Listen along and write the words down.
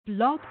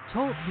Blog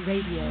Talk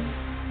Radio.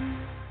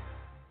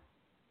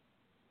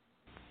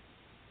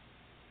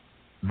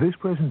 This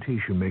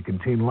presentation may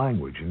contain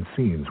language and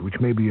scenes which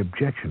may be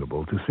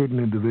objectionable to certain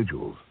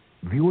individuals.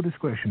 Viewer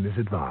discretion is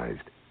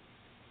advised.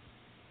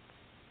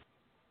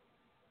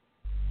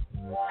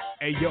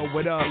 Hey yo,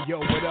 what up? Yo,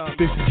 what up?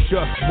 This is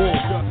Just Wolf.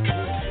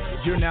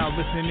 You're now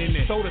listening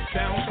to Sota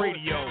Sound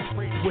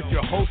Radio with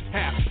your host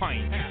Half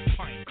Pint.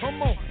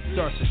 Come on,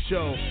 starts the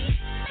show.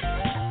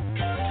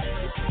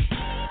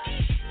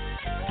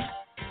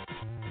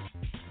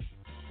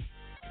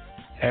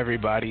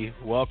 Everybody,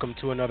 welcome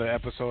to another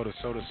episode of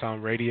Sota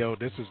Sound Radio.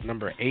 This is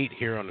number 8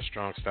 here on the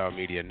Strong Style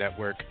Media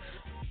Network.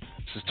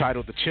 This is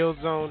titled The Chill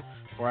Zone,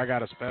 where I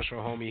got a special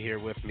homie here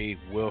with me,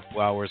 Will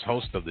Flowers,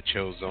 host of The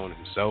Chill Zone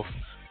himself.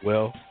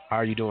 Will, how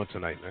are you doing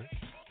tonight, man?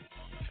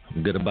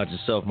 I'm good. About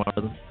yourself,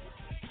 Marlon?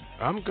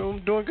 I'm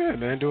doing good,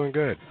 man. Doing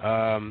good.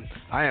 I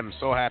am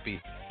so happy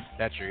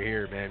that you're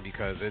here, man,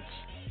 because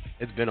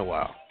it's been a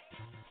while.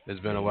 It's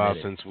been a while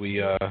since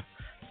we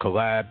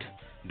collabed,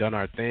 done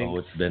our thing. Oh,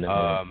 it's been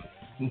a minute.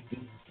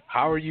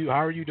 How are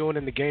you doing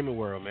in the gaming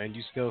world, man?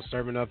 You still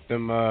serving up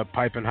them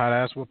piping hot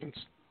ass whoopings?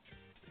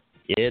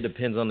 Yeah, it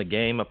depends on the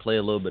game. I play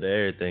a little bit of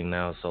everything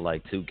now, so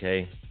like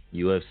 2K,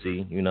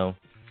 UFC, you know,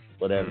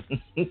 whatever.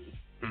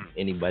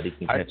 Anybody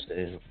can catch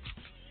the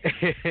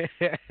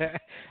hell.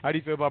 How do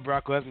you feel about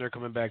Brock Lesnar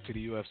coming back to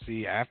the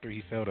UFC after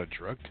he failed a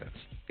drug test?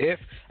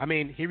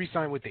 He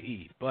re-signed with the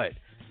E, but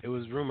it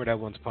was rumored at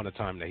once upon a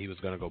time that he was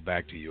going to go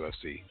back to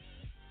UFC.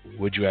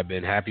 Would you have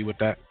been happy with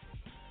that?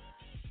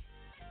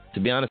 To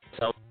be honest,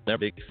 I was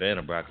never a big fan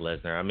of Brock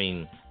Lesnar. I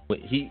mean,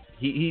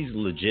 he's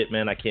legit,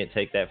 man. I can't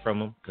take that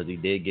from him because he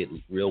did get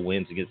real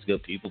wins against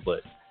good people, but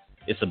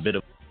it's a bit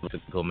of a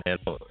difficult, man.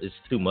 It's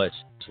too much.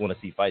 Just want to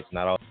see fights,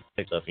 not all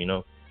stuff, you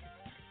know?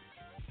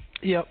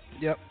 Yep.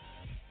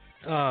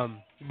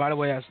 By the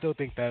way, I still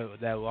think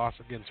that loss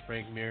against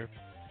Frank Mir,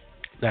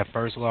 that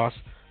first loss,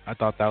 I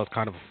thought that was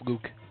kind of a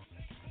fluke.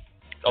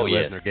 Oh,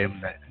 yeah. Lesnar gave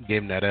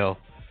him that L.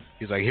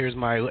 He's like, here's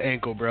my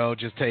ankle, bro.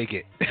 Just take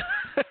it.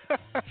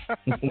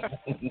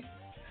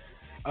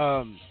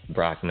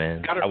 Brock,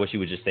 man. I wish he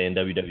would just stay in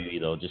WWE,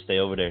 though. Just stay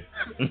over there.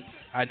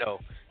 I know.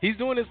 He's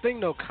doing his thing,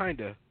 though,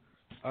 kind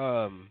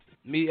of.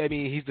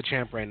 He's the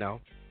champ right now.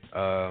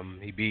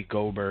 He beat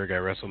Goldberg at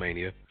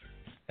WrestleMania.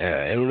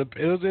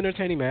 It was an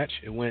entertaining match.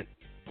 It went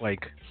like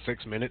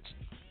 6 minutes,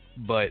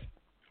 but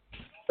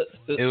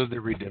it was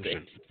the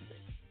redemption.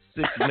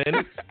 6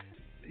 minutes?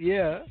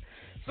 Yeah.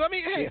 So,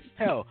 hey,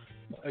 hell,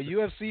 a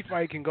UFC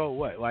fight can go,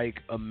 what, like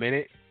a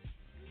minute?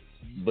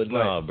 But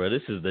no, bro,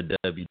 this is the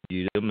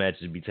WWE. The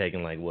matches be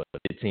taking like,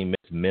 15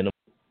 minutes minimum?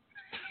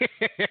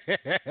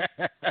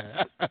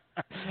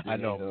 I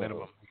know,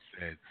 minimum.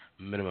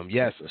 Minimum,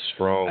 yes. That's a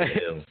strong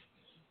hell.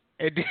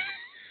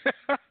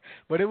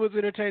 But it was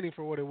entertaining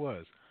for what it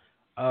was.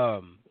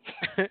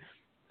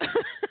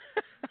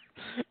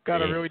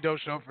 Got a really dope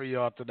show for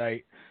y'all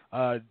tonight.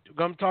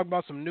 Going to talk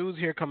about some news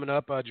here coming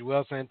up.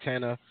 Joel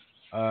Santana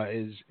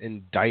is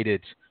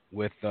indicted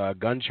with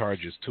gun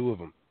charges, 2 of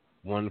them.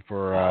 One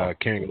for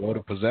carrying a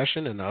loaded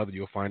possession, and the other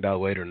you'll find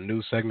out later in the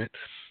news segment.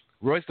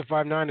 Royce the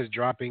 5'9" is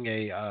dropping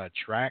a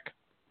track.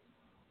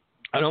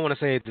 I don't want to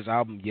say it's his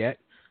album yet,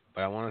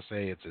 but I want to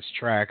say it's his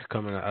track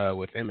coming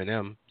with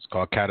Eminem. It's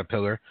called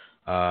Caterpillar.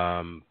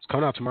 It's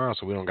coming out tomorrow,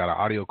 so we don't got an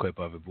audio clip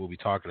of it, but we'll be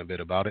talking a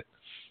bit about it.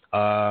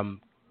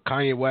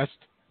 Kanye West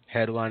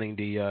headlining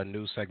the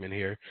news segment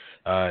here.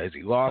 Is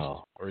he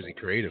lost or is he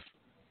creative?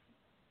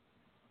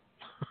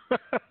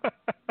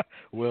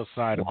 We'll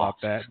side about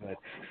that, but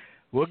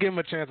we'll give him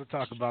a chance to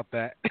talk about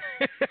that.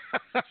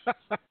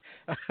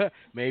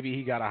 Maybe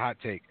he got a hot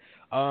take.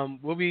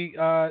 We'll be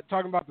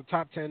talking about the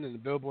top 10 in the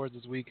billboards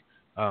this week.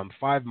 5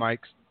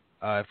 mics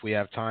if we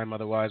have time.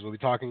 Otherwise, we'll be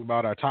talking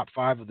about our top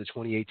 5 of the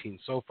 2018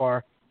 so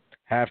far.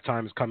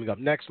 Halftime is coming up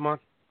next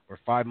month. We're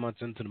 5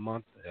 months into the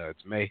month.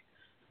 It's May.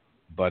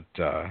 But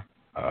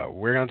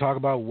we're going to talk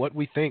about what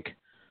we think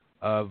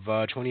of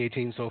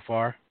 2018 so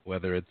far,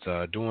 whether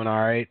it's doing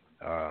all right,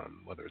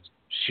 whether it's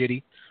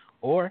shitty,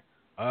 or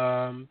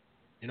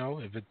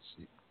if it's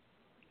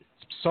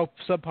so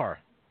subpar,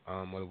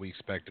 whether we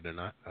expect it or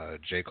not.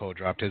 J. Cole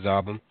dropped his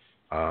album.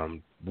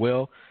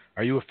 Will,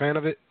 are you a fan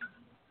of it?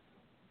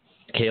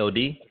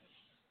 KOD?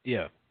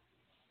 Yeah.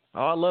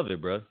 Oh, I love it,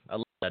 bro.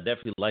 I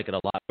definitely like it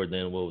a lot more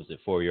than, what was it,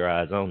 For Your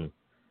Eyes Only.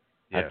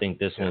 Yeah. I think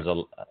this was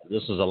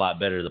a lot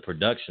better. The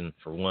production,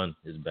 for one,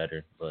 is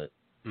better, but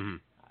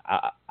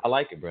I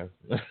like it, bro.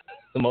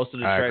 Most of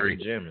the tracks are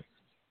jamming.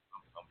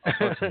 I'm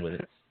fucking with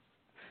it.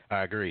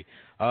 I agree.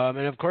 And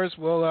of course,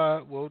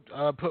 we'll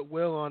put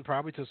Will on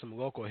probably to some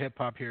local hip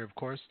hop here, of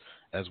course,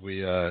 as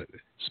we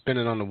spin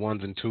it on the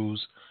ones and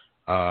twos.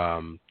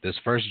 This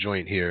first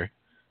joint here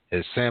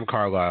is Sam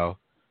Carlisle.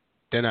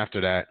 Then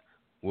after that,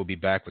 we'll be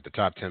back with the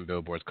top 10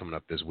 billboards coming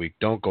up this week.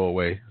 Don't go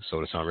away.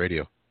 Sota Sound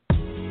Radio.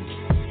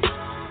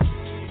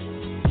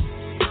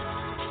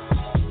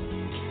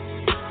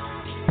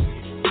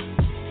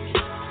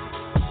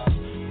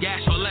 Gas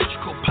or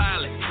electrical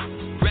pilot,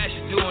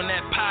 residue on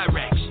that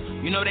Pyrex.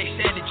 You know they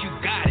said that you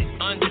got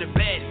it under the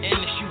bed in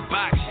the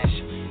shoebox.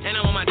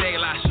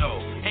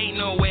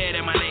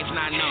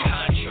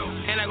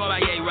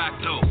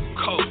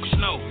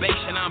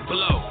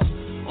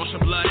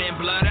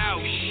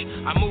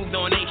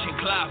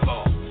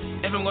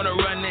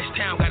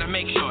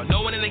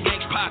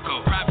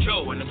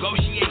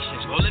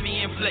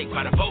 lake,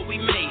 by the boat we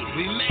made it.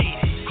 We made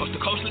it. Coast to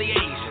coast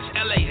liaisons,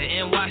 LA to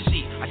NYC.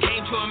 I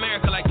came to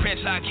America like Prince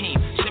Hakeem.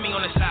 Send me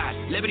on the side,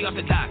 Liberty off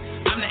the dock.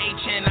 I'm the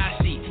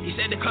HNIC. He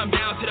said to come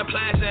down to the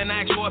plaza and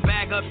ask for a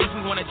bag up if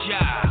we want a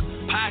job.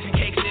 Pies and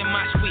cakes in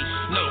my suite.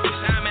 No,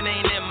 Simon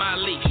ain't in my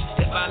leash.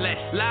 If I let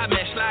live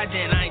man slide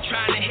in, I ain't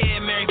trying to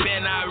hear Mary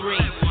Ben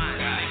Irene.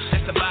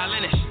 That's the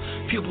violinist.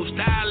 Pupils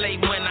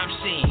dilate when I'm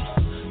seen.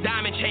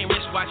 Diamond chain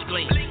wristwatch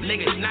gleam.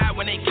 Niggas nod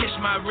when they kiss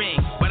my ring,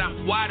 but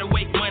I'm wide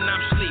awake when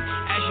I'm asleep.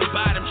 As your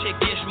bottom chick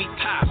gives me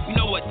top. You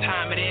know what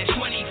time it is?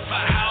 25.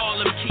 How all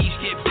them keys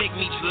get big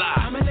meets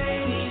live. I'm a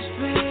ladies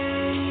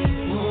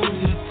babe, move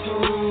your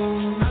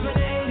toe. I'm a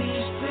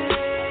ladies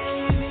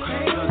babe,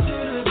 cradle to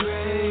the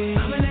grave.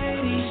 I'm a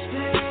ladies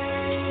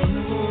babe,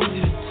 move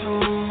your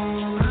toe.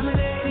 I'm a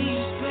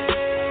ladies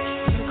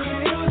babe,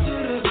 cradle to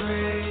the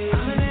grave.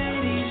 I'm a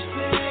ladies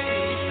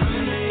babe, I'm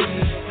a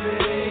ladies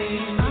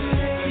babe, I'm a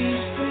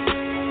ladies babe,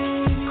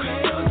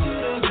 cradle to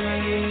the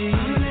grave.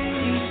 I'm a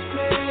ladies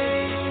babe,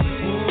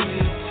 move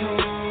your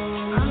toe.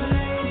 I'm a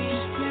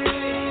ladies babe,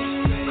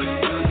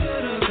 cradle to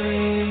the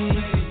grave.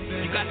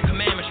 You got the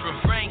commandments from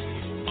Frank.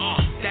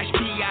 That's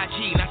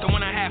B.I.G. Not the one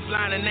I have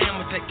flying in them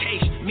with the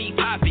case. Me,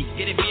 Poppy,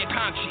 get it via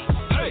Conchi.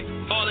 Hey,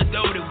 all the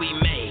dough that we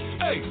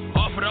made. Hey,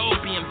 all for the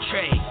opium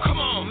trade.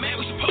 Come on, man,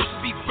 we supposed to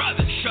be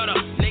brothers. Shut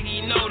up, nigga,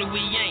 you know that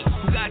we ain't.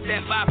 Who got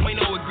that 5.0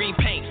 with green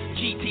paint?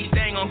 GT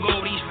staying on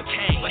goldies for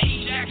Kane. But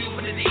he's jacked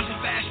for the D's and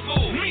fast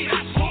food. Me,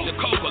 that's food. The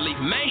cocoa leaf,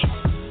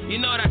 man.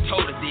 You know what I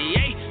told her,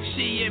 DA?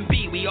 C and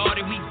B, we all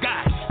that we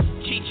got.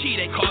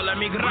 Chi-Chi, they call her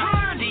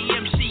Migra.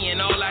 DMC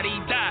and all of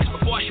these dies.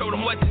 Before I show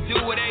them what to do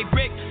with a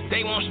brick,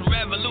 they want some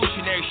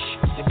revolutionary shit.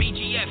 The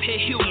BGF hit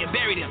Huey and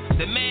buried him.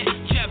 The man,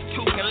 Jeff,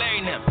 Took, and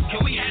Larry them.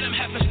 Can we have them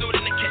heifers snoot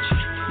in the kitchen?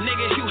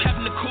 Niggas, you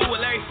having the cool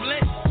with Larry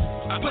Flint?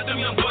 I put them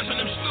young boys on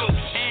them scoops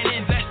and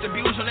in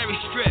vestibules on every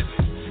strip.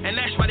 And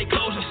that's why they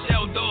close and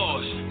sell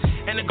doors.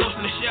 And the ghost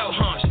in the shell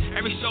haunts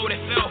every soul that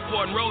fell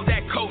for and rode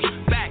that coach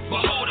back.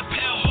 Behold a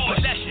pale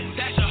horse. Possession,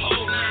 that's a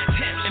whole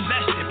 9/10.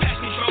 Invested, pass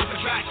control for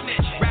dry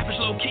snitch. Rappers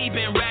low key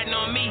been ratting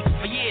on me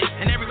for years,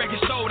 and every record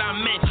sold I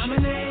mentioned. I'm a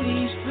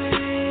ladies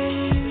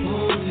babe,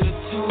 move your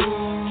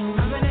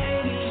toe. I'm a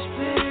ladies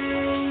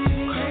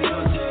babe,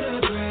 cradle to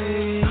the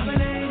grave. I'm a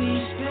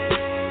ladies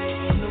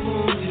babe,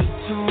 move your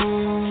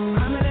toe.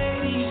 I'm a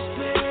ladies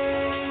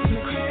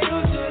babe,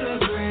 cradle to the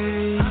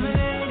grave. I'm a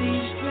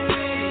ladies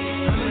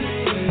babe, I'm a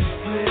ladies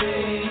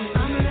babe,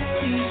 I'm a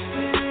ladies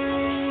babe,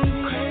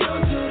 cradle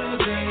to the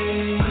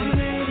grave. I'm a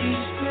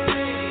ladies babe,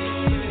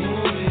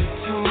 move your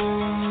toe.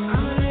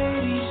 I'm a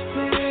ladies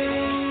babe,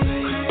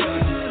 cradle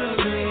to the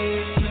grave.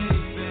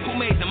 Who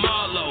made the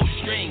Marlowe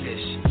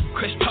stringers?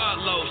 Chris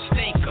Partlow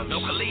stinker, no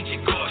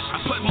collegiate course. I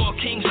put more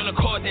kings on the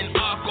court than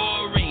Arc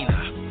or Arena.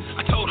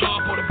 I told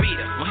Harpo to beat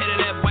her. One hit of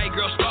that white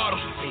girl scarred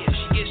on Sophia.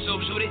 She gets so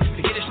zooted,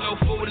 forget there's no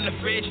food in the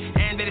fridge,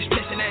 and that it's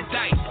pissing that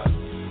diaper.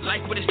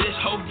 Like, what is this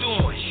hoe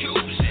doing?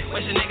 Choosing.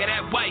 Where's the nigga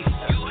that wife?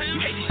 You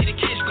hate to see the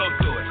kids go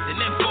through it. The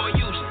them for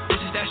using.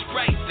 This is that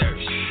Sprite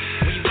thirst.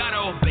 When you gotta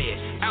obey it.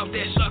 Out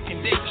there sucking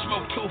dick to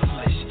smoke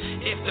toothless.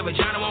 If the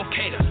vagina won't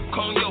cater,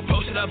 Conyo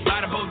posted up by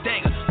the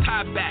bodega.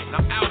 Top back,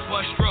 I'm out for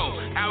a stroll.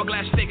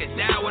 Hourglass figure,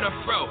 down with a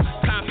fro.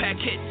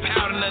 Compact hit,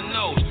 pound in the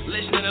nose.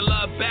 Listening to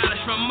love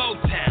ballads from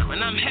Motown.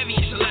 And I'm heavy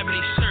in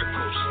celebrity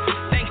circles.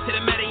 Thanks to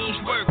the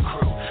Medellin's work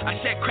crew. I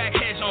set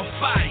crackheads on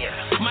fire.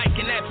 Mike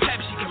in that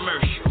Pepsi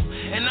commercial.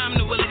 And I'm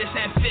the Willie that's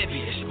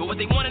amphibious. But what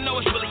they want to know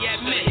is really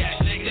admit.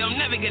 They'll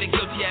never get a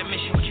guilty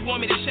admission. What you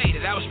want me to say?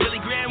 That I was Billy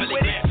Graham with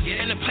it?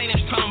 And the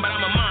plaintiff's tongue, but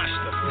I'm a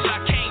monster. Cause I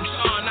came,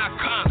 saw, and I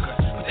conquered.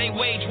 But they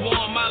wage war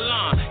on my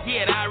lawn.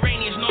 Yeah, the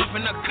Iranians north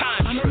in the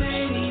country. I'm a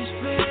ladies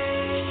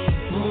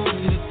babe,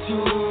 move your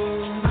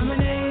toe. I'm a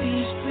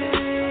ladies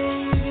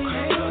babe,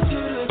 cradle to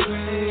the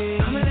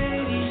grave. I'm a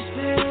ladies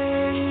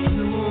babe,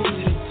 move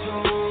your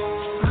toe.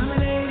 I'm a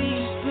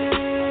ladies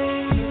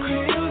babe,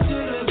 cradle to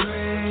the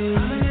grave.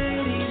 I'm a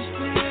ladies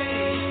babe,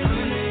 I'm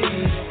a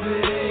ladies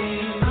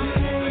babe, I'm a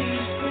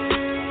ladies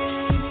babe,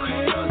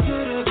 cradle to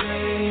the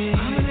grave.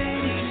 I'm a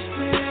ladies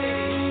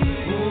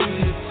babe, move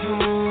your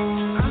toe.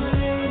 I'm a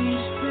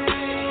ladies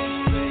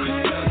babe,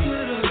 cradle to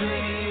the grave.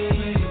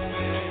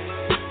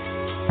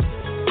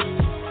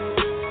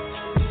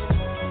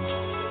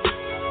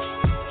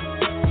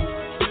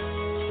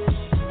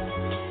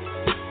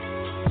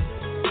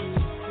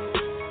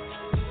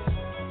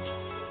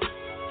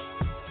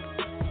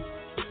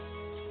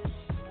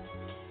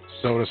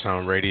 Sota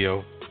Sound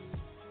Radio.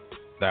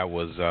 That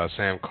was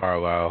Sam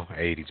Carlisle,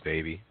 80s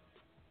baby.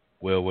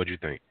 Will, what'd you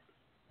think?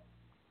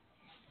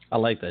 I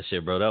like that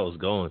shit, bro. That was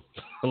going.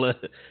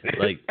 Like,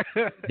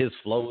 his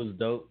flow was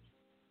dope.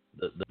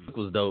 The hook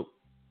was dope.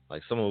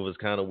 Like, some of it was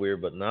kind of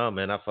weird, but nah,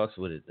 man, I fucks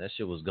with it. That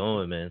shit was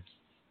going, man.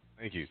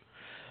 Thank you.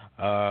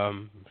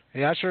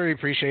 Yeah, I sure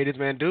appreciate it,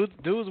 man.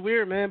 Dude's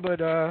weird, man,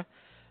 but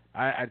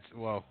I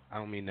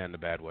don't mean that in a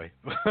bad way.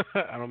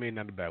 I don't mean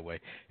that in a bad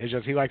way. It's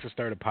just he likes to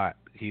stir the pot.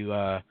 He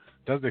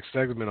does this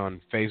segment on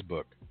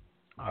Facebook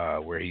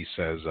where he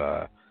says,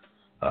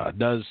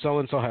 does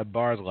so-and-so have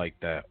bars like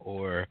that?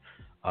 Or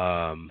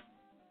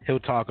he'll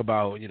talk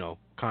about,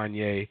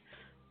 Kanye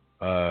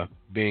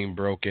being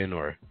broken,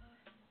 or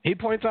he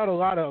points out a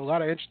lot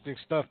of interesting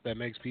stuff that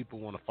makes people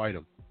want to fight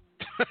him.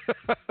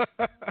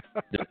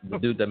 The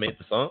dude that made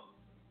the song?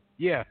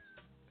 Yeah.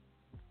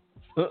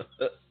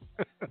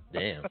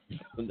 Damn.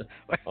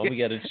 All we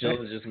gotta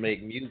chill is just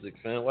make music,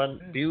 man. Why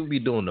people be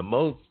doing the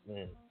most,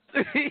 man?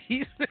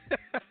 he's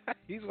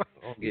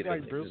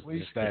like Bruce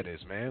Lee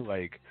status, man.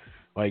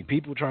 Like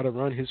people try to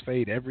run his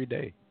fade every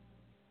day.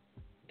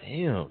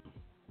 Damn.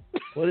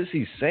 What is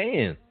he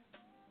saying?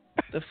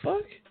 The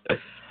fuck?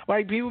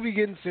 Like people be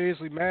getting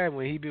seriously mad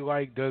when he be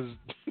like, does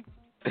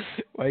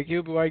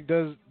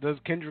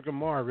Kendrick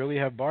Lamar really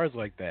have bars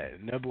like that?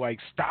 And they'll be like,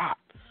 stop,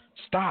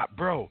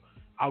 bro.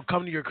 I'll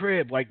come to your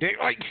crib. Like they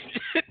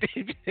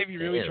be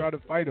really trying to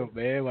fight him,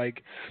 man.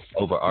 Like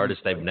over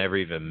artists they've never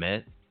even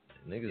met.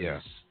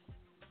 Niggas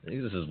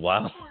is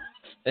wild.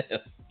 I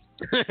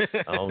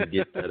don't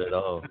get that at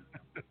all.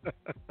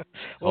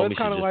 Well, it's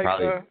kind of like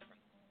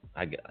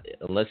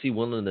unless he's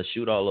willing to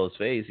shoot all those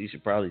fades, he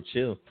should probably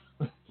chill.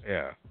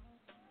 Yeah.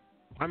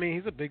 I mean,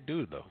 he's a big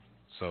dude though,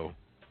 so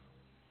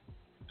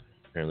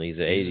apparently he's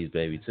an '80s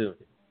baby too.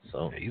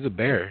 So he's a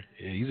bear.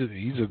 He's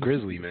a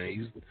grizzly,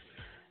 man.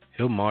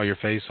 He'll maul your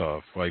face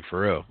off, like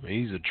for real. And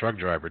he's a truck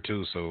driver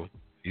too, so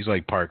he's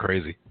like part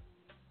crazy.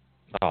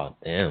 Oh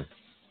damn!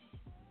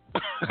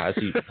 How's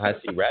he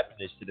rapping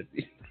this shit?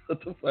 What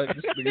the fuck?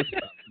 This nigga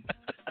stop.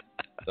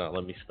 No,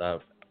 let me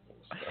stop.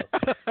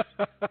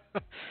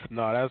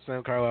 No, that's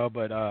Sam Carlisle.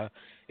 But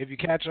if you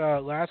catch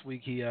last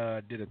week, he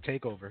did a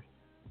takeover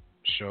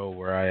show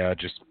where I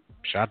just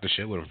shot the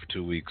shit with him for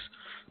 2 weeks.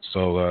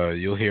 So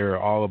you'll hear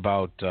all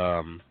about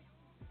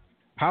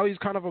how he's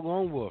kind of a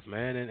lone wolf,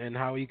 man, and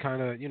how he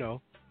kind of,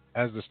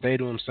 has to stay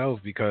to himself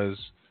because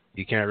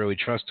he can't really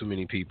trust too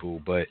many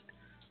people. But,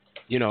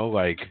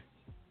 like,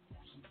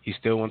 he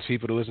still wants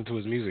people to listen to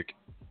his music.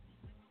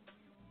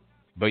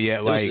 But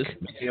yet, like,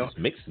 he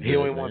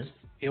only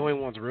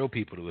wants real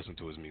people to listen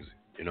to his music,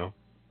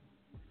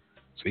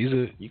 So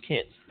you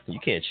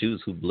can't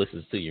choose who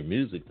listens to your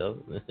music though.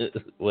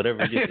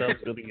 Whatever gets out,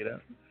 filling it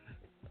out.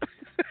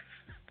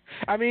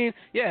 I mean,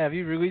 yeah, if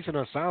you release it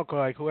on SoundCloud,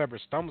 like whoever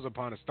stumbles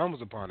upon it.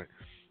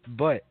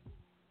 But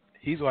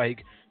he's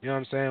like, you know what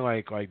I'm saying?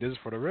 Like this is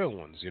for the real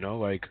ones,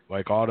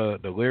 like all the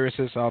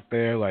lyricists out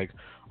there, like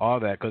all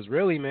that. Because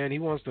really, man, he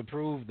wants to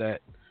prove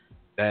that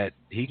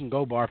he can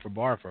go bar for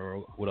bar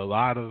with a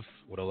lot of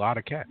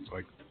cats,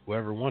 like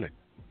whoever won it.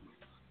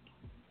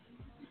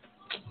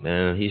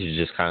 Man, he should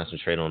just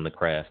concentrate on the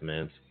craft,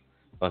 man.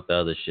 Fuck the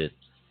other shit.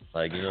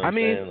 Like, you know what I'm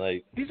saying?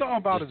 Like, he's all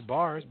about his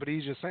bars, but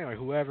he's just saying, like,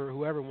 whoever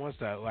wants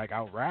to, like,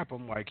 out-rap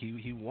him, like,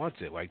 he wants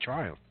it. Like,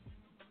 try him.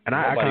 And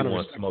nobody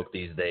wants smoke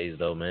these days,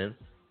 though, man.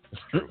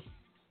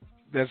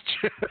 That's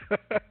true.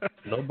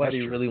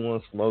 Nobody really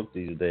wants smoke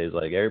these days.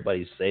 Like,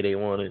 everybody say they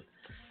want it.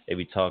 They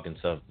be talking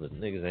tough, but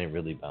niggas ain't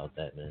really about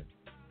that, man.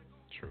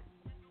 True.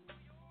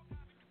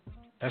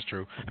 That's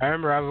true. I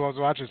remember I was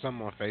watching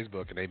something on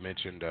Facebook, and they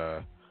mentioned,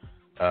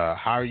 how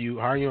are you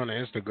on the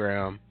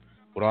Instagram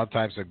with all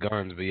types of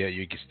guns, but yet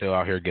you can still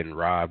out here getting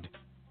robbed?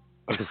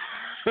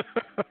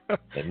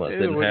 They must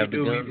didn't have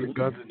the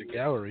guns in the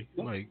gallery.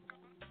 Like,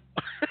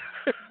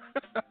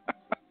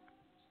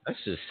 that's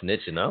just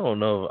snitching. I don't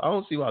know. I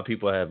don't see why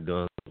people have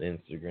guns on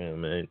Instagram,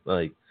 man.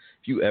 Like,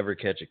 if you ever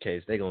catch a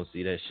case, they gonna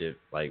see that shit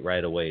like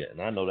right away,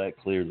 and I know that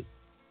clearly.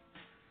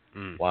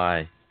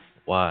 Why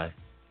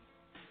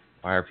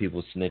are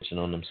people snitching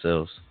on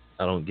themselves?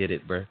 I don't get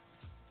it, bruh.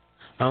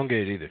 I don't get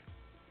it either.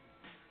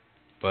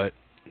 But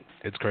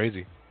it's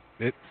crazy.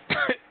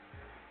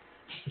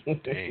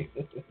 Dang.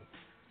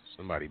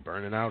 Somebody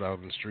burning out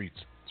in the streets.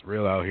 It's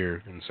real out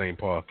here in St.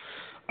 Paul.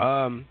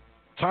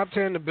 Top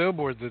 10 the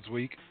billboards this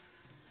week.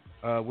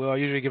 Well, I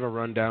usually give a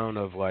rundown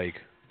of, like,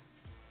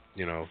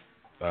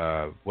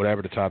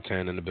 whatever the top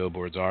 10 in the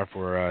billboards are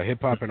for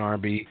hip-hop and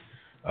R&B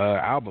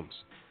albums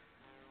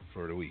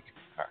for the week.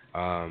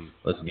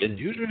 Let's get it.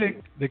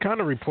 Usually they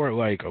kind of report,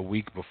 like, a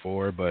week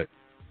before, but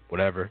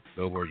whatever.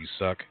 Billboard, you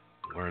suck.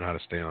 Learn how to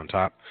stay on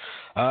top.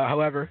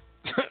 However,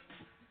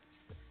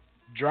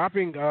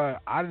 dropping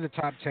out of the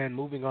top 10,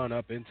 moving on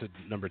up into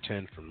number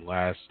 10 from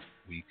last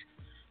week,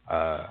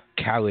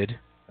 Khaled,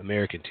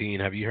 American Teen.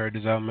 Have you heard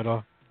this album at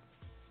all?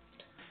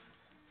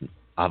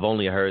 I've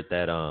only heard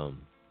that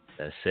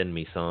Send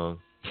Me song,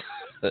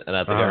 and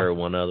I think I heard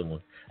one other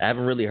one. I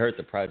haven't really heard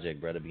the project,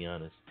 bro, to be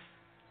honest.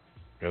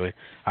 Really?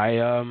 I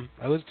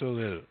listened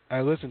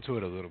to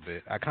it a little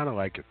bit. I kind of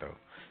like it though.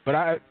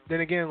 But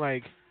then again,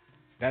 like,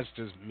 that's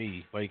just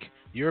me. Like,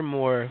 you're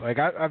more like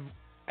I've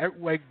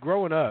like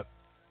growing up,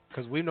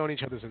 because we've known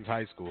each other since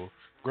high school.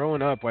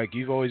 Growing up, like,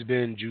 you've always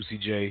been Juicy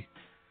J,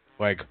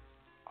 like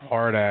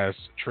hard ass,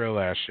 trail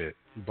ass shit.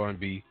 Bun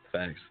B.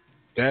 Thanks.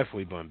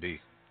 Definitely Bun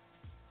B.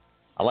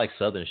 I like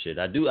Southern shit.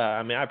 I do.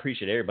 I mean, I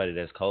appreciate everybody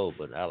that's cold,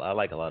 but I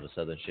like a lot of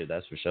Southern shit.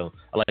 That's for sure.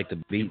 I like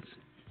the beats.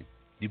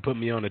 You put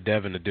me on the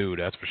Devin the Dude.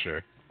 That's for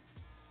sure.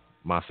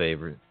 My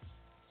favorite.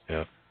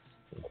 Yeah.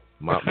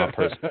 My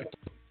personal.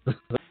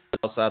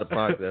 Outside of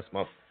Punk, that's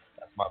my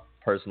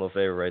personal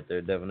favorite right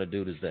there. Devin the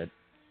Dude is that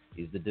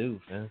He's the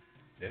dude, man.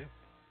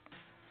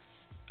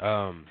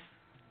 Yeah.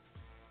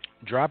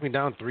 Dropping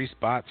down 3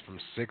 spots from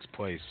 6th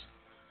place.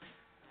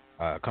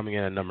 Coming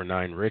in at number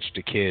 9, Rich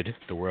the Kid,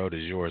 The World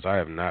Is Yours. I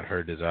have not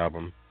heard this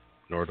album,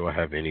 nor do I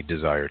have any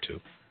desire to.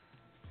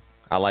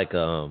 I like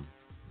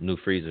New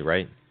Freezer,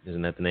 right?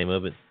 Isn't that the name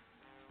of it?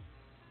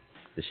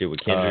 The shit with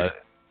Kendrick.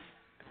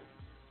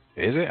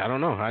 Is it? I don't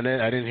know. I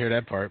didn't hear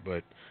that part,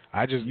 but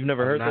You've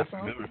never heard that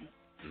song?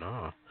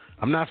 No.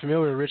 I'm not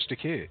familiar with Rich the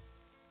Kid,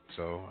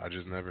 so I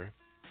just never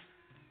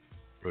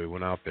really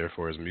went out there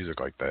for his music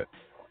like that.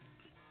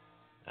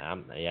 I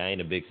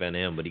ain't a big fan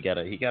of him, but he got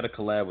a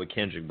collab with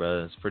Kendrick,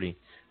 bro. It's pretty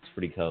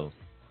cool.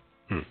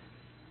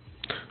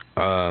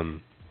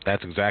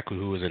 That's exactly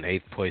who was in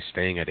 8th place,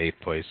 staying at 8th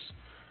place.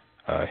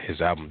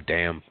 His album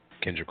Damn,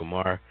 Kendrick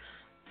Lamar.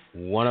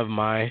 One of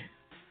my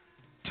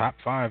top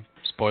 5.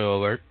 Spoiler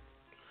alert.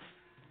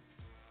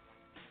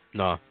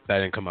 No, that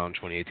didn't come out in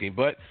 2018,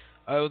 but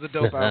it was a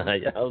dope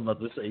album. Yeah, I was about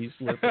to say you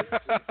slipped it.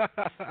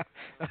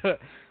 It's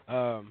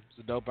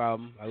a dope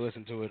album. I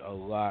listened to it a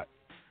lot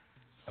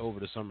over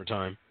the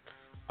summertime.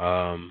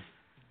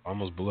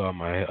 Almost blew out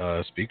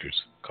my speakers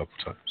a couple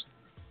times.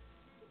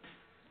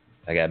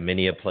 I got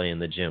many a play in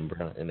the gym,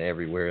 bro, and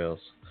everywhere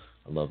else.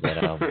 I love that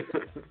album.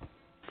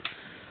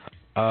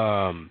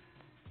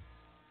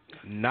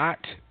 Not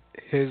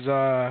his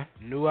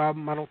new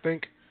album, I don't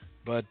think,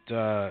 but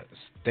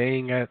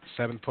staying at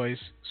 7th place,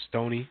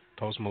 Stoney,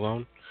 Post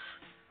Malone.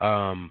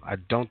 I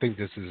don't think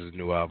this is his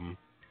new album.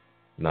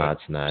 Nah,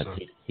 it's not. So,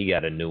 he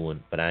got a new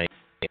one, but I ain't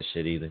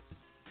shit either.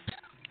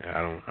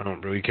 Yeah, I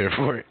don't really care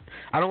for it.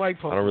 I don't like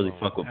Post. I don't really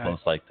Malone. fuck with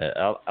Post like that.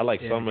 I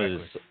like some exactly.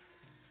 of his.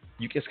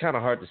 It's kind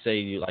of hard to say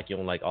you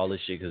don't like all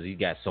this shit because he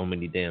got so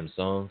many damn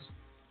songs.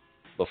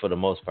 But for the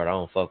most part, I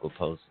don't fuck with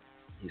Post.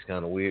 He's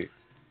kind of weird.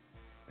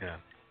 Yeah.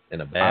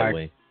 In a bad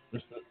way.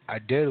 I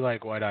did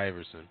like White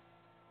Iverson,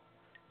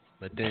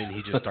 but then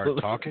he just started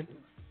talking,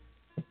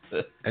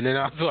 and then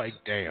I was like,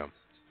 damn.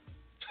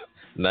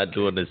 Not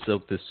doing the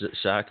Silk the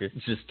Shocker.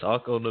 Just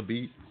talk on the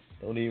beat.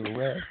 Don't even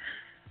rap.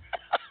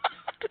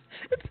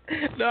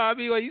 No, I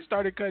mean, like, he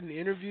started cutting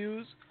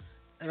interviews,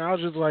 and I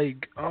was just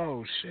like,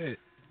 oh, shit.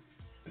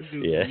 This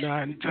dude's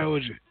not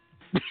intelligent.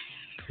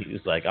 He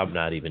was like, I'm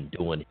not even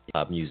doing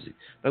hip-hop music.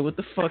 Like, what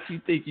the fuck you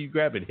think? You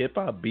grabbing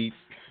hip-hop beats?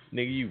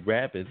 Nigga, you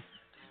rapping.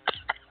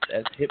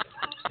 That's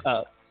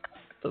hip-hop.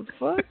 The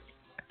fuck?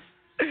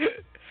 I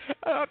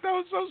thought that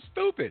was so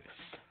stupid.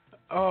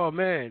 Oh,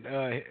 man.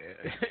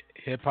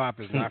 Hip-hop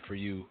is not for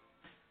you,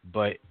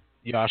 but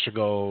y'all should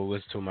go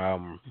listen to my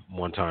album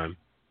one time.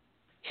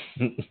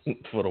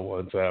 For the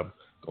one time.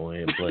 Go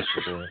ahead and bless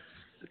your boy.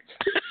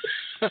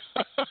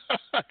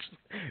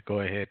 Go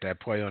ahead, that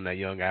play on that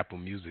young Apple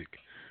Music.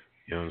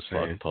 You know what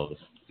I'm saying? Fuck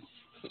Post.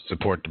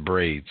 Support the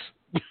braids.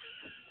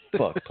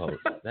 Fuck Post.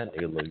 That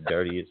nigga look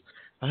dirty as.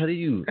 How do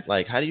you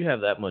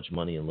have that much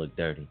money and look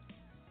dirty?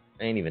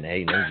 I ain't even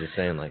hating. I'm just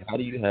saying, like, how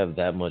do you have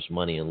that much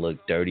money and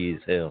look dirty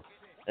as hell?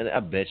 And I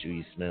bet you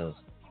he smells.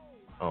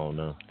 I don't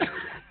know.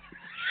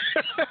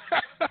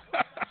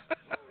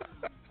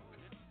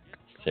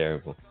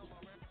 Terrible.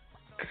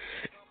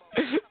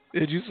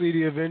 Did you see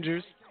The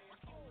Avengers?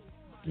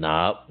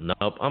 Nope.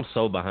 I'm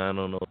so behind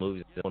on those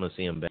movies. I want to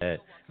see them bad.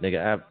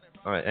 Nigga,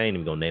 I ain't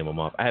even gonna name them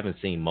off. I haven't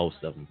seen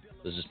most of them.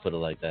 Let's just put it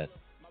like that.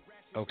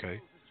 Okay.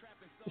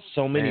 There's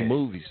so many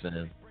movies,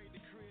 man.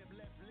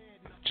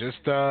 Just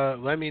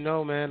let me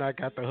know, man. I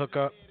got the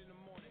hookup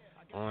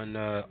on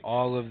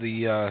all of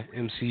the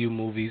MCU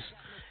movies,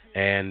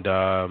 and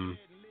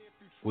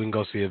we can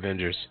go see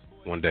Avengers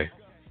one day.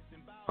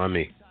 On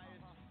me.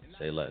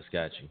 Say less.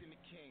 Got you.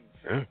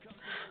 Yeah.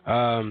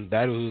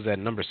 That was at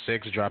number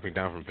 6, dropping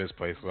down from 5th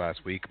place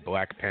last week.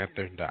 Black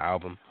Panther, the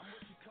album,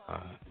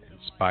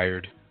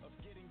 inspired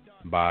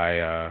by,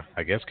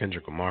 I guess,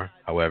 Kendrick Lamar.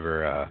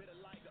 However,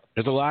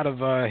 there's a lot of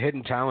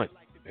hidden talent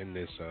in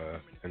this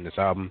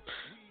album.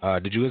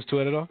 Did you listen to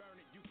it at all?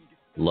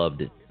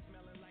 Loved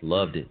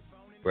it,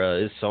 bro.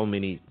 It's so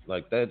many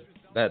like that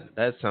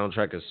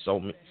soundtrack is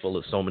so full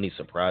of so many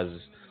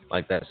surprises.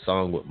 Like that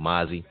song with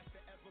Mozzie,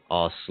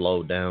 all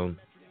slowed down.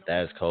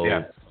 That's cold.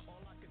 Yeah.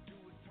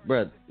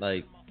 Bro,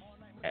 like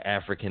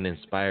African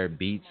inspired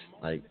beats,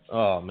 like,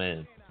 oh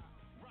man,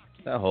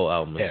 that whole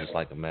album is just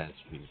like a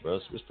masterpiece, bro.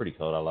 It's pretty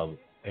cool. I love it.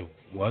 It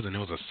was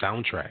a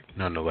soundtrack,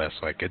 nonetheless.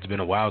 Like, it's been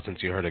a while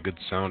since you heard a good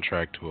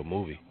soundtrack to a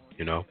movie,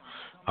 you know,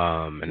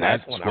 and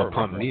that's what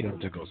pumped me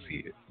to go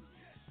see it.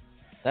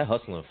 That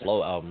Hustle and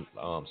Flow album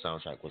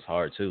soundtrack was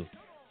hard too.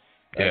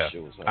 That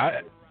shit was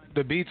hard.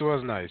 The beats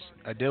was nice.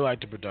 I did like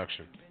the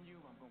production.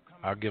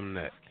 I'll give them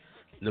that.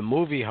 The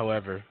movie,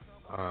 however,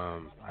 I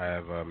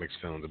have mixed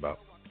feelings about.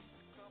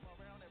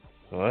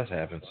 Well, that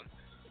happens.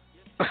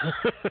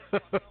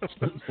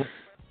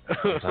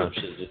 Sometimes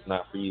shit's just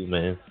not for you,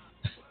 man.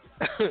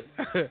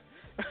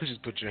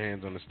 Just put your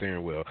hands on the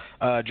steering wheel.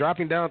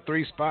 Dropping down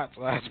 3 spots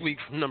last week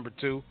from number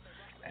 2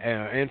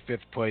 in 5th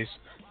place,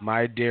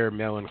 My Dear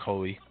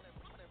Melancholy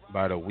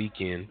by The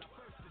Weeknd.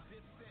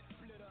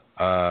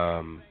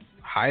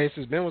 Highest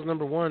it's been was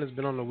number 1. It's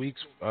been on the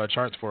week's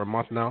charts for a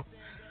month now.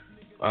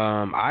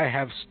 I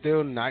have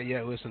still not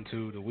yet listened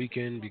to The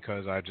Weeknd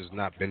because I've just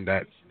not been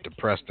that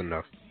depressed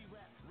enough.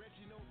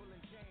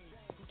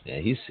 Yeah,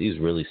 he's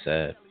really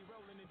sad.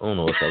 I don't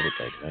know what's up with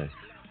that guy.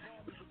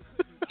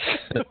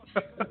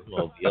 Them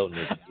OVO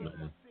niggas,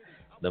 man.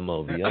 Them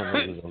OVO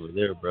niggas over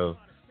there, bro.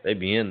 They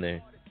be in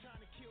there.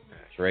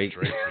 Drake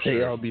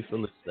they all be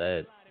feeling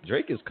sad.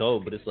 Drake is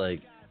cold, but it's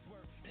like,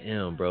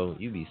 damn, bro,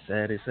 you be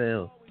sad as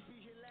hell.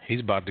 He's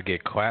about to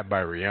get clapped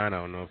by Rihanna. I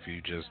don't know if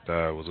you just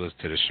was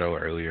listening to the show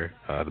earlier,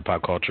 the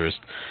Pop Culturist,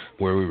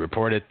 where we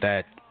reported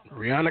that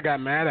Rihanna got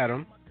mad at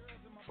him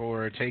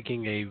for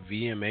taking a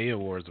VMA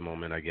Awards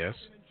moment, I guess.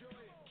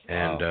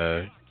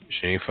 And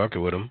she ain't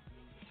fucking with him.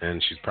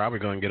 And she's probably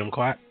going to get him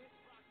clapped.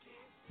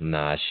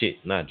 Nah, shit,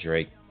 not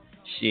Drake.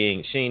 She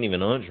ain't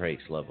even on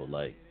Drake's level.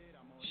 Like,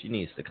 she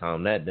needs to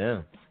calm that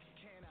down.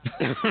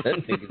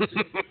 That nigga just,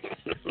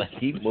 like,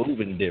 he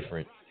moving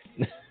different.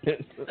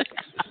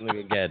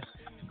 Nigga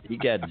he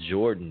got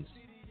Jordans.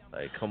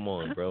 Like, come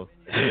on, bro.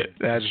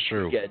 That's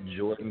true. He got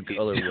Jordan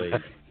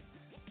colorways.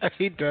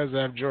 He does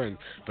have Jordan,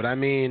 but I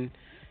mean,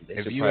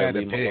 if you had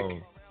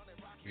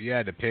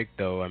to pick,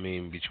 though, I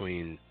mean,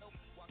 between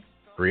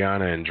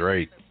Rihanna and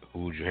Drake,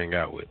 who would you hang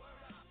out with?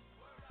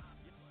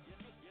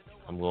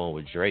 I'm going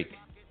with Drake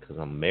because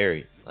I'm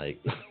married. Like,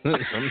 I'm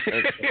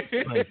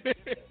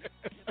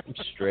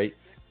straight.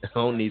 I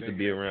don't need to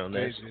be around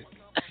that.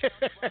 I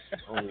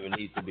don't even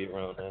need to be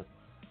around that.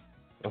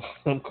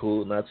 I'm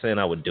cool. Not saying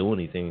I would do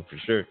anything for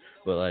sure,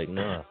 but like,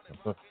 nah.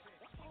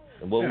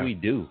 What would we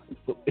do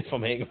if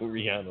I'm hanging with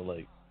Rihanna?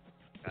 Like,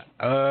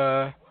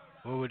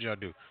 what would y'all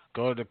do?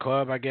 Go to the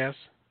club, I guess.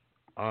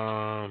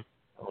 I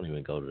don't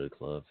even go to the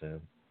club,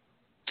 fam.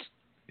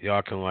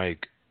 Y'all can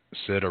like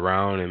sit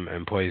around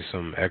and play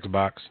some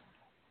Xbox.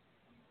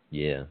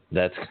 Yeah,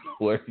 that's gonna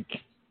work.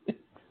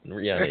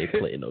 Rihanna ain't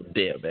playing no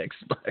damn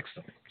Xbox.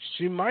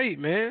 She might,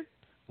 man.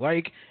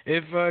 Like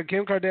if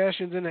Kim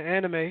Kardashian's in the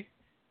anime,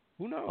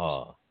 who knows?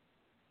 Oh,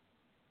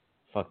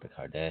 fuck the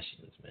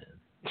Kardashians, man.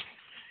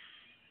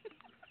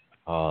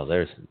 Oh,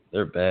 they're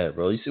bad,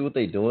 bro. You see what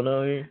they doing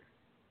out here?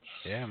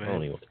 Yeah, man. I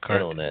don't even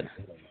get on that.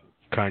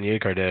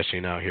 Kanye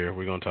Kardashian out here.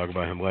 We're gonna talk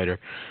about him later.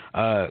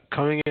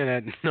 Coming in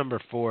at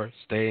number 4,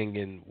 staying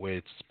in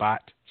its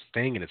spot,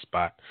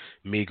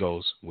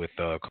 Migos with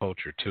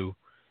Culture 2.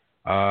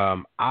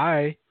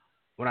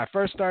 When I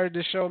first started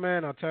this show,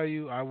 man, I'll tell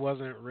you, I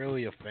wasn't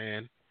really a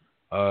fan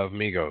of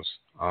Migos.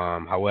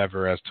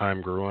 However, as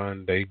time grew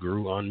on, they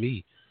grew on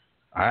me.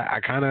 I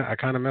kind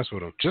of mess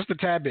with them just a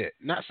tad bit.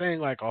 Not saying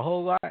like a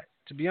whole lot,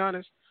 to be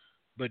honest,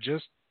 but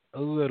just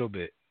a little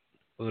bit.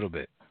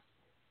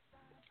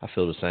 I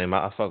feel the same.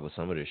 I fuck with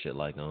some of this shit.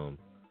 Like,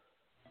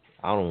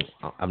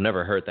 I've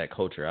never heard that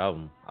Culture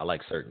album. I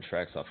like certain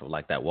tracks off of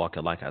like that Walk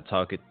It Like I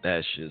Talk It.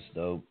 That shit's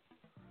dope.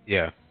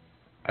 Yeah,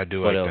 I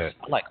do what like else?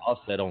 that. I like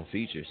Offset on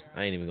features.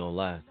 I ain't even gonna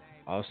lie.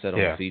 Offset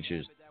on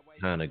features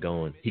kind of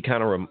going. He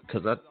kind of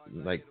because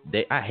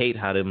I hate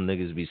how them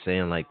niggas be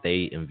saying like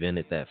they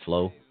invented that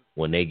flow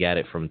when they got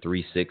it from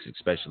 3-6,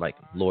 especially like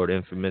Lord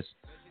Infamous,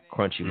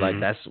 Crunchy Black.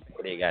 That's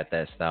where they got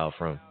that style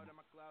from.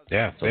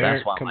 Yeah, so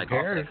that's why I like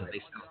Offset, because they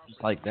sound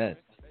just like that.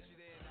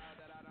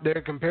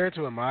 They're compared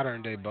to a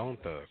modern day Bone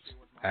Thugs,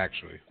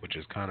 actually, which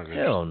is kind of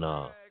hell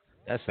no.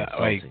 That's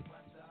insulting.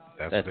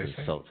 That's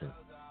insulting.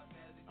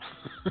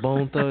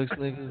 Bone Thugs,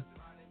 nigga.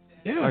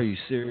 Yeah. Are you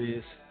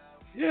serious?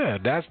 Yeah,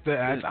 that's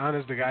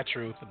honest to God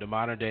truth. The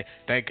modern day,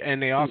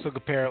 and they also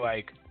compare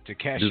like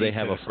Tekashi. Do they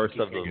have a first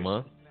of the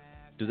month?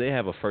 Do they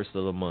have a first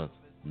of the month?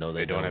 No,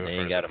 they don't. They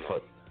ain't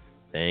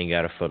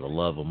got it for the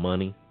love of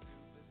money,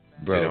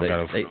 bro. They don't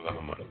got it for the love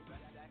of money.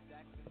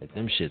 Like,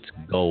 them shits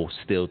go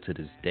still to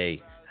this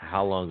day.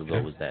 How long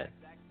ago was that?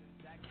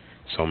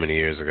 So many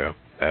years ago.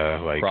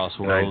 Like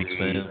Crossroads,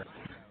 man.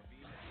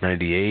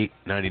 98,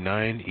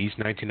 99, East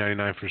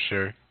 1999 for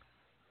sure.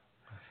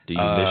 Do you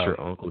miss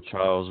your Uncle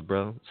Charles,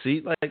 bro?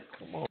 See, like,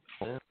 come on,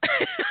 man.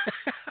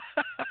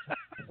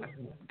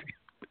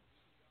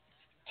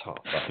 Talk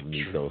about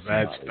Migos.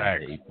 That's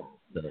facts.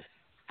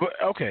 But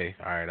okay,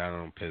 all right. I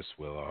don't piss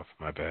Will off.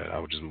 My bad. I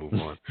would just move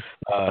on.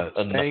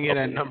 Staying in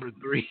at number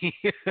 3,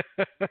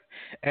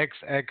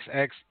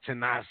 XXX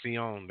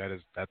Tenacion.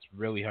 That's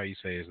really how you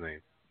say his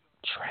name.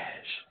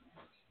 Trash.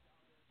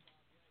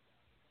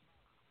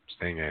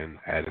 Staying in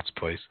at its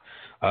place.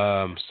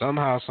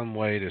 Somehow, some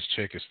way, this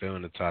chick is still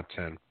in the top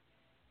 10.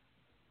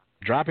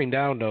 Dropping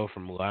down though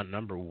from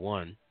number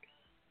 1,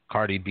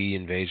 Cardi B,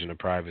 Invasion of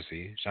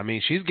Privacy. I mean,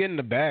 she's getting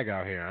the bag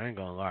out here. I ain't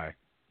gonna lie.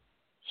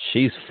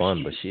 She's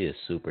fun, but she is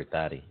super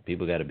thotty.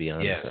 People got to be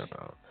honest. Yes.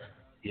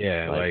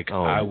 Yeah, like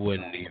I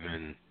wouldn't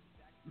even.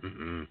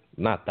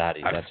 Not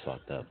thotty. That's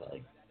fucked up.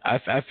 Like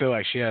I feel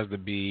like she has to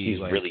be. She's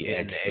like really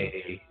in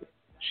extra.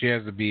 She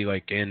has to be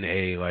like in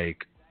a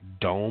like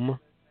dome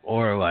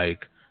or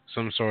like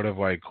some sort of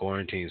like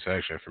quarantine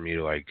section for me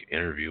to like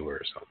interview her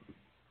or something.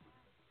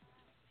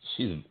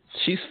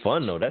 She's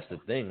fun though. That's the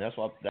thing. That's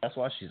why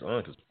she's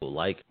on, because people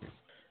like her.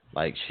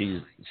 Like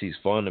she's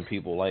fun and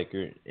people like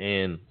her,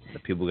 and the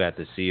people got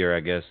to see her. I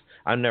guess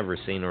I've never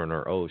seen her in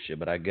her old shit,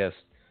 but I guess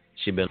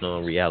she been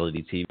on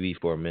reality TV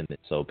for a minute,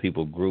 so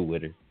people grew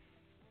with her.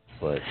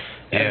 But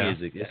that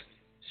music,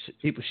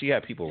 she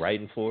got people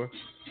writing for her.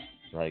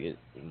 Like,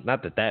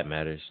 not that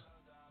matters.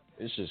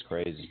 It's just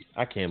crazy.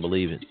 I can't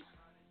believe it.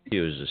 She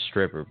was a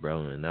stripper,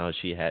 bro, and now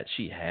she had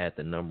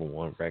the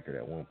 #1 record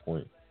at one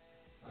point.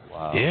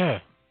 Wow. Yeah,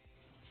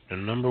 the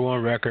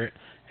 #1 record,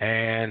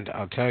 and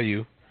I'll tell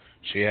you,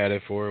 she had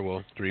it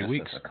for 3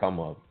 weeks. That's a come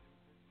up.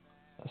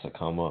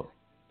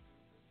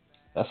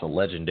 That's a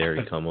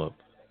legendary come up.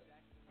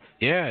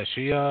 Yeah,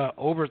 she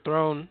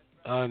overthrown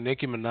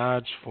Nicki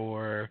Minaj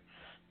for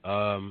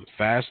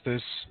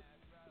fastest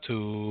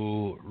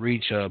to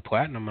reach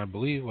platinum, I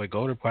believe, like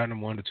gold or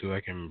platinum, 1 to 2,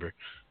 I can't remember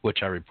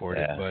which I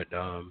reported, but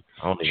I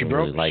don't even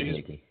really like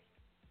Nicki.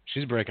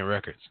 She's breaking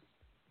records.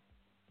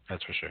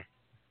 That's for sure.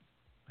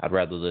 I'd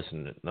rather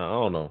listen to. No, I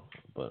don't know,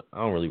 but I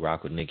don't really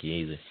rock with Nicki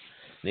either.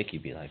 Nicki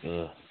be like,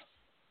 ugh,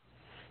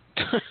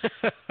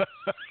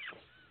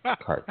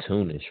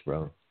 cartoonish,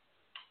 bro.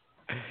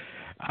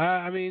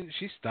 I mean,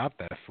 she stopped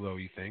that flow.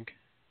 You think?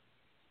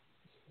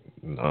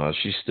 No,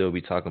 she still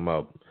be talking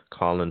about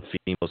calling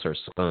females her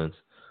sons.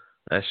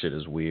 That shit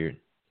is weird.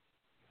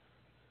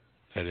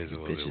 That is a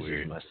little bit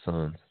weird. My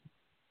sons.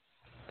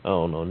 I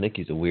don't know.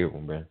 Nicki's a weird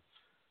one, bro.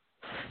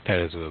 That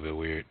is a little bit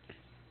weird.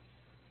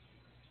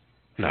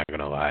 Not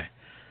gonna lie.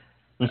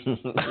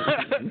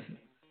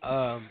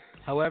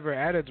 However,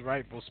 at its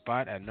rightful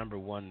spot at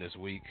 #1 this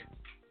week,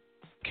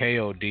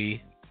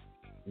 KOD.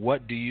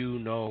 What do you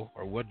know,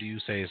 or what do you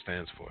say it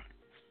stands for?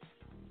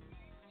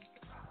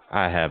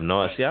 I have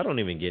no. See, I don't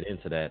even get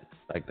into that.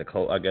 Like the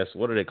cold. I guess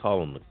what do they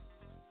call them?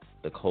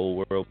 The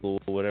cold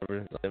whirlpool or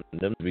whatever.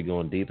 Them to be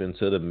going deep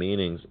into the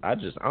meanings. I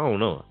don't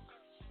know.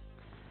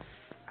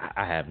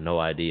 I have no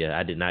idea.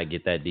 I did not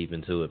get that deep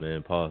into it,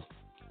 man. Pause.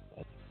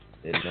 I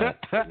did not.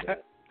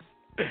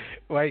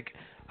 Like,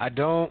 I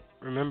don't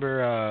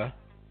remember.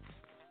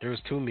 There was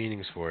 2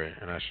 meanings for it,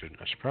 and I should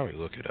probably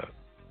look it up.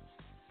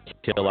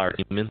 Kill our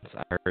demons.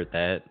 I heard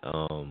that.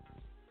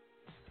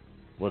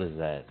 What is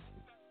that?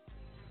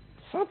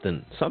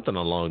 Something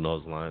along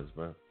those lines,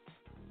 bro.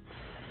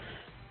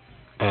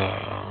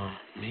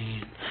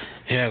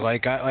 Yeah,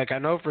 like I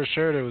know for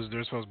sure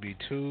there's supposed to be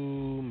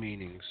 2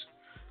 meanings.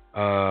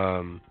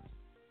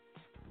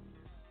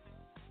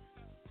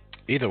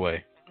 Either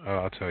way,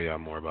 I'll tell y'all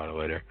more about it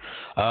later.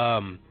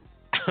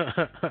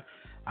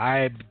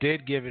 I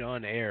did give it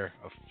on air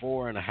a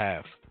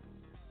 4.5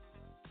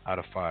 out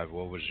of 5.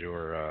 What was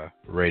your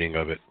rating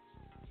of it?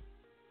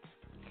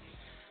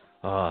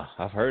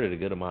 I've heard it a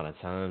good amount of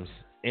times,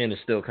 and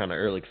it's still kind of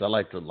early because I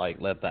like to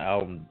let the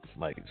album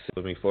sit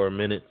with me for a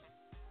minute.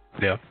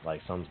 Yeah.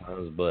 Like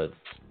sometimes, but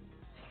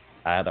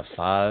I had a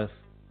 5.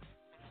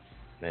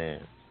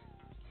 Man,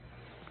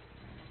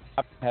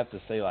 I have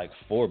to say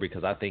 4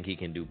 because I think he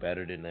can do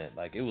better than that.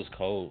 Like, it was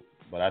cold,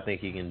 but I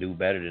think he can do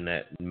better than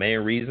that. Main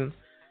reason,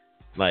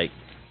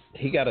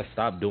 he got to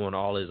stop doing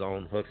all his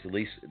own hooks, at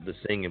least the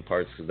singing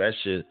parts, because that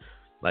shit,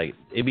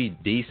 it be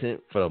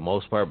decent for the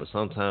most part, but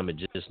sometimes it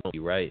just don't be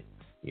right,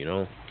 you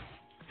know?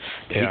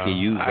 Yeah,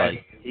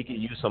 he could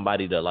use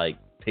somebody to,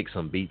 pick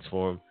some beats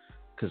for him,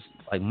 because,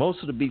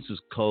 most of the beats was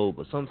cold,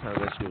 but sometimes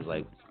that shit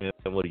was man,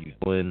 what are you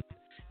doing?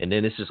 And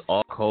then it's just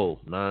all cold,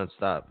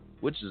 nonstop,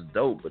 which is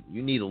dope, but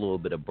you need a little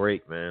bit of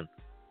break, man.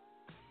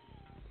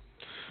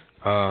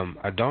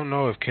 I don't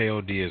know if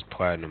KOD is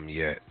platinum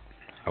yet.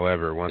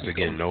 However, once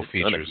again, no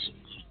features.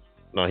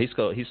 No, he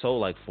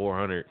sold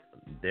 400,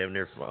 damn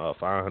near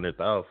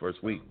 500,000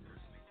 first week.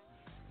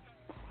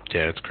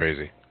 Yeah, it's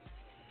crazy.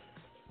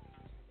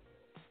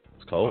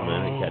 It's cold,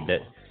 man. He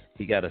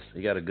got that.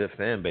 He got a good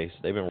fan base.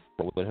 They've been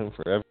rolling with him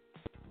forever.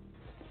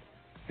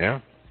 Yeah.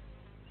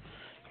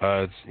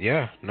 It's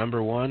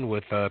 #1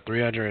 with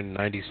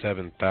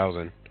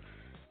 397,000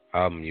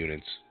 album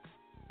units.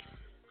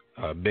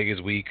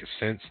 Biggest week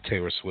since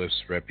Taylor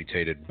Swift's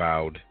Reputed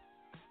bowed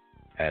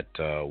at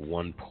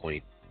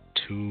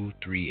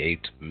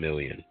 1.238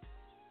 million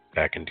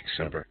back in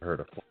December. I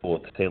heard a full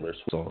Taylor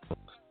Swift song.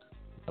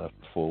 A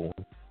full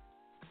one.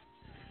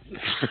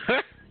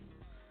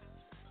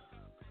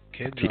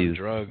 Kids on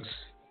drugs.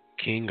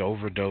 King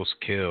overdose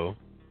kill.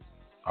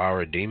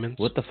 Our demons.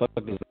 What the fuck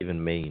does it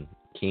even mean?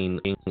 King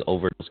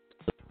overdose.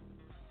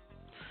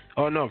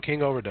 Oh no,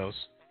 King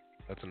overdose.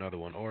 That's another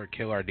one. Or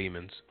kill our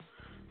demons.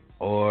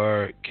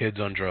 Or kids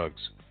on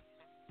drugs.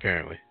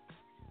 Apparently.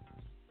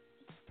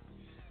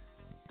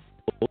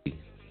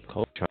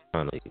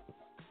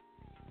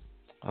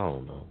 I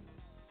don't know.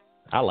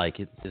 I like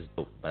it. It's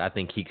dope, but I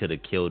think he could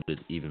have killed it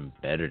even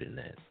better than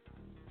that.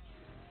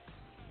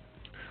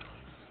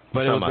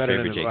 But it was better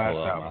than his last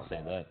album. I'll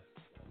say that.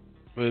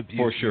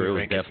 For sure, it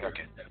was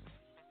definitely.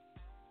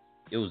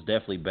 It was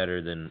definitely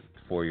better than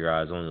For Your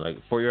Eyes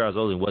Only. For Your Eyes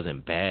Only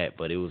wasn't bad,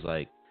 but it was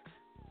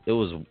it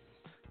was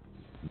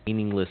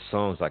meaningless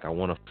songs. I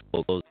want to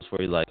follow those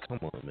for you. Come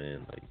on,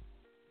 man.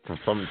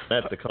 From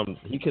that to come,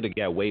 he could have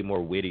got way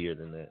more wittier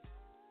than that.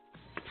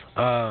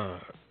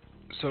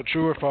 So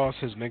true or false,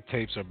 his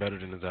mixtapes are better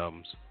than his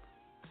albums?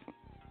 I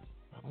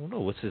don't know.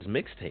 What's his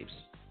mixtapes?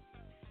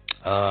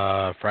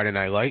 Friday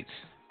Night Lights,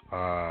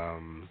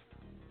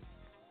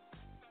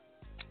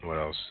 What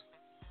else?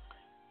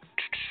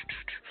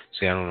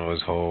 See, I don't know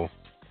his whole.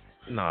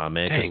 Nah,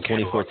 man, because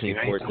 2014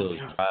 Forest Hills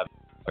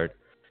Drive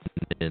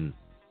and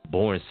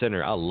Born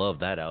Center, I love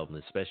that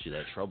album, especially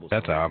that Trouble song.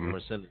 That's the album.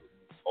 Born Center.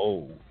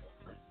 Oh.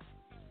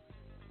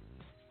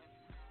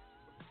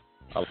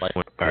 I like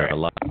it a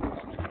lot.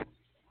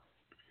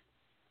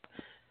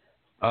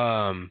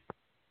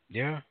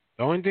 Yeah.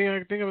 The only thing I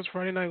could think of was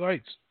Friday Night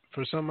Lights.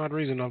 For some odd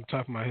reason, off the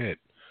top of my head.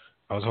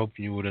 I was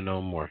hoping you would have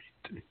known more.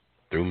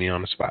 Threw me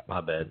on the spot. My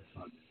bad.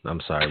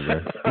 I'm sorry,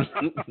 bro.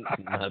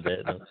 My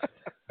bad. No.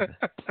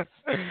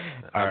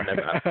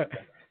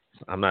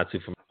 I'm not too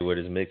familiar with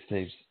his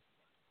mixtapes.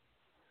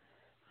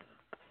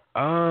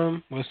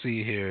 Let's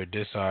see here.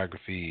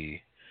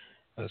 Discography.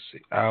 Let's see.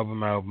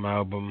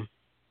 Album.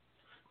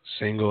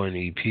 Single and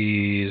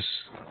EPs.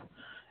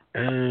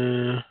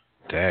 Dang,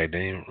 they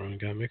ain't really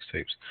got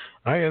mixtapes.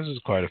 I guess there's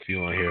quite a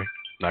few on here.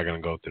 Not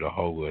gonna go through the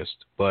whole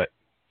list, but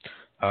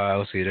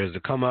let's see. There's the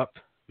Come Up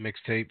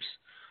mixtapes,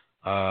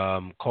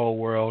 Cold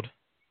World,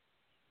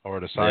 or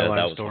the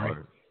Sideline Story.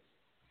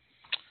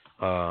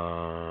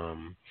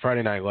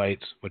 Friday Night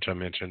Lights, which I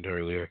mentioned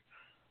earlier,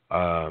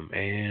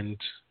 and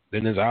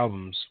then his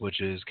albums, which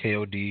is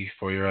KOD,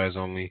 For Your Eyes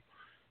Only,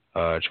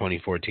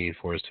 2014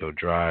 Forest Hill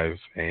Drive,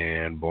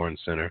 and Born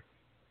Center.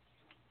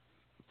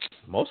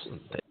 Most of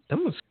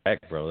them was crack,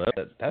 bro.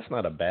 That's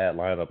not a bad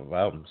lineup of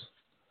albums.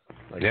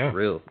 Like, for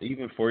real.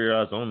 Even For Your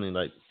Eyes Only,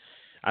 like,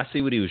 I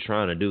see what he was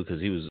trying to do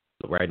because he was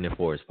writing it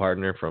for his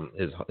partner from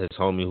his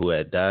homie who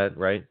had died,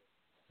 right?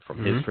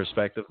 From his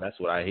perspective, that's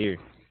what I hear.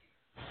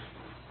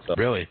 So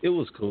really? It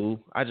was cool.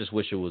 I just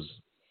wish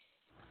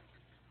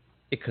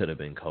it could have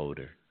been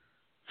colder.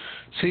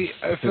 See,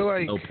 I feel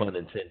like no pun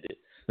intended.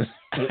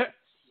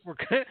 We're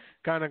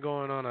kind of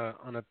going on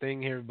a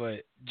thing here,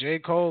 but J.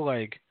 Cole,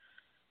 like,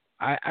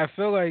 I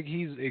feel like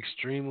he's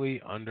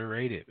extremely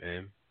underrated,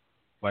 man.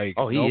 Like,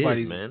 he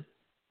is, man.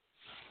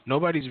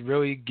 Nobody's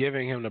really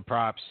giving him the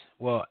props.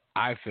 Well,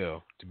 I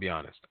feel, to be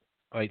honest,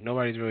 like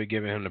nobody's really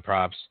giving him the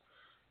props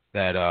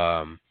that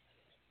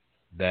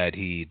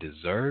he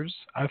deserves.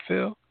 I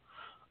feel.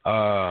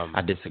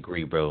 I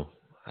disagree, bro.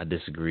 I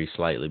disagree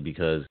slightly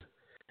because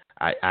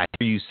I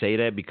hear you say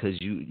that because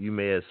you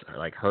may have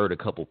like heard a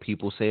couple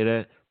people say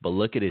that, but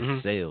look at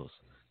his sales.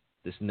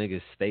 This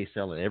nigga stay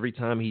selling. Every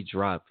time he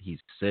drop, he's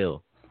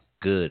sell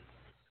good.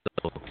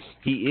 So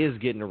he is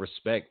getting the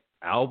respect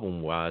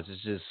album wise.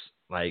 It's just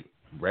like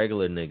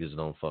regular niggas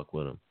don't fuck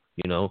with him.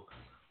 You know,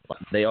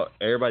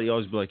 everybody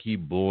always be like he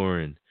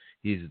boring.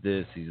 He's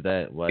this, he's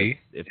that. Like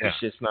if the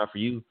shit's not for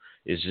you,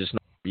 it's just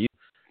not for you.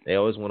 They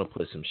always want to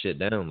put some shit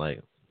down.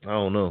 Like I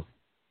don't know.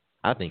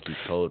 I think he's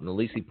cold, and at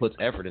least he puts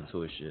effort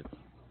into his shit.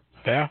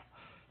 Yeah,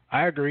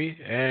 I agree.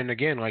 And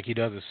again, like he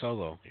does it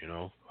solo, you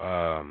know,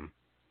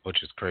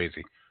 which is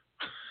crazy.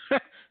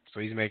 So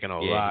he's making a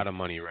lot of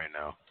money right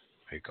now.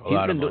 Like a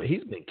lot of money.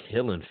 He's been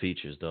killing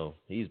features, though.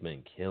 He's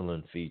been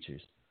killing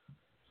features.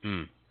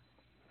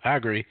 I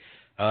agree.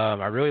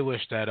 I really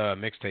wish that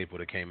mixtape would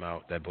have came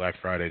out, that Black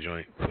Friday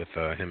joint with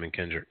him and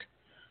Kendrick.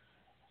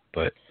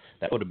 But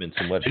that would have been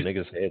too much.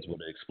 Niggas' heads would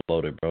have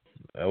exploded, bro.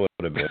 That would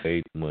have been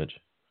way too much.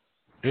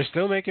 They're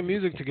still making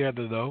music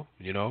together, though.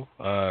 You know,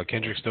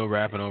 Kendrick's still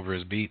rapping over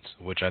his beats,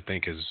 which I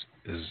think is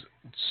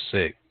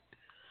sick.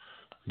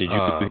 Did you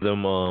hear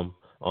them on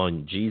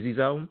Jeezy's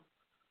album?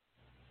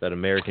 That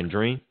American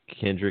Dream,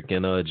 Kendrick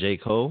and J.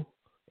 Cole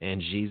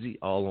and Jeezy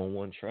all on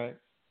one track.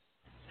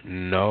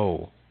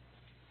 No,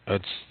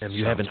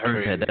 you haven't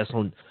heard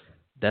crazy.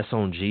 That's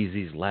on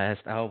Jeezy's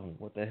last album.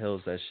 What the hell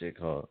is that shit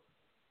called?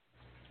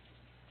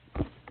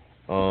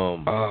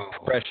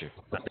 Pressure.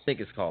 I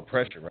think it's called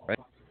Pressure, right?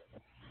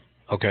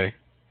 Okay.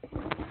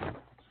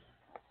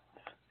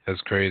 That's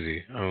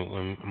crazy.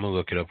 I'm gonna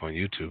look it up on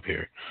YouTube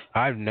here.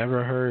 I've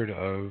never heard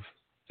of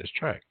this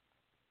track,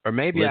 or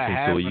maybe I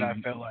have,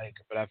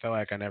 but I felt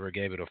like I never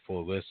gave it a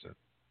full listen.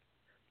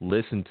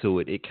 Listen to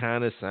it. It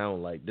kind of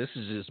sounds like this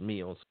is just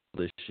me on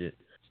this shit,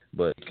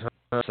 but it kind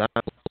of sounds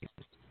like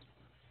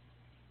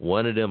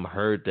one of them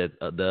heard that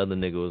the other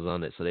nigga was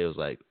on it, so they was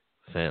like,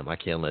 "Fam, I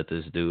can't let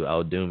this dude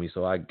outdo me,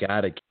 so I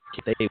gotta."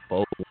 They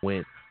both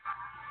went.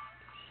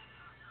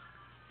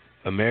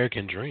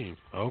 American Dream.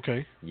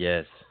 Okay.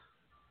 Yes.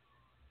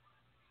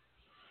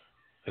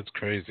 That's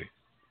crazy.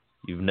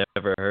 You've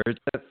never heard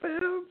that,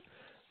 fam?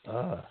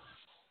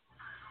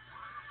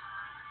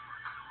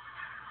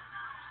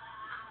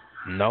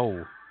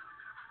 No.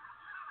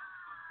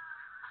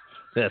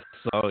 That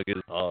song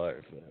is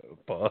hard,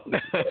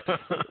 man.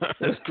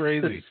 That's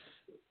crazy.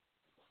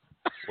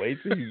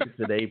 Wait till you get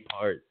to the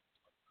part.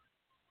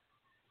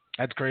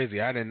 That's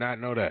crazy. I did not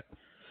know that.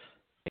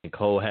 And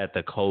Cole had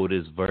the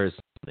coldest verse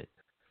on it.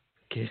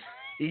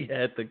 He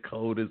had the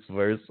coldest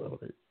verse on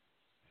it.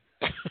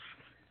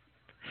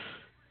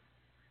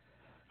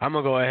 I'm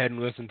going to go ahead and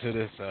listen to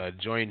this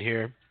joint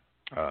here.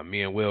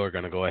 Me and Will are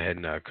going to go ahead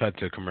and cut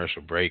to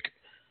commercial break.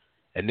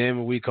 And then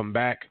when we come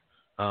back,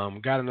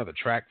 got another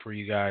track for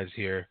you guys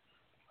here,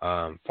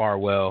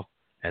 Farwell.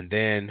 And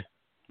then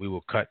we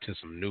will cut to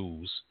some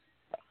news.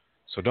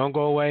 So don't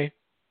go away.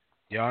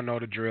 Y'all know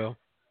the drill.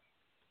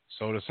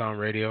 Sota Sound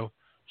Radio,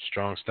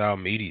 Strong Style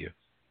Media.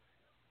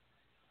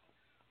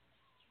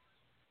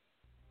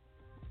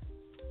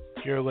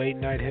 Your late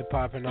night hip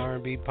hop and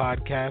R&B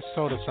podcast,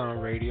 Sota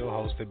Sound Radio,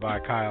 hosted by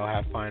Kyle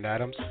Halffind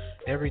Adams,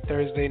 every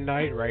Thursday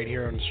night right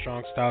here on the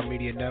Strong Style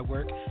Media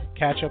Network.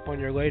 Catch up on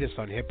your latest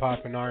on hip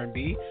hop and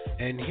R&B,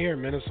 and hear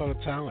Minnesota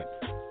talent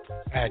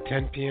at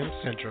 10 p.m.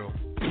 Central.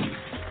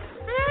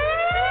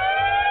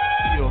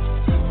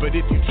 But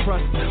if you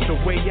trust the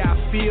way I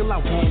feel, I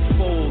won't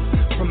fold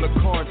from the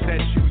cards that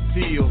you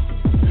deal.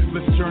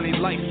 Let's journey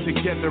life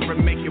together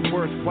and make it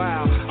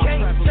worthwhile.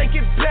 Can't take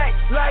it back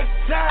like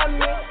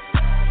timing.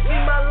 See,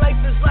 my life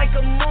is like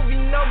a movie,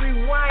 no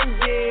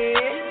rewinding.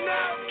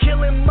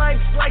 Killing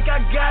mics like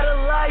I got a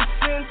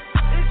license.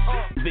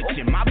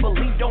 Conviction, my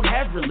belief don't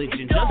have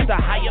religion, just a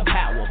higher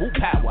power. Who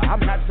power?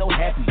 I'm not so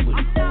happy with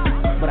it,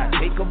 but I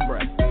take a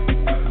breath,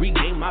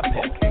 regain my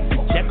pep,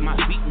 check my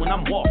feet when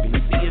I'm walking to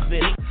see if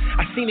it ain't.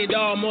 I seen it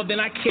all more than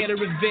I care to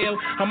reveal.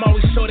 I'm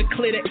always sure to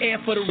clear the air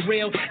for the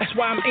real. That's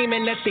why I'm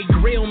aiming at the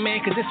grill, man,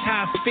 cause it's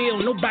how I feel.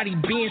 Nobody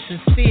being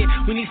sincere.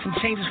 We need some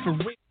changes for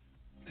real.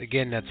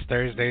 Again, that's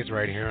Thursdays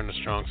right here on the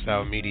Strong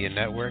Style Media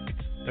Network.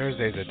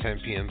 Thursdays at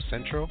 10 p.m.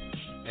 Central.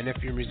 And if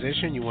you're a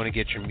musician, you want to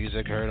get your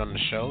music heard on the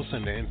show,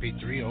 send the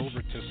MP3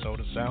 over to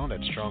Sota Sound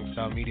at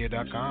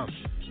strongstylemedia.com.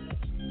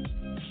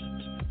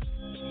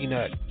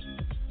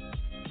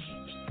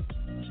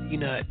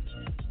 Peanut.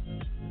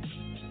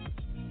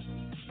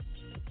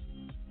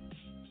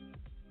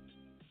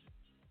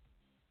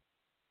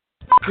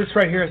 This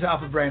right here is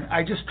Alpha Brain.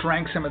 I just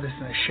drank some of this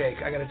in a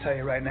shake. I got to tell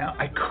you right now,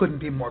 I couldn't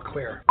be more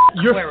clear.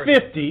 You're Clarity.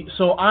 50,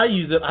 so I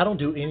use it. I don't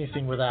do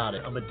anything without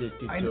it. I'm addicted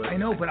to it. I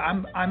know, but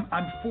I'm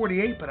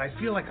 48, but I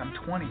feel like I'm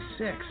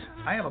 26.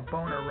 I have a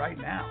boner right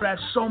now. But I have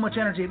so much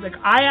energy. Like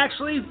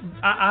and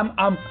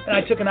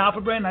I took an Alpha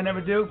Brain. I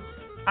never do.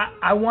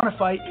 I want to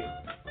fight you.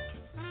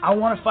 I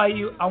want to fight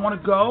you. I want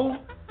to go,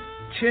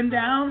 chin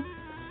down,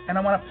 and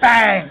I want to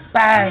bang,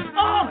 bang.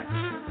 Oh.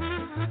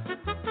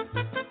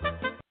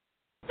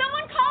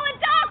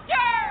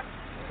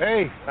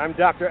 Hey, I'm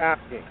Dr.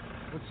 Apke.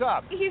 What's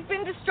up? He's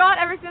been distraught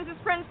ever since his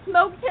friend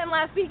smoked him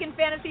last week in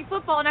fantasy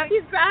football. Now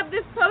he's grabbed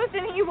this post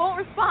and he won't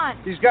respond.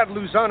 He's got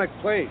Lusonic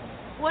plague.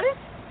 What is?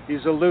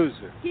 He's a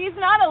loser. He's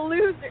not a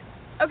loser.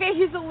 Okay,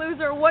 he's a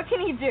loser. What can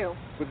he do?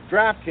 With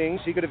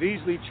DraftKings, he could have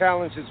easily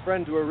challenged his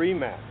friend to a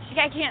rematch.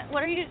 I can't.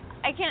 What are you?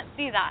 I can't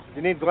see that. If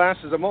you need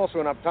glasses, I'm also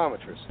an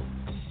optometrist.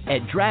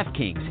 At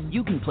DraftKings,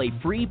 you can play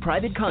free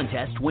private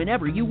contests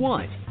whenever you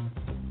want.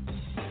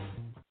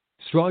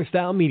 Strong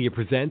Style Media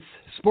presents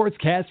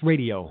Sportscast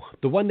Radio,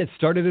 the one that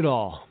started it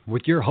all,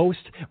 with your host,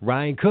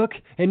 Ryan Cook,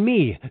 and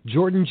me,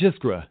 Jordan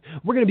Jiskra.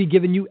 We're going to be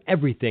giving you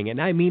everything, and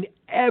I mean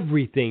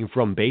everything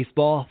from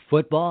baseball,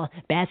 football,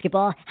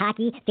 basketball,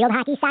 hockey, field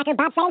hockey, soccer,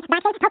 bobsleigh,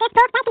 boxing,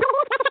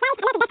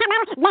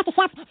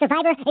 MasterChef,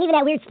 Survivor, and even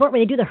that weird sport where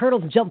they do the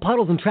hurdles and jump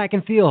puddles in track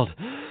and field.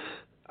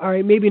 All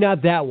right, maybe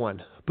not that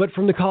one, but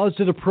from the college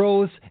to the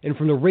pros and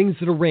from the rings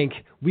to the rink,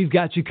 we've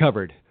got you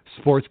covered.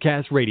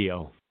 Sportscast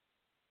Radio.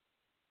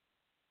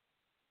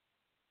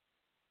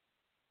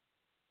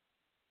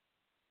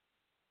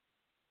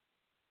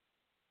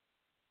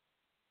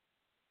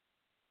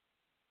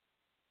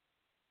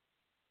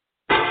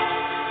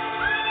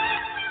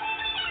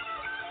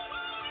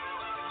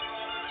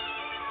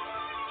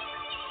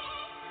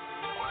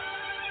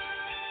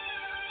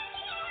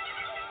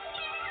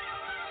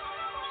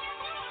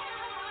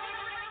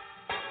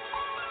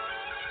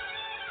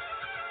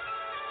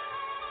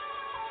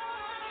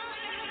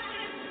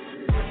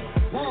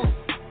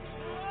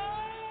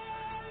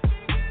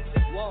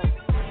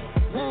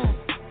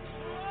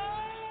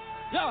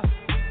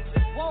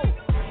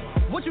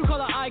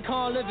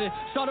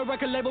 Start a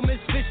record label,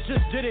 Misfits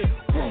just did it.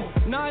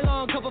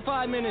 Nylon cover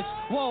 5 minutes.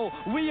 Whoa,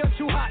 we are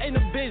too hot in the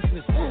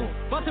business.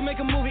 About to make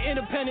a movie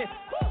independent.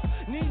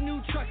 Need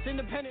new trucks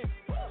independent.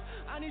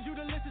 I need you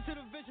to listen to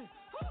the vision.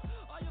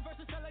 All your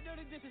verses sound like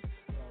dirty dishes.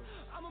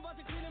 I'm about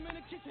to clean them in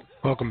the kitchen.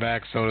 Welcome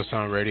back, Sota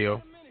Sound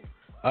Radio.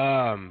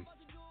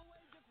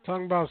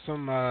 Talking about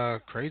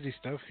some crazy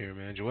stuff here,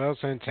 man. Joel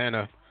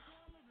Santana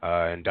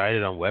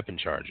indicted on weapon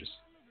charges.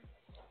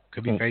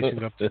 Could be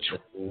facing up to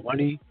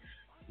 20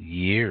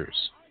 years.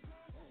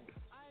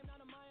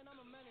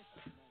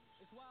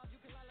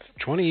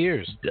 20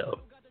 years. Dumb.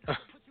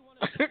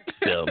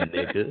 Dumb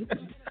nigga.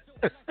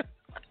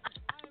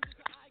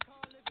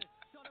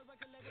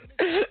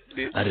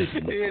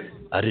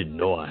 I didn't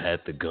know I had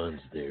the guns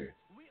there.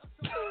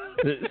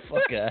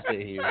 Fuck out of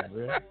here,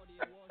 bro.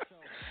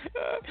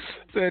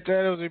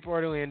 Santana was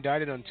reportedly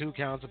indicted on 2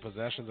 counts of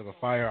possession of a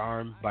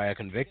firearm by a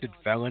convicted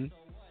felon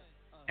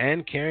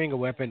and carrying a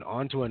weapon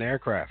onto an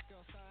aircraft.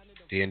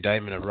 The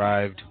indictment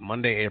arrived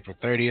Monday, April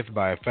 30th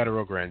by a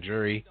federal grand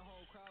jury.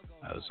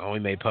 It was only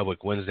made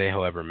public Wednesday,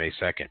 however, May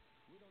 2nd.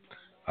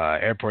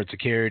 Airport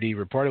security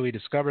reportedly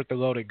discovered the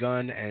loaded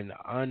gun and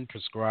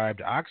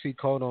unprescribed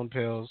oxycodone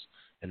pills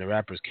in the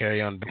rapper's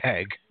carry-on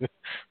bag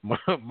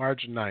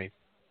March 9th,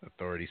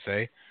 authorities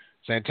say.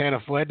 Santana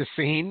fled the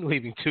scene,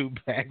 leaving 2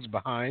 bags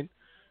behind.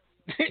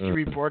 He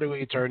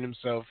reportedly turned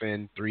himself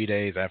in 3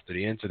 days after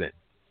the incident.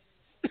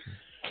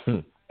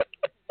 I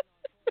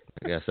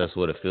guess that's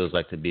what it feels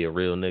like to be a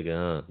real nigga,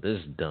 huh?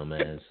 This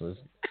dumbass.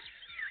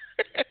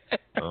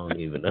 I don't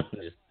even know.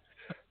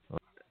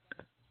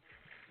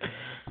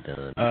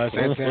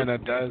 Santana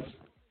does.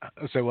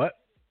 Say what?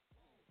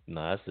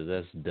 Nah, I said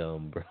that's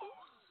dumb, bro.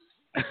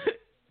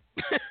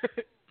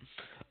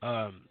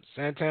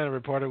 Santana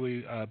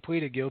reportedly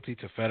pleaded guilty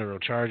to federal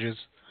charges.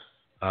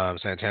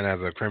 Santana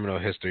has a criminal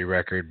history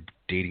record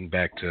dating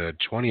back to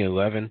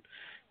 2011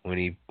 when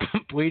he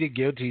pleaded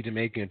guilty to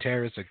making a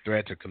terroristic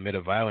threat to commit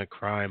a violent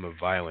crime of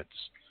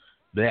violence.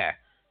 Blech.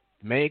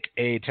 Make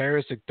a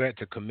terroristic threat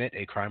to commit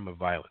a crime of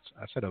violence.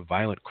 I said a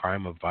violent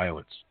crime of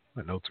violence.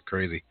 My notes are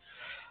crazy.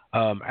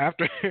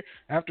 After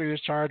he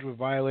was charged with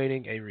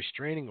violating a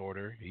restraining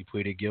order, he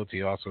pleaded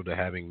guilty also to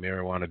having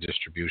marijuana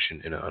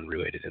distribution in an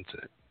unrelated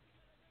incident.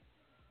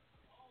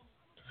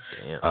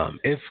 Damn.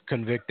 If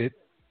convicted,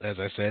 as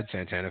I said,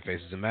 Santana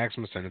faces a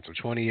maximum sentence of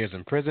 20 years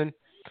in prison.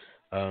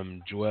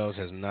 Juelz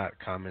has not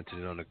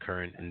commented on the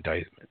current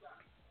indictment.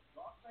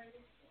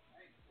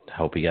 I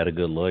hope he got a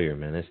good lawyer,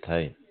 man. That's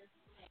tight.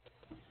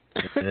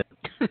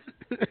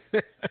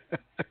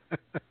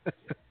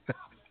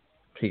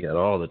 He got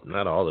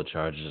not all the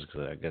charges,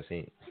 because I guess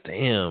he.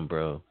 Damn,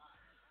 bro.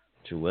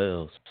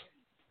 Juelz.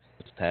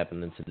 What's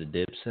happening to the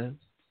Dipset?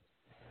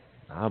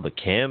 But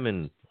Cam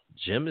and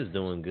Jim is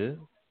doing good.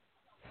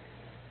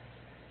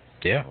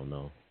 Yeah. I don't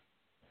know.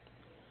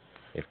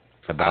 If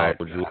about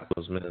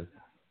Juelz, man.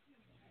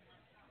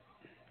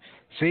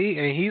 See,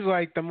 and he's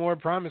like the more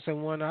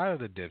promising one out of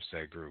the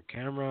Dipset group.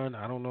 Cameron,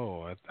 I don't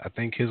know. I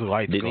think his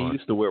light's Didn't gone. he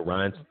used to wear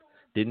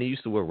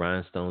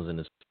rhinestones in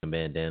his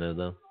bandana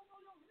though?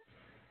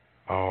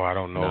 Oh, I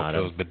don't know if it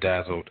was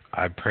bedazzled.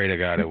 I pray to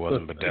God it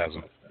wasn't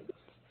bedazzled.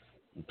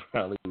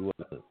 Probably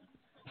wasn't.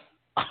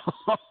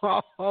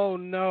 Oh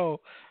no!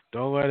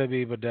 Don't let it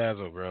be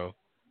bedazzled, bro.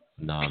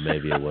 Nah,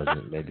 maybe it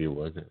wasn't. Maybe it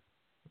wasn't.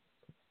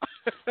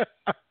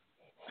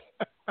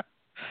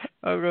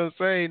 I was gonna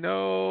say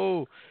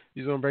no.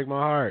 He's gonna break my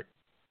heart.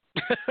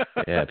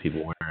 Yeah,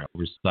 people wearing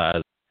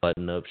oversized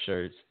button-up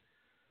shirts.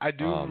 I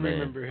do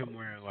remember him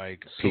wearing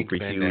like super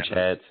huge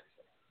hats.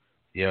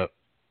 Yep.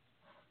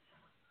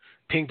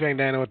 Pink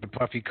bandana with the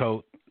puffy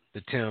coat,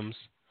 the Timbs,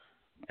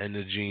 and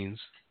the jeans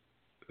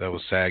that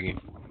was sagging.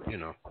 You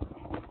know,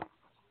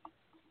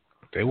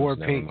 they wore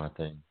pink, my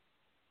thing.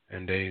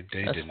 and they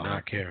did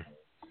not care.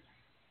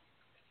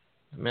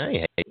 I mean, I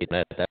ain't hating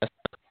that. That's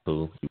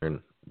cool.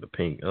 Wearing the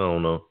pink, I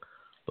don't know,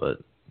 but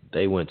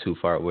they went too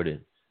far with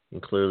it,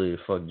 and clearly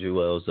fucked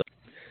Juelz up.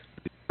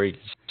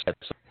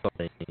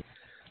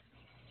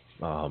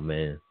 Oh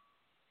man.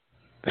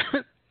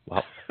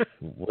 Wow.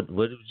 What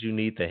did you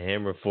need the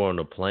hammer for on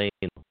the plane?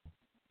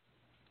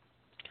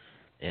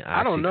 And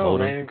I don't know,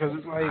 man, because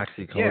it's like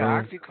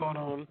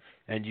oxycodone,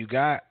 and you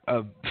got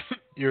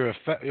you're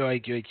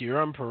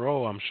on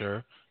parole, I'm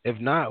sure. If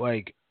not,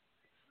 like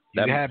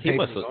you had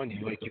papers on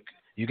you, like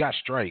you got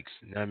strikes.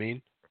 You know what I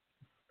mean?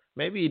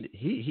 Maybe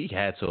he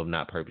had to have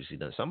not purposely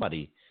done.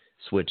 Somebody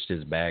switched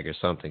his bag or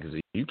something, because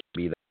you could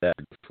be that.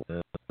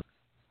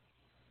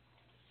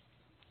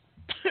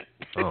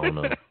 I don't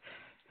know.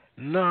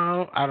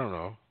 No, I don't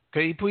know.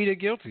 Because he pleaded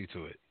guilty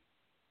to it.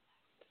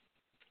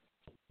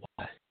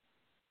 Why?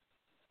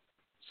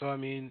 So, I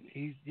mean,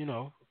 he,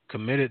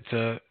 committed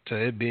to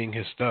it being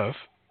his stuff.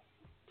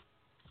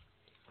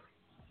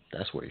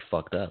 That's where he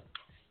fucked up.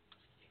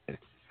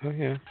 Oh,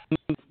 yeah.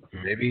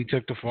 Maybe he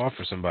took the fall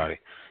for somebody.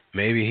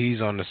 Maybe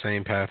he's on the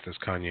same path as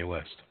Kanye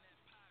West.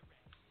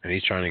 And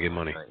he's trying to get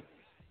money.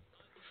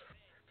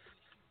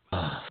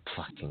 Oh,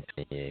 fucking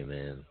Kanye,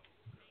 man.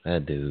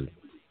 That dude.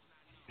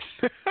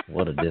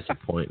 What a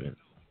disappointment.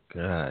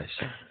 Gosh.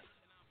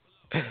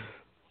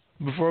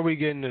 Before we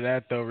get into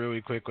that, though,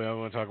 really quickly, I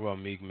want to talk about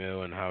Meek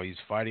Mill and how he's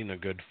fighting a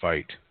good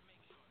fight,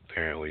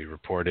 apparently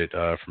reported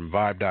from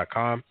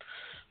Vibe.com.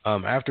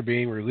 After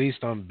being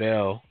released on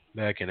bail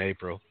back in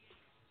April,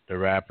 the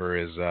rapper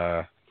is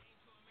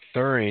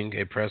during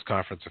a press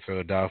conference in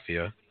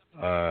Philadelphia,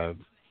 I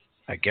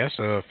guess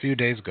a few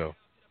days ago.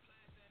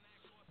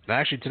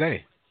 Actually,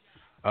 today.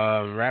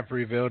 Rapper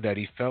revealed that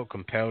he felt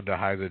compelled to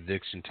hide his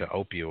addiction to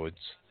opioids.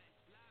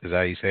 Is that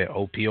how you say it?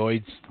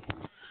 Opioids?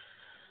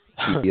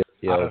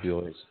 Yeah,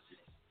 opioids.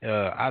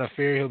 Out of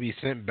fear, he'll be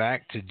sent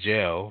back to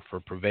jail for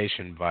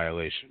probation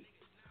violation.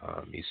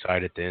 He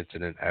cited the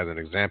incident as an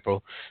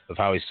example of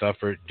how he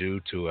suffered due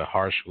to a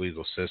harsh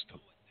legal system.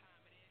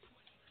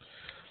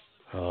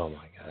 Oh,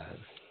 my God.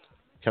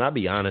 Can I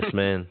be honest,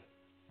 man?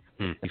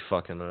 Be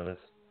fucking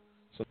honest.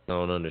 So I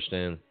don't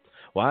understand.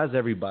 Why is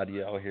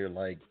everybody out here,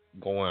 like,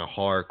 going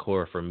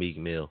hardcore for Meek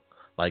Mill?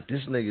 Like,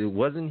 this nigga,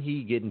 wasn't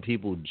he getting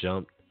people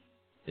jumped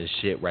and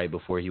shit right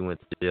before he went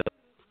to jail?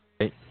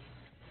 Right?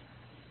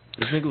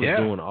 This nigga was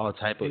doing all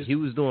type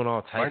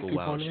of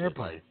wild shit.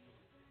 Like,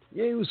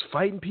 yeah, he was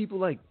fighting people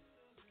like,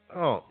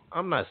 oh,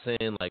 I'm not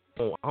saying like,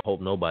 oh, I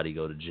hope nobody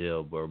go to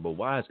jail, bro, but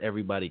why is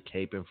everybody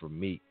caping for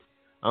Meek?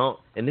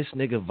 And this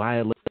nigga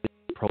violated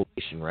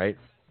probation, right?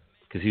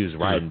 Because he was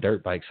riding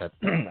dirt bikes.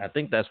 I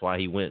think that's why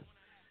he went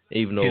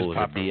Even though it was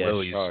a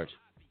BS charge.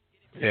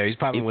 Yeah, he's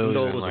popping willies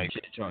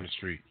on the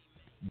street.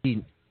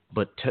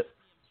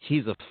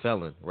 He's a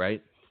felon,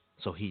 right?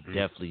 So he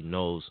definitely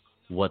knows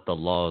what the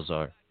laws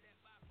are.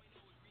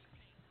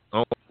 I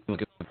don't know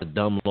if it's a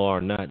dumb law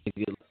or not.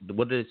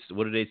 What do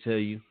they tell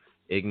you?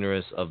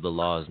 Ignorance of the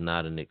law is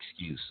not an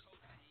excuse.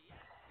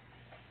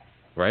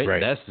 Right?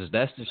 That's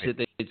the shit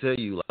they tell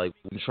you, like,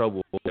 in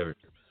trouble or whatever.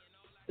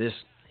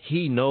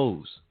 He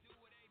knows.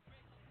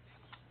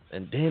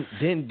 And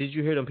then did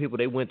you hear them people?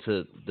 They went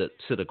to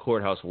the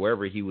courthouse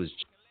wherever he was,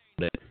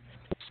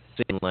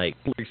 saying like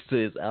lyrics to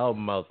his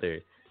album out there.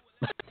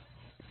 I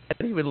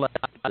didn't even like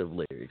the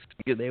lyrics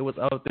because they was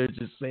out there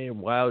just saying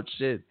wild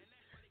shit.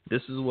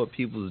 This is what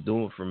people's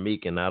doing for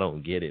Meek, and I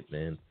don't get it,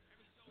 man.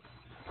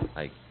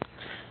 Like,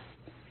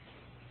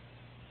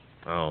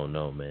 I don't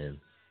know, man.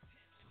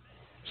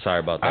 Sorry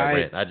about that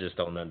rant. I just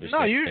don't understand.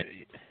 No,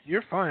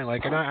 you're fine.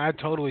 Like, and I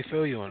totally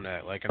feel you on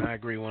that. Like, and I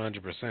agree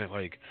 100%.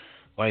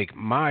 Like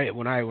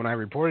when I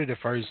reported it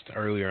first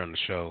earlier on the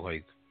show,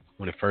 like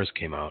when it first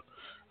came out,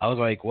 I was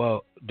like,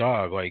 well,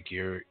 dog, like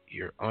you're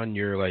on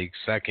your like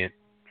second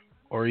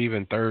or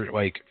even third,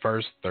 like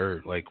first,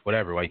 third, like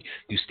whatever, like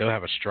you still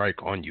have a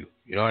strike on you.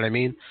 You know what I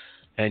mean?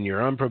 And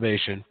you're on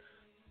probation.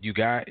 You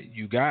got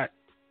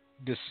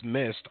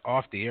dismissed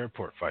off the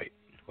airport fight.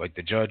 Like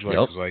the judge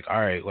was like,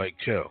 all right, like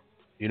chill.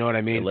 You know what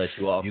I mean? They let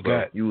you off,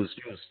 bro. You was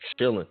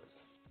chilling.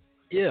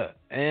 Yeah,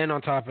 and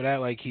on top of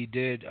that, like he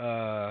did,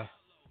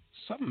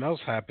 something else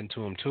happened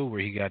to him too,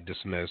 where he got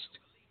dismissed.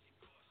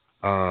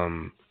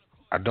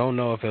 I don't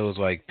know if it was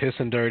like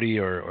pissing dirty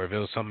or if it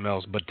was something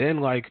else. But then,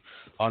 like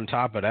on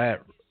top of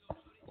that,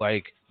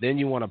 like then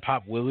you want to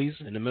pop willies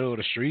in the middle of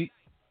the street,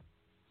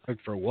 like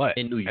for what?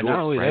 In New York, and not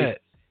only right?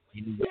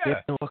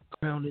 that, don't fuck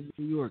around in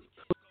New York.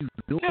 What are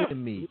you doing to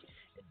me?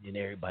 And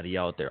everybody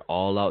out there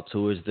all out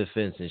to his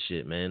defense and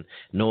shit, man.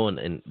 Knowing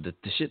and the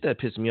shit that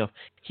pissed me off,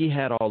 he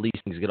had all these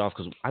things get off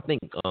because I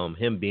think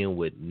him being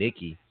with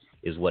Nikki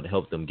is what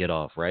helped them get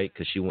off, right?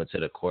 Because she went to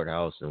the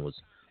courthouse and was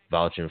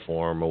vouching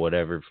for him or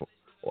whatever.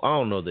 I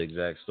don't know the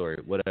exact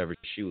story. Whatever,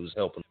 she was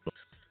helping him.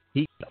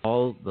 He got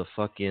all the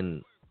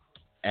fucking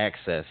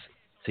access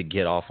to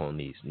get off on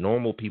these.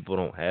 Normal people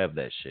don't have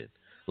that shit.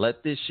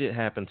 Let this shit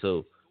happen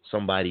to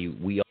somebody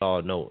we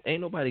all know.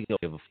 Ain't nobody gonna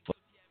give a fuck.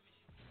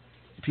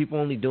 People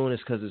only doing this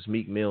because it's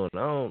Meek Mill,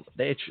 and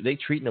they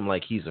treating him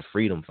like he's a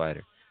freedom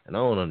fighter, and I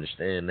don't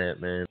understand that,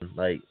 man.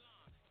 Like,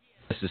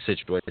 that's the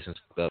situation.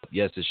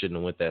 Yes, it shouldn't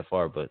have went that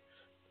far, but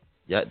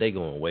yeah, they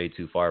going way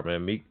too far,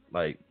 man. Meek,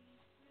 like,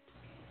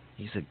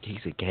 he's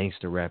a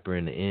gangster rapper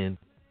in the end.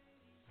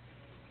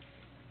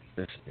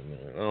 Man,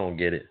 I don't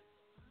get it.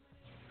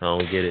 I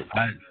don't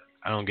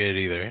get it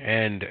either.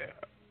 And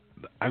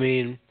I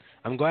mean,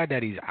 I'm glad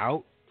that he's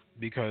out.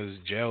 Because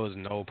jail is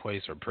no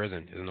place, or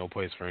prison is no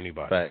place for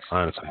anybody. Facts.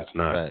 Honestly, it's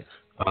not. Facts.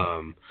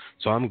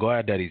 So I'm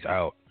glad that he's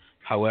out.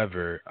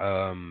 However,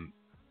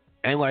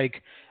 and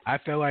like I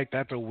feel like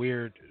that's a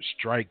weird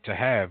strike to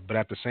have, but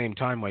at the same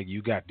time, like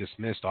you got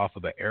dismissed off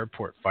of an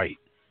airport fight.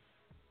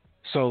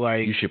 So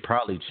like you should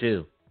probably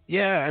chill.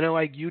 Yeah, and then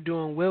like you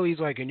doing willies,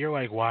 like, and you're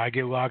like, why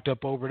get locked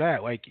up over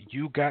that? Like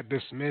you got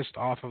dismissed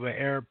off of an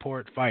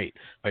airport fight.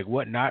 Like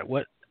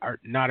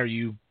are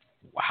you?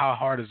 How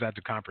hard is that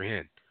to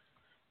comprehend?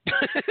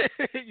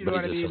 You know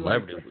what I mean?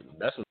 Celebrity.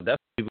 That's what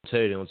people tell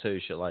you. They don't tell you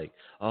shit like,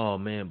 oh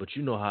man, but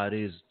you know how it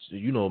is.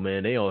 You know,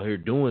 man, they all here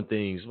doing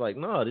things. Like,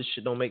 no, this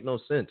shit don't make no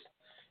sense.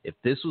 If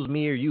this was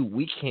me or you,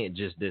 we can't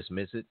just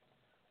dismiss it.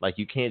 Like,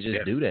 you can't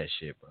just do that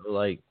shit, bro.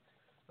 Like,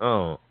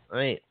 I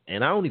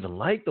don't even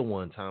like the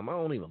one time. I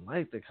don't even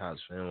like the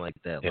cops, man, like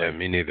that. Yeah, like,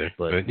 me neither.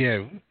 But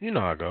yeah, you know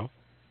how I go.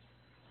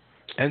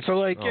 And so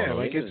like,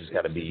 it's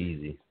got to be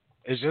easy.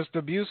 It's just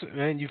abuse,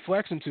 man. You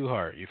flexing too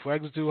hard.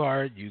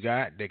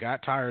 They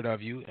got tired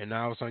of you, and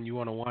now all of a sudden you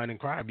want to whine and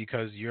cry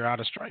because you're out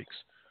of strikes.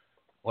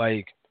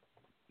 Like,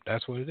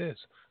 that's what it is.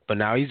 But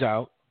now he's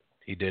out.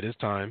 He did his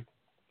time.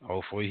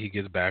 Hopefully he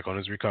gets back on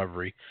his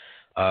recovery.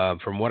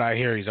 From what I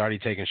hear, he's already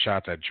taking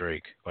shots at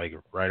Drake, like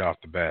right off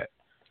the bat.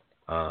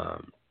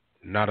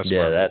 Not a smart.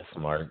 Yeah, that's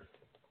smart.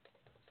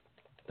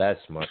 That's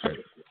smart.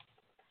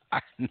 I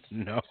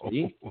know.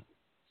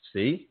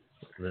 See?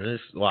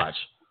 Let's watch.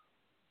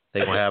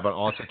 They're going to have an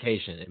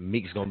altercation, and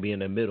Meek's going to be in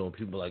the middle, and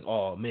people are like,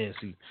 oh, man,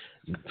 see,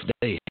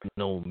 they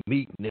hating on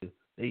Meek, nigga.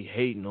 They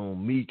hating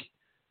on Meek.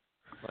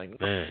 Like,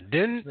 man,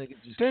 didn't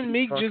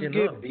Meek just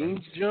get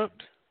beans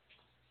jumped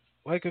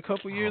like a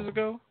couple years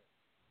ago?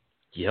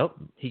 Yep,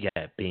 he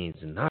got beans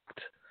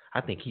knocked.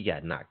 I think he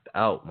got knocked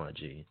out, my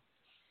G.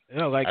 You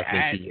know, like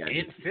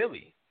in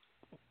Philly.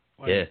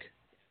 Like,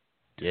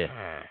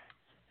 yeah.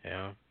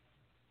 Yeah.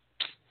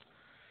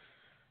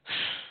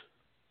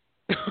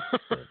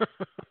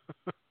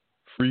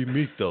 Free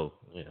Meek, though.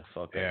 Yeah,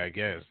 fuck that. Yeah, I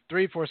guess.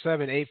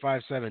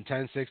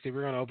 347-857-1060.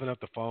 We're going to open up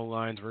the phone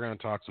lines. We're going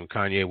to talk some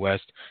Kanye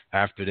West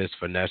after this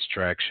finesse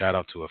track. Shout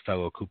out to a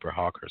fellow Cooper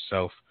Hawk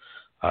herself.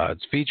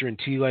 It's featuring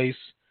T-Lace.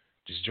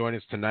 Just join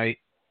us tonight.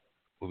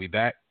 We'll be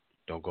back.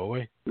 Don't go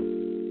away.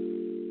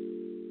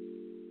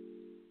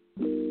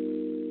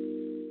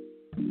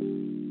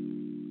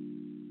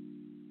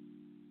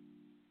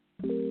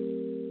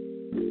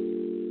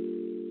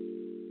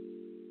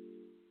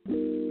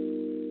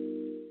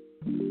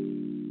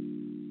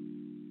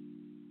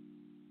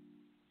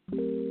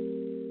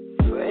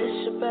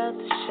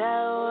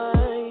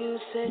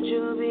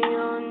 you'll be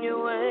on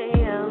your way.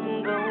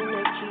 I'm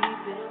gonna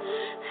keep it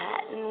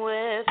hot and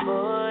wet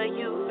for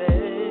you,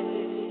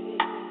 babe.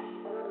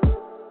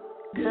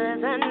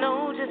 'Cause I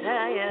know just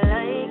how you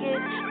like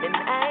it, and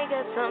I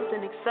got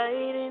something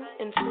exciting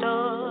in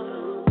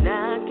store.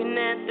 Knocking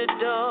at the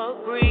door,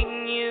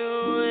 greeting you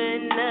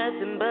with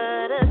nothing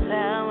but a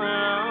towel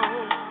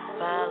on.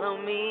 Follow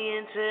me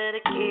into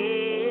the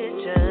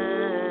kitchen.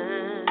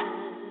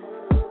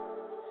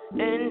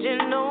 And you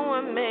know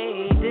I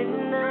made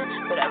dinner,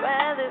 but I'd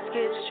rather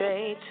skip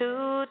straight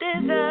to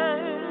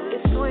dessert.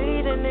 It's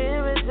sweet and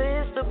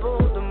irresistible,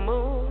 the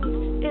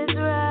mood is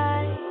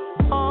right.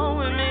 All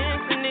we're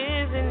missing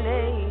is an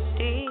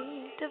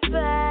HD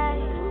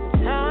device.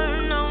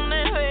 Turn on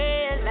the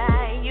red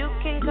light, you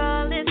can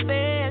call it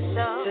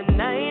special.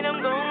 Tonight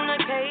I'm gonna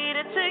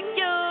cater to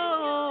you.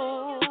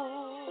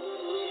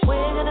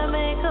 We're gonna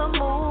make a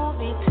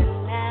movie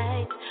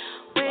tonight.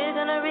 We're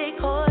gonna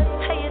record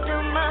how you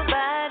do my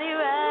body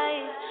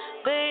right.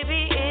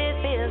 Baby, it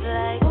feels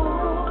like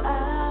ooh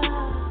ah,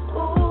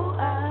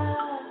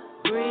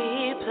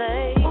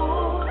 replay.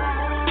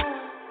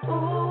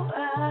 Ooh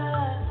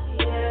ah,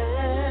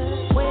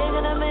 yeah. We're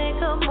gonna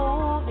make a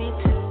movie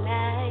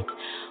tonight.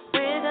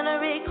 We're gonna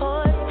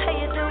record how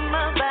you do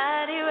my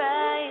body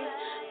right.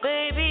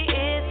 Baby,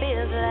 it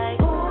feels like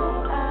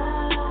ooh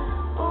ah,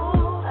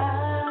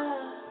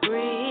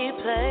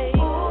 replay.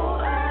 Ooh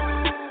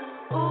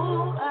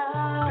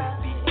ah,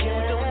 baby, you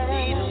don't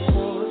need no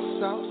more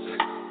sauce.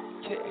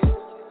 Yeah,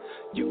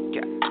 you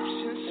got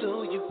options, so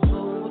you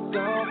hold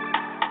on.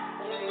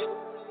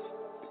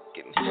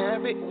 You can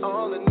have it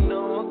all at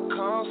no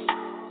cost.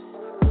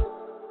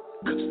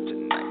 'Cause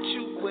tonight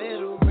you wear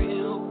the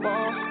real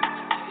boss.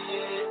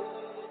 Yeah.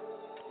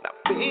 Now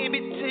baby,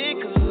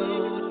 take a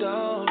load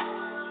off.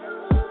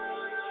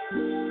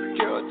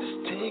 Girl, just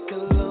take a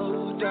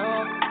load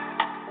off.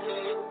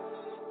 Yeah.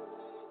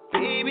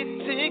 Baby,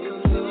 take a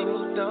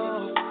load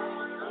off.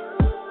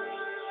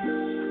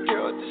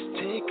 Girl, just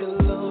take a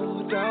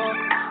load off.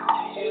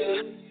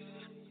 Yeah.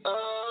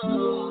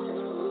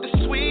 Oh, the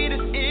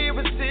sweetest,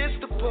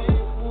 irresistible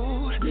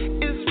mood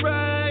is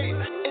right,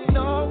 and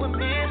all we're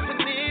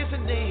missing is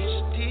an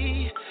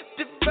HD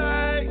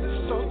device.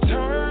 So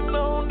turn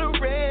on the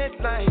red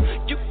light.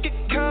 You can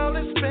call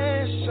it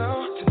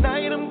special.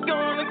 Tonight I'm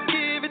gonna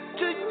give it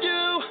to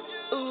you.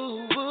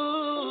 Ooh.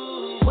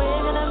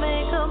 we're gonna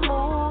make a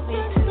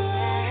movie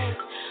tonight.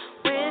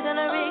 We're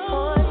gonna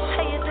record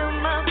how you do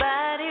my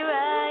body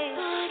right.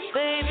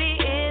 Baby,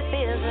 it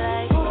feels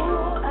like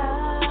ooh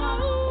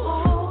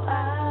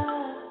ah,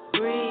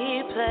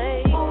 replay.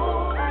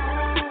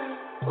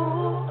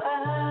 Ooh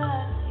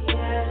ah,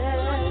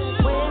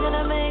 yeah. We're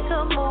gonna make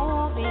a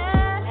movie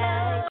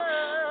tonight.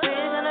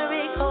 We're gonna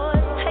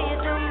record how you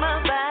do my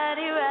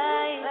body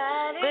right.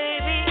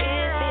 Baby,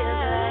 it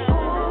feels like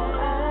ooh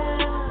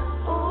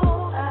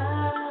ah,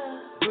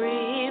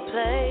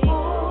 replay.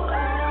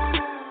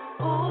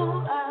 Ooh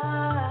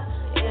ah,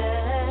 yeah.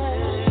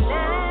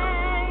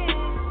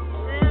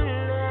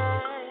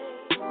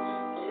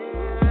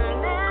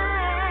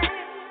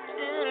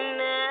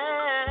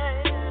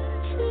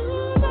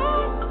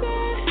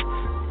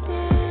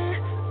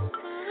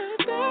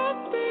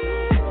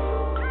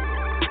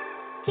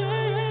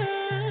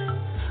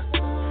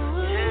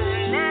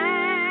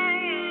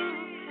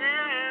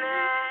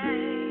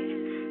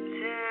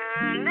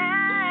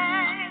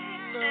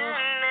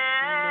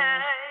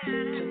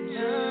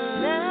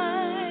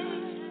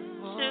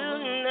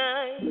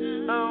 Tonight,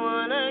 I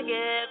wanna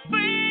get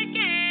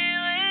freaky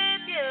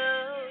with you.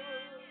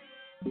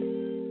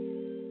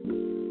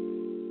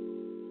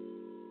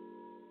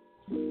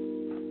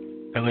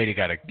 That lady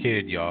got a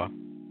kid, y'all.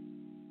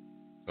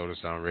 Sota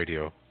Sound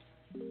Radio.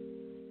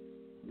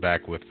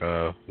 Back with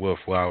Will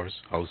Flowers,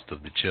 host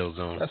of the Chill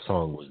Zone. That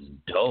song was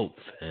dope,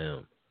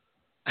 fam.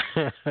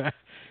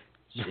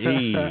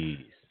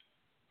 Jeez.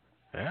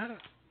 Yeah.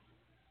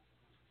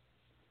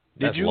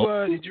 That's Did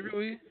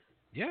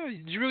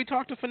you really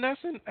talk to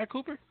Finesse at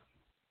Cooper?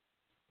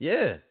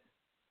 Yeah.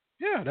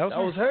 Yeah, that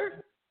was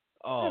her.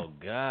 Oh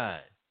God.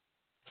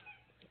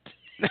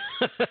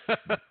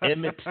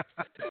 Emmett.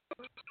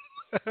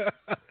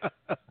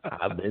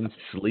 I've been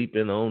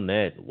sleeping on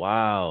that.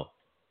 Wow.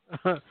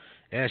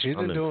 Yeah, she's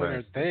been doing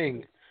her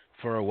thing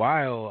for a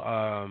while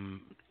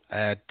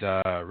at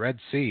Red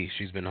Sea.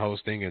 She's been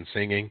hosting and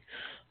singing,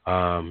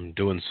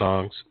 doing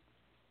songs.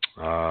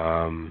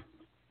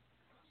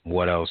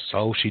 What else?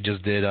 Oh, she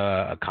just did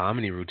a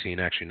comedy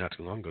routine actually not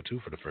too long ago too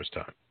for the first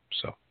time.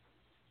 So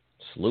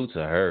salute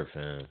to her,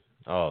 fam.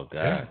 Oh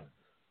God.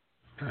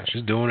 Yeah,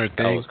 she's doing her thing.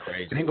 That was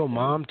crazy. Single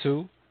mom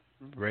too,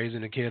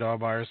 raising a kid all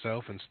by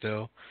herself and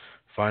still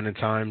finding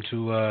time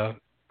to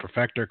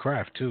perfect her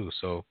craft too.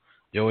 So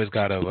you always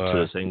gotta to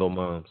the single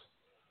moms.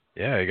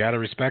 Yeah, you gotta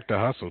respect the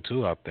hustle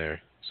too out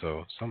there.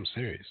 So something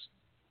serious.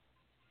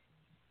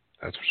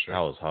 That's for sure. That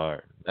was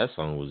hard. That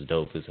song was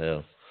dope as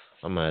hell.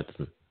 I'm gonna have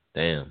to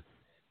damn.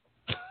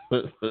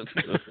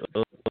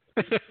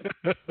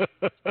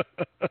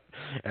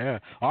 Yeah,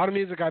 all the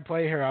music I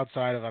play here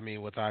outside of,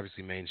 what's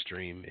obviously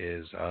mainstream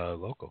is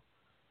local.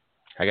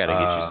 I gotta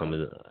get you some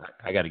of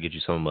I gotta get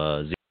you some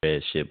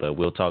zero shit, but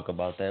we'll talk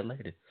about that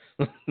later.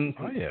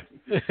 Oh yeah.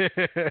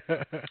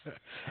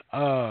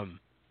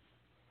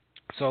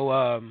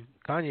 So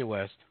Kanye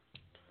West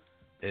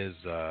is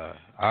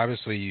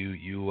obviously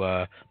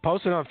you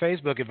posted on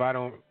Facebook, if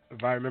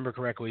I remember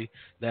correctly,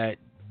 that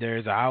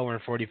there's an hour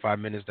and 45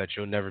 minutes that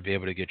you'll never be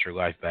able to get your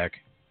life back.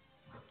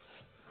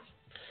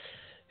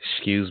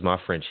 Excuse my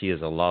French, he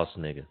is a lost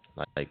nigga.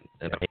 Like,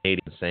 and I hate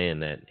him saying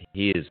that.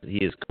 He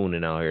is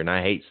cooning out here, and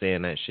I hate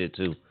saying that shit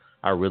too.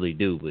 I really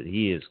do, but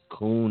he is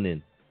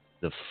cooning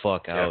the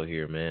fuck out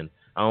here, man.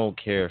 I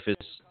don't care if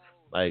it's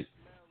like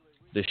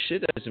the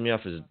shit that pisses me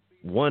off is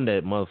one,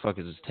 that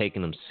motherfuckers is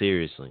taking him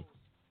seriously.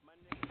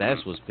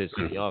 That's what's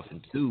pissing me off,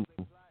 and two,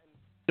 you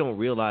don't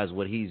realize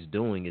what he's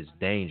doing is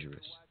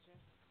dangerous.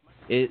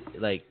 It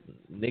like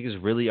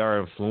niggas really are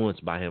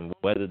influenced by him,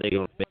 whether they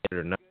go to bed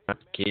or not.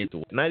 Kids,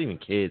 not even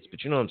kids,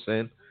 but you know what I'm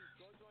saying.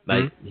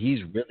 Like he's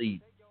really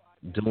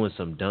doing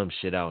some dumb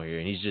shit out here,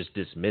 and he's just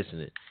dismissing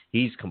it.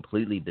 He's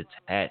completely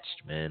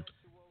detached, man.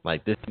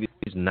 Like this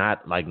is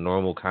not like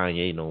normal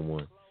Kanye no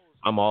more.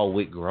 I'm all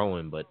with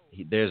growing, but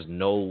there's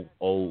no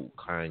old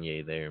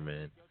Kanye there,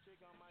 man.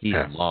 He's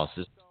lost.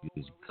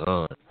 He's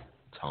gone.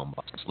 Talking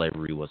about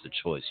slavery was a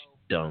choice.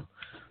 You dumb.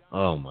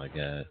 Oh my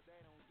god.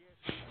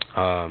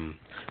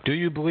 Do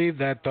you believe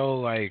that though?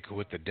 Like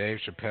with the Dave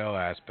Chappelle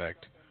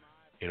aspect,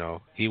 you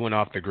know, he went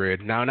off the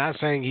grid. Now, not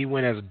saying he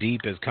went as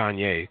deep as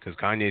Kanye, because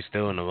Kanye's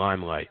still in the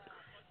limelight,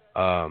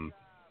 going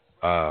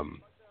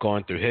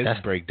through his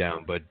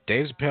breakdown. But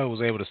Dave Chappelle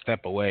was able to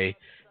step away,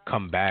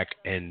 come back,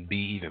 and be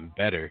even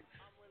better.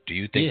 Do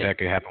you think that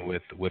could happen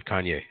with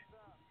Kanye?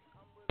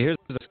 Here's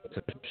the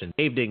exception.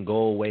 Dave didn't go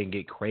away and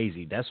get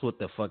crazy. That's what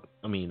the fuck.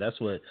 I mean,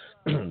 that's what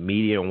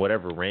media and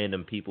whatever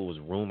random people was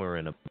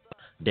rumoring about.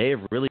 Dave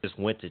really just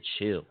went to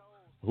chill.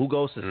 Who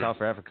goes to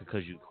South Africa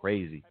because you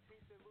crazy?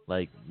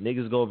 Like,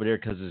 niggas go over there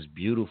because it's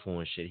beautiful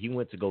and shit. He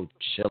went to go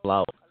chill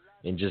out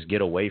and just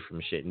get away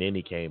from shit, and then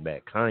he came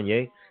back.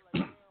 Kanye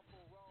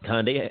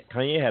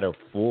had a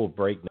full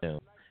breakdown.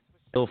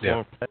 Still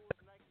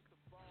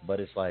but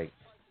it's like,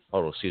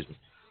 oh, excuse me.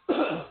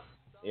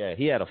 Yeah,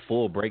 he had a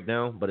full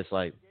breakdown, but it's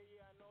like,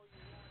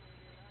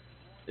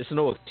 it's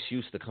no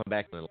excuse to come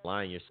back and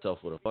align yourself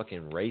with a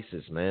fucking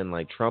racist, man.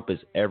 Like, Trump is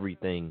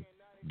everything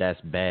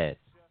that's bad.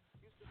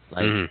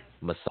 Like,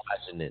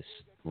 misogynist,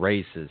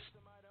 racist,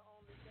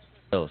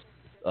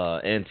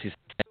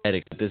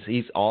 anti-Semitic.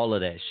 He's all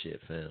of that shit,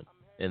 fam.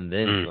 And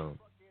then some.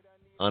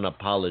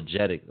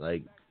 Unapologetic.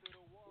 Like,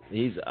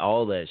 he's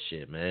all that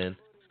shit, man.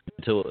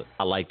 Until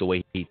I like the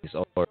way he thinks.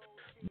 Or,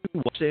 did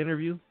you watch the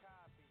interview?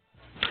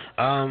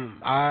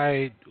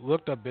 I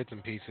looked up bits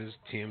and pieces.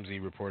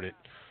 TMZ reported.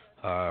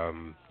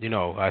 You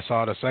know, I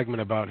saw the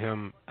segment about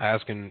him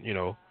asking, you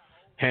know,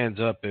 hands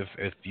up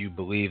if you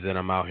believe that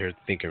I'm out here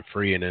thinking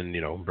free, and then,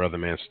 you know, brother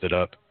man stood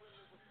up.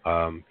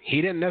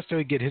 He didn't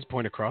necessarily get his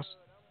point across,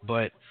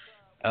 but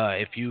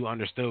if you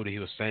understood what he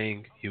was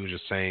saying, he was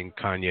just saying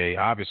Kanye,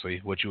 obviously,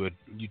 what you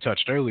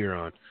touched earlier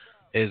on,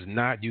 is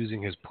not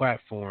using his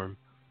platform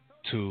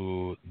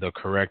to the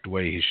correct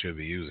way he should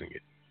be using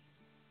it.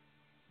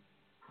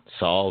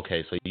 So,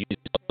 okay, so you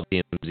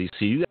TMZ.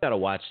 So you got to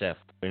watch that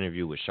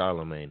interview with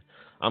Charlamagne.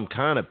 I'm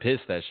kind of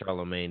pissed at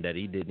Charlamagne that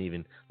he didn't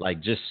even,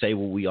 like, just say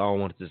what we all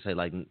wanted to say.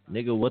 Like,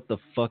 nigga, what the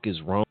fuck is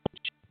wrong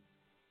with you?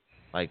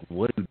 Like,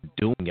 what are you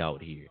doing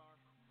out here?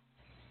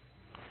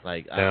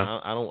 Like, I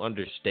don't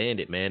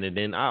understand it, man. And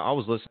then I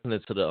was listening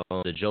to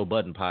the Joe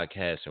Budden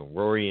podcast, and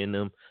Rory and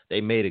them,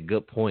 they made a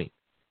good point.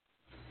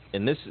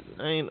 And this,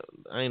 I ain't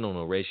on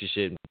no racist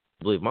shit. I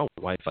believe my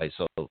wife fights,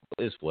 so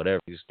it's whatever.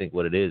 You just think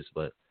what it is.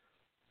 But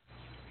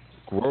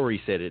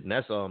Rory said it, and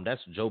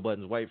that's Joe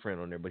Budden's white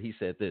friend on there. But he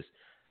said this: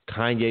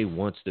 Kanye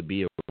wants to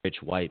be a rich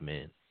white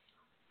man.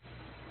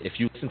 If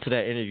you listen to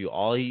that interview,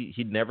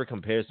 he never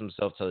compares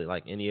himself to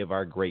like any of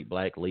our great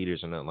black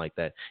leaders or nothing like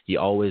that. He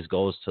always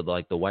goes to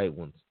like the white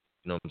ones.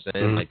 You know what I'm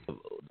saying? Like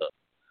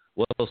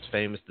what those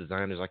famous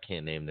designers? I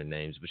can't name their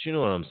names, but you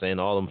know what I'm saying.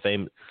 All them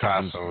famous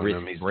rich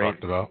he's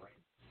talked about.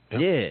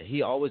 Yeah,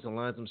 he always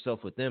aligns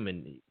himself with them,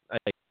 and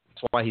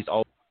that's why he's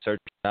always searching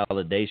for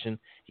validation.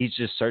 He's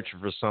just searching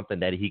for something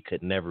that he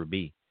could never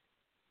be.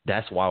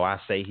 That's why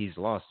I say he's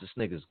lost. This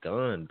nigga's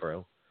gone,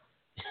 bro.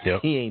 Yep.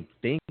 He ain't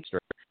thinking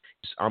straight.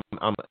 I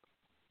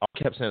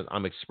kept saying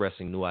I'm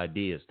expressing new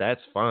ideas.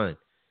 That's fine.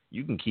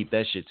 You can keep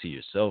that shit to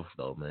yourself,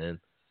 though, man.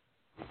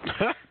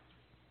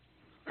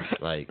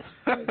 like,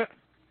 I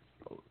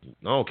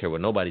don't care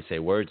what nobody say.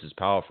 Words is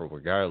powerful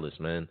regardless,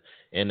 man.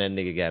 And that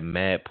nigga got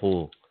mad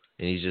pull,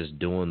 and he's just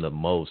doing the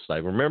most.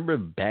 Like, remember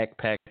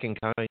backpacking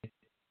Kanye?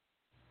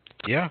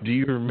 Yeah. Do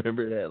you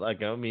remember that?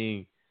 Like, I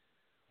mean,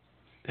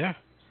 yeah.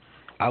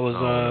 I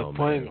was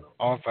playing man.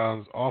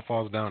 All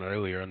Falls Down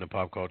earlier in the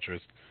Pop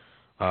Cultures,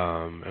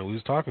 and we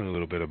was talking a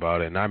little bit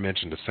about it, and I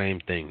mentioned the same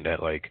thing,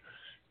 that like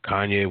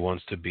Kanye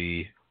wants to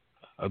be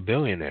a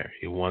billionaire.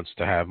 He wants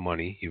to have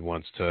money. He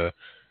wants to,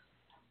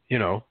 you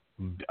know,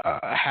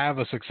 have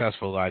a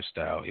successful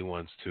lifestyle. He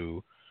wants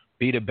to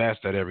be the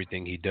best at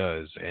everything he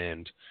does,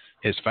 and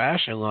his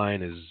fashion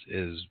line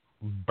is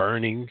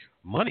burning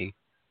money.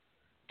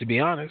 To be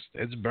honest,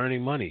 it's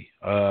burning money.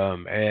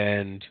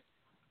 And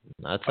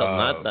not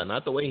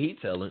the way he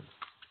tell it.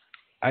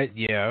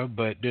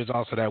 But there's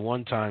also that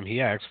one time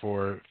he asked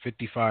for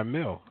 55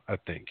 mil. I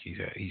think he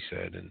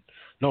said, and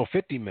no,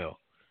 50 mil.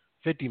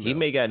 50 mil. He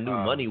may got new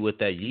money with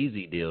that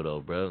Yeezy deal though,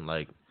 bro.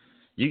 Like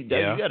you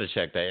got to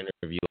check that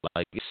interview.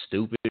 Like it's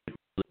stupid,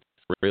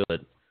 for real.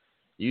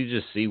 You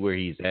just see where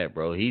he's at,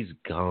 bro. He's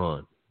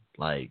gone,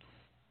 like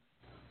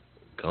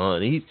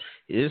gone.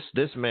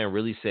 This man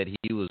really said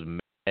he was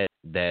mad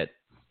that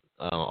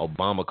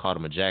Obama called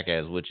him a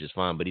jackass, which is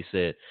fine. But he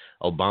said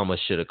Obama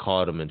should have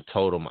called him and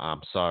told him,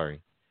 "I'm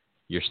sorry,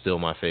 you're still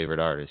my favorite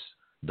artist."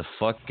 The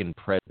fucking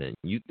president.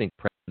 You think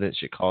president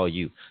should call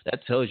you?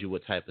 That tells you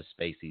what type of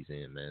space he's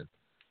in, man.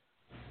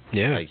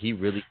 Yeah, like he's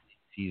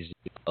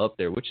up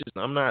there. Which is,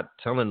 I'm not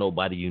telling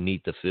nobody you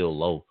need to feel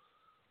low.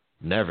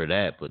 Never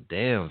that, but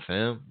damn,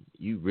 fam,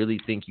 you really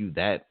think you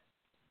that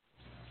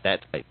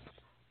type?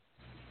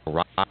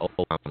 Barack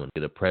Obama,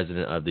 the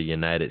president of the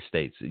United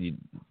States.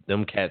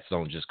 Them cats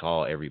don't just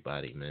call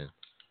everybody, man.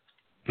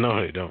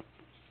 No, they don't.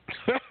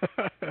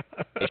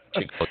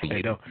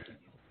 They don't.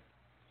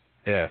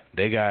 Yeah,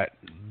 they got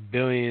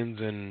billions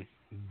and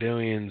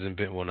billions and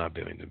well, not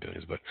billions and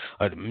billions, but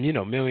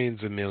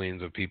millions and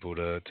millions of people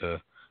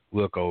to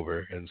look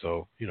over, and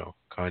so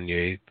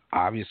Kanye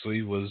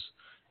obviously was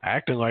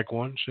acting like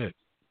one. Shit,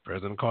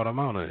 president called him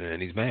out,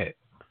 and he's mad.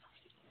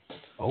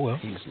 Oh well,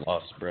 he's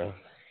lost, bro.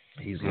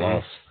 He's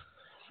lost.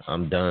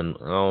 I'm done.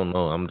 I don't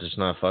know. I'm just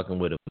not fucking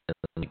with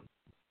him.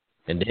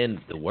 And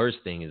then the worst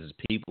thing is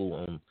people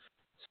on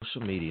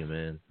social media,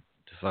 man,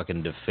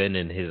 fucking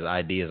defending his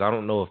ideas. I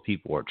don't know if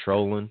people are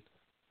trolling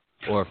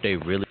or if they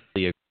really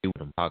agree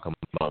with him. Talking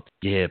about,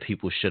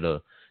 people should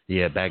have,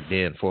 back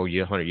then,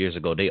 100 years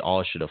ago, they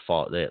all should have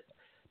fought that.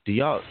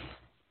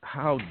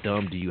 How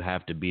dumb do you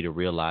have to be to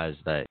realize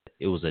that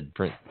it was a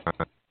different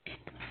time?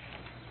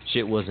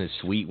 Shit wasn't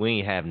sweet. We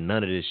ain't have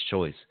none of this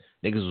choice.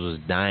 Niggas was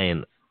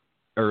dying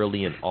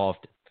early and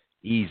often,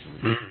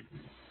 easily.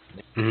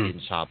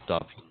 Getting chopped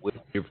off.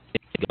 You're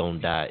gonna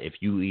die if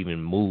you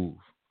even move.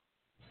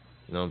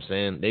 You know what I'm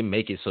saying? They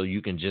make it so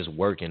you can just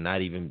work and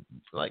not even,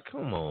 like,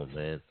 come on,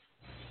 man.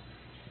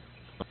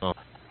 Oh,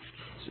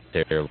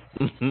 it's terrible.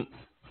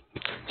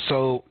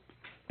 So,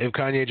 if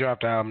Kanye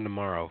dropped the album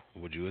tomorrow,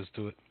 would you listen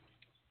to it?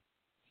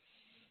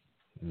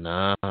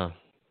 Nah,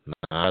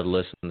 I'd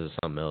listen to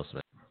something else,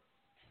 man.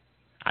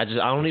 I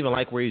don't even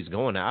like where he's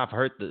going now. I've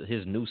heard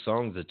his new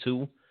songs, the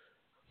two.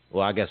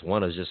 Well, I guess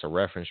one is just a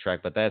reference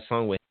track, but that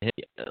song with him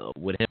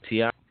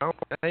T.I.,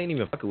 I ain't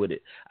even fucking with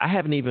it. I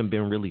haven't even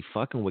been really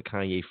fucking with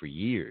Kanye for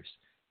years.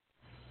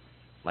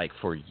 Like,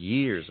 for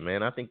years,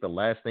 man. I think the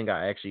last thing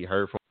I actually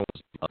heard from him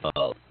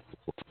was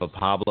for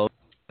Pablo,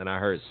 and I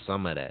heard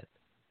some of that.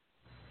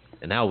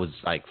 And that was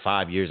like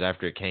 5 years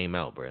after it came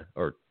out, bro,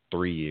 or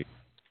 3 years.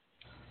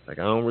 Like,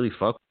 I don't really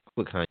fuck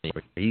with Kanye.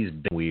 He's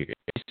been weird.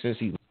 Since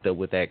he hooked up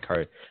with that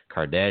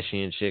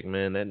Kardashian chick,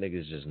 man, that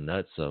nigga's just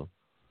nuts, so.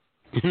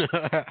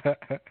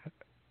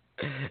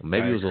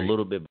 Maybe it was a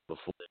little bit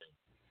before.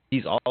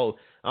 He's all,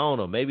 I don't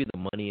know, maybe the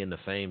money and the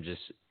fame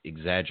just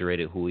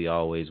exaggerated who he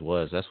always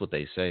was. That's what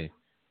they say.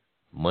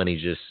 Money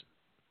just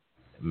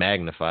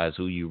magnifies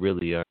who you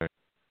really are.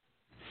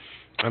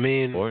 I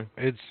mean,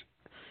 if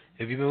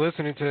you've been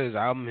listening to his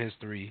album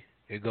history,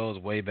 it goes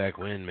way back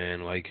when,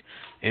 man. Like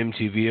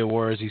MTV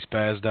Awards, he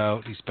spazzed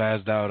out. He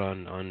spazzed out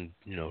on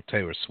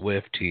Taylor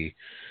Swift. He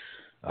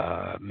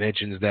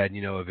mentions that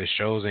if his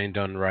shows ain't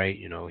done right,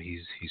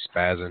 he's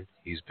spazzing.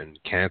 He's been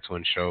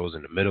canceling shows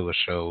in the middle of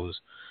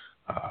shows.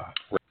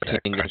 The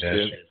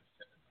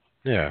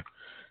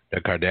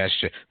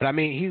Kardashian. But I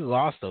mean, he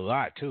lost a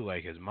lot too.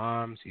 Like his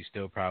mom's, he's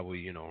still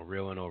probably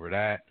reeling over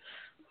that.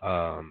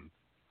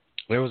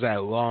 There was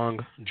that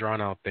long,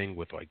 drawn-out thing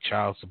with, like,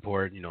 child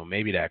support.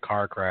 Maybe that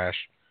car crash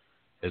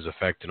is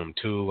affecting him,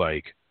 too.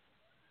 Like,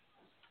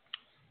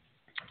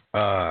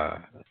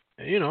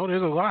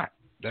 there's a lot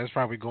that's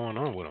probably going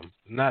on with him.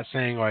 I'm not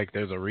saying, like,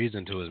 there's a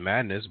reason to his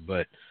madness,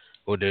 but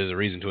there's a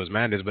reason to his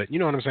madness. But you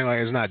know what I'm saying? Like,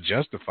 it's not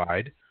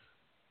justified,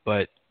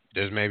 but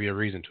there's maybe a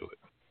reason to it,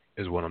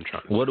 is what I'm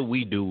trying to say. What do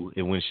we do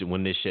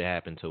when this shit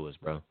happened to us,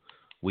 bro?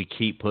 We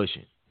keep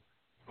pushing.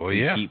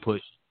 We keep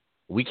pushing.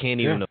 We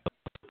can't even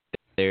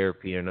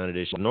therapy or none of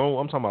this shit. No,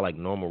 I'm talking about like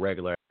normal,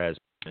 regular ass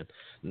man.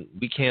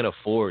 We can't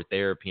afford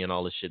therapy and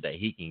all the shit that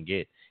he can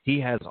get. He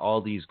has all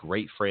these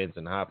great friends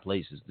in high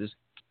places.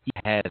 He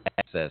has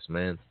access,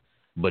 man.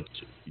 But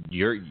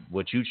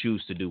what you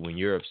choose to do when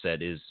you're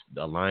upset is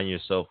align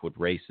yourself with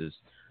racists,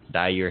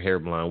 dye your hair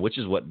blonde, which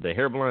is what the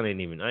hair blonde ain't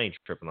even. I ain't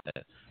tripping on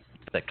that.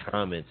 The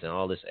comments and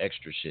all this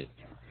extra shit.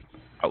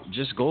 Oh,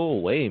 just go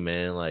away,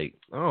 man. Like,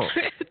 oh.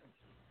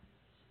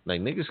 Like,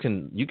 niggas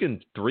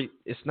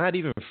it's not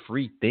even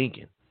free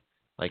thinking.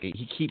 Like,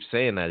 he keeps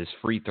saying that it's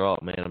free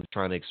thought, man. I'm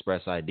trying to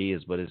express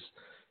ideas, but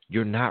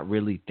you're not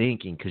really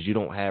thinking because you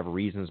don't have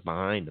reasons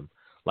behind them.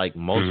 Like,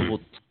 multiple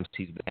times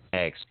he's been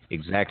asked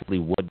exactly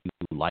what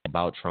you like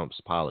about Trump's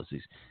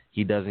policies.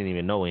 He doesn't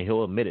even know, and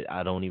he'll admit it.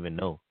 I don't even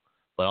know.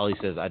 But all he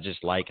says, I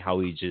just like how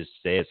he just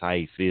says how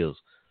he feels.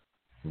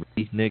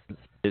 Really, Nick,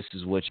 this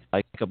is what you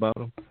like about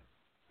him?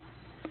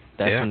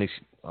 That's when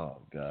oh,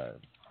 God.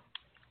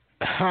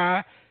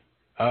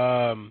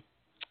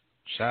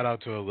 Shout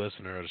out to a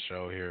listener of the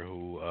show here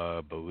who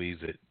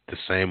believes it the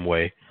same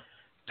way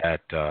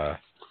that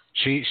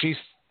she's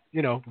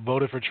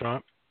voted for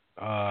Trump.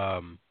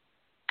 I'm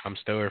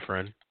still her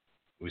friend.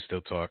 We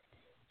still talk.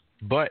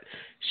 But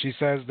she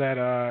says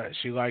that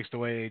she likes the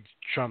way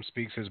Trump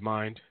speaks his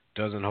mind,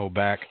 doesn't hold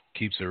back,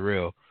 keeps it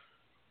real.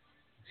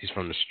 He's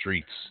from the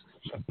streets.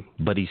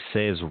 But he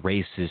says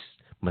racist,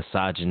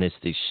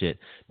 misogynistic shit.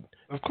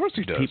 Of course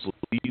he does. People,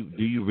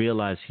 do you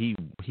realize he's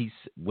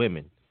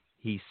women?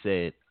 He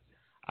said,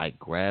 I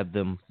grabbed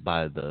them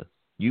by the...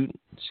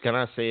 Can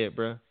I say it,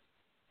 bro?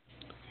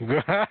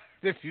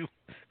 If you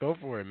go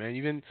for it, man.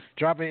 You've been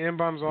dropping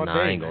M-bombs all day.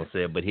 I ain't going to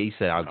say it, but he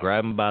said, I'll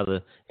grab them by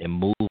the... and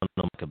move on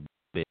them like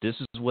a bitch. This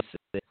is what he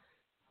said.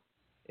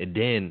 And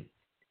then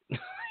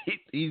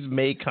he's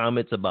made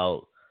comments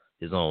about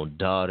his own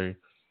daughter,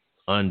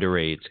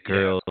 underage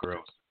girls,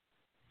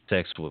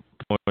 sex with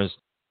porn.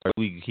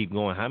 We keep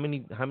going. How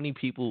many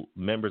people,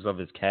 members of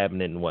his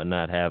cabinet and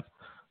whatnot, have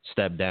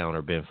stepped down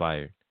or been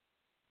fired?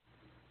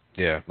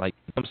 Yeah. Like,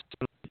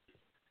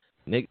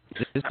 Nick,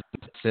 this is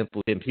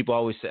simple. And people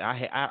always say,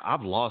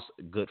 I've lost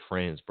good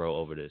friends, bro,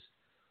 over this.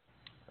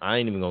 I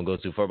ain't even going to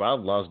go too far, but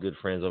I've lost good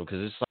friends over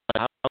because it's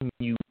like, how can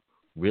you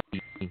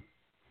really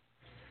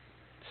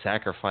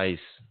sacrifice?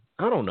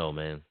 I don't know,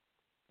 man.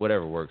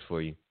 Whatever works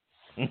for you.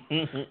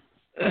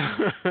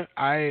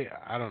 I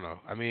don't know.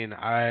 I mean,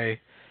 I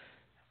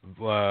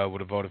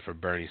would have voted for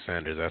Bernie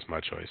Sanders. That's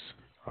my choice,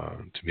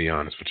 to be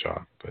honest with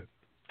y'all. But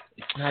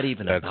it's not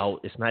even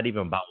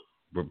about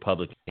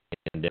Republican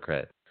and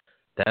Democrat.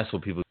 That's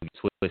what people get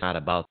twisted. It's not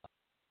about.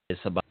 It's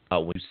about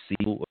when you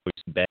see or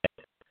it's bad.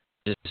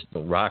 Just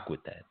don't rock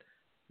with that.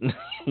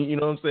 You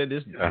know what I'm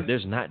saying?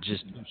 There's not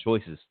just two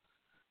choices.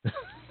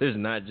 There's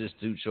not just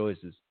two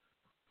choices.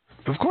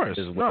 Of course.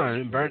 No,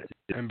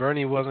 and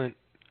Bernie wasn't.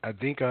 I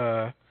think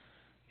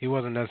he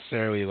wasn't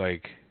necessarily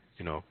like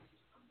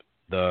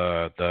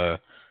the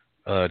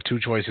two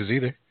choices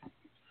either.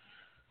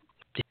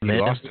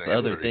 Man, that's the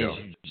other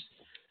thing.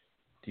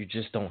 You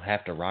just don't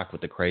have to rock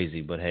with the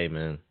crazy, but hey,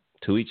 man,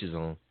 to each his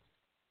own.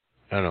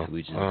 I know. To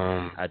each his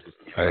own.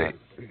 I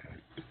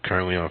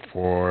currently on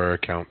 4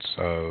 counts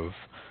of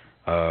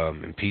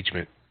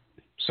impeachment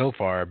so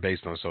far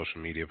based on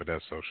social media, but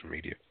that's social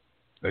media.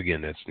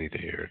 Again, that's neither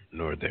here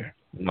nor there.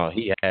 No,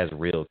 he has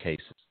real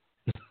cases.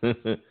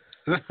 And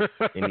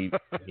he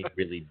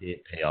really did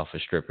pay off a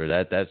stripper.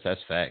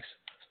 That's facts.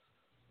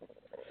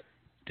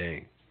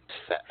 Dang.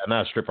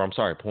 Not a stripper. I'm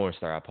sorry, porn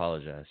star. I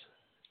apologize.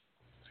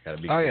 It's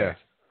gotta be. Oh yeah.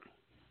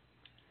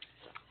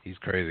 He's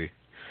crazy,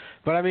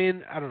 but I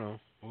mean, I don't know.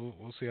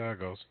 We'll see how it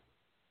goes.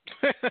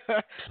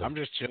 I'm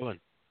just chilling.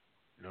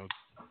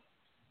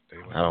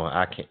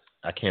 I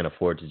can't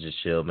afford to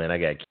just chill, man. I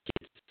got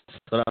kids. That's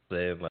what I'm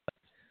saying. Like,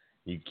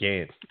 you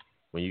can't.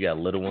 When you got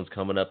little ones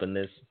coming up in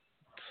this,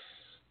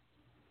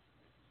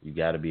 you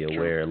got to be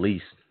aware at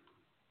least.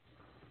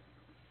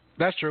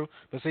 That's true.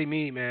 But see,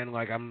 me, man,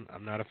 like I'm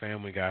not a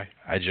family guy.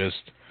 I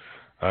just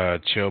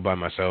chill by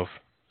myself.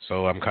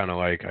 So I'm kind of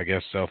like, I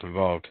guess,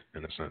 self-involved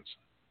in a sense.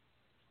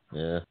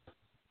 Yeah.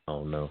 I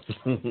don't know.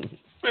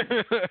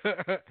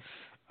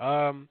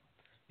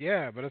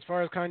 Yeah, but as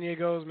far as Kanye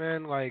goes,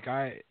 man, like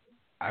I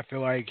feel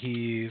like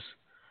he's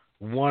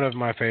one of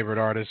my favorite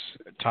artists,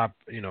 top,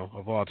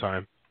 of all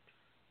time.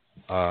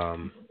 R.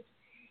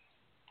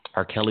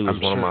 Kelly was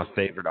one of my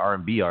favorite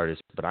R&B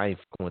artists, but I ain't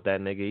fucking with that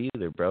nigga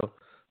either, bro.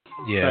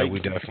 Yeah, we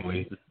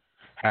definitely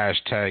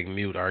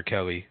 #mute R.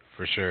 Kelly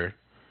for sure.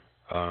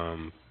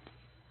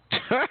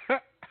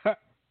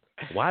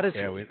 Why does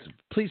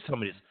please tell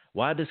me this?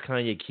 Why does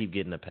Kanye keep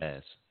getting a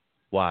pass?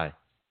 Why?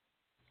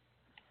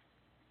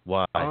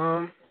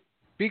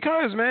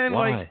 Because, man,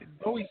 Why? like,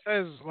 though he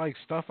says like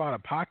stuff out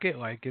of pocket,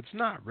 like it's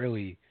not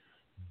really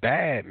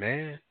bad,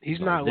 man. He's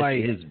not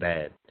like this is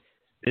bad.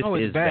 This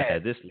it's is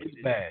bad. This it's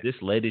bad. This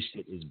latest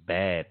shit is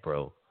bad,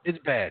 bro. It's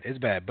bad.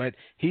 But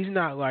he's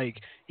not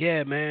like,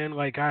 yeah, man,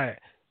 like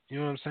you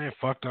know what I'm saying?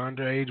 Fuck the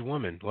underage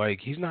woman. Like,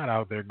 he's not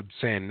out there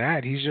saying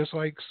that. He's just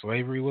like,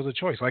 slavery was a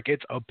choice. Like,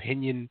 it's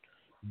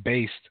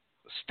opinion-based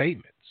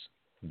statements.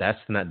 That's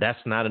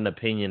not an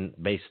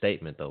opinion-based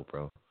statement, though,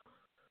 bro.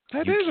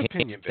 That is an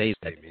opinion-based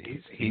statement.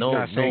 He's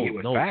not saying it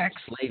with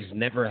facts. Slaves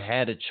never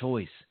had a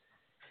choice.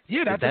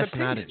 Yeah, that's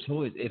not a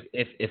choice.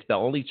 If the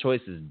only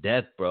choice is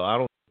death, bro, I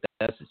don't think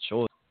that's a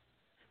choice.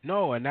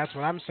 No, and that's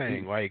what I'm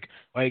saying. Like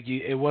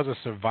it was a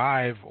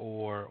survive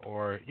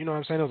or you know what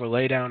I'm saying? It was a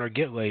lay down or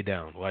get laid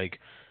down, like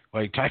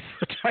type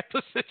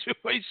of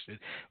situation.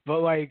 But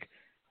like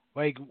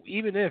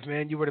even if,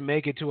 man, you were to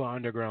make it to an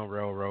underground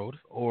railroad,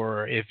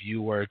 or if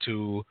you were to,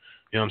 you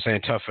know what I'm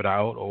saying, tough it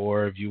out,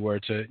 or if you were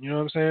to, you know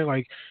what I'm saying,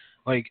 like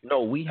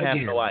no, we have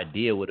no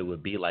idea what it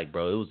would be like,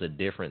 bro. It was a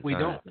different time. We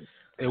don't.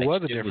 It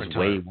was a different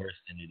time. It was way worse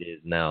than it is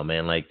now,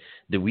 man. Like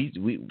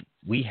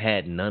we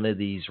had none of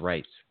these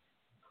rights.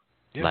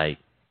 Yeah. Like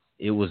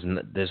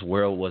this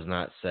world was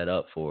not set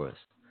up for us.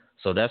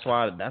 So that's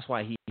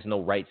why he has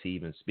no right to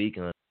even speak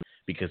on it,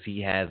 because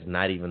he has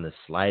not even the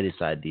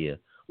slightest idea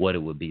what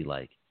it would be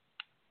like.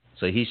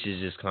 So he should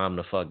just calm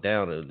the fuck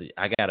down.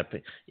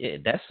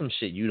 That's some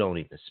shit you don't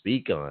even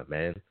speak on,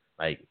 man.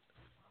 Like,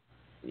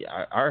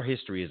 our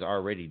history is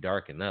already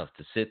dark enough.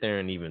 To sit there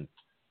and even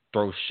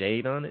throw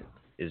shade on it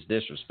is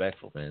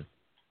disrespectful, man.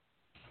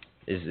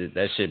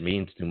 That shit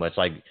means too much.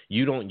 Like,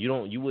 you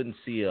wouldn't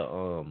see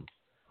a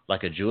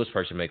Jewish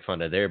person make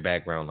fun of their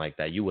background like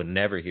that. You would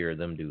never hear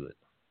them do it.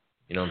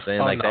 You know what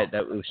I'm saying?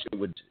 That shit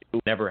would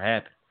never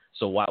happen.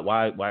 So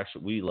why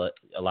should we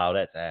allow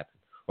that to happen?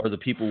 Or the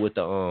people with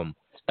the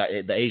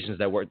Asians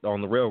that worked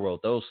on the railroad,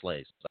 those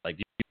slaves. Like,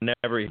 you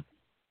never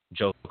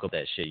joke about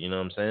that shit. You know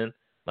what I'm saying?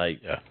 Like,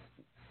 yeah.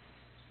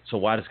 So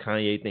why does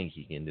Kanye think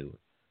he can do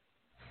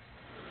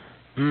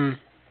it?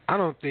 I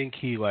don't think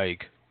he I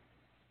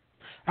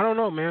don't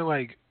know, man.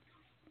 Like,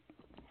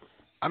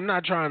 I'm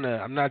not trying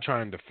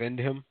to defend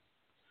him,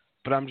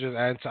 but I'm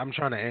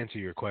trying to answer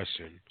your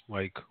question,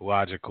 like,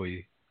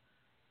 logically.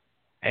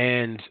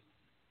 And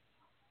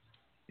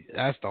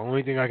that's the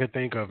only thing I could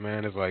think of,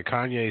 man, is like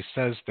Kanye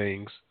says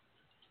things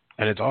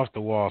and it's off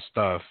the wall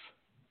stuff,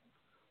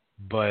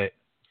 but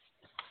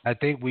I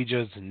think we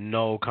just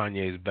know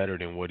Kanye's better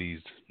than what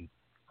he's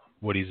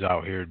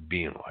out here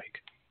being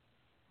like.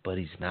 But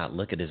he's not.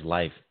 Look at his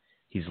life.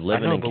 He's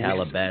living in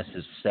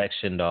Calabasas,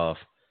 sectioned off.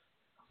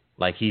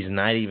 Like, he's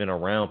not even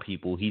around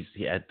people.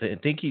 I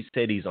think he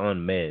said he's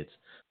on meds.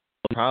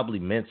 Probably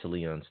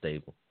mentally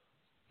unstable.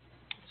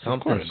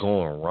 Something's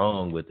going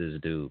wrong with this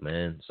dude,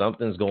 man.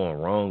 Something's going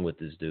wrong with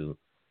this dude.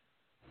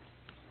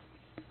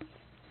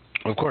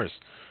 Of course.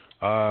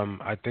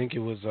 I think it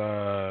was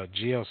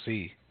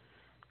GLC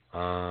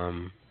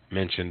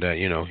mentioned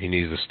that, he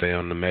needs to stay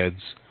on the meds,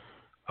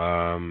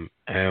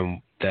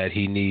 and that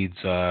he needs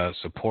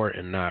support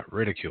and not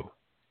ridicule,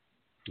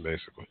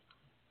 basically.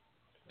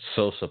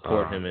 So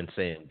support him in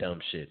saying dumb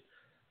shit.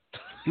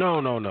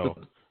 No.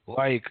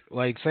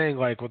 like saying,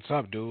 like, what's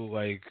up, dude?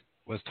 Like,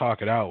 let's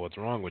talk it out. What's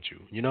wrong with you?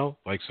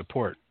 Like,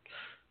 support.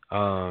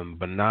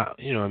 But not,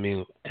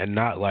 and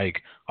not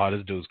like, oh,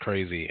 this dude's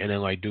crazy. And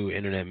then, like, do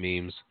internet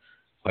memes,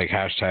 like,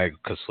 hashtag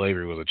because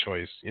slavery was a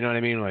choice. You know what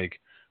I mean? Like,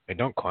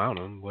 don't clown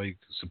him. Like,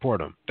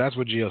 support him. That's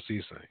what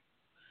GLC's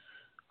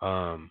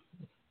saying.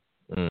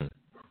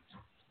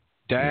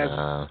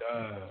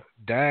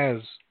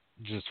 Daz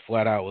just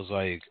flat out was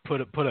like,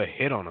 put a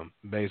hit on him,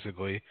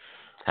 basically.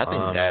 I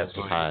think Daz is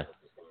high.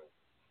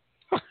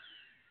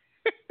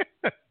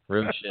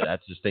 Real shit. I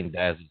just think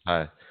Daz is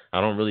high.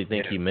 I don't really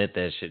think he meant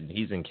that shit.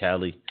 He's in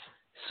Cali,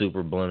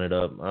 super blunted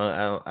up.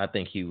 I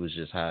think he was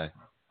just high.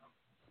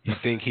 You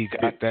think he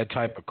got that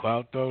type of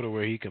clout though, to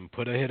where he can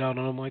put a hit out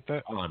on him like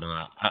that? Oh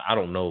no, I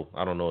don't know.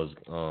 I don't know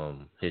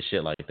his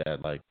shit like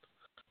that. Like,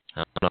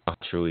 I don't know how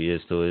true he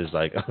is to it. It's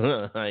like,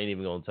 I ain't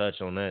even gonna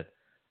touch on that.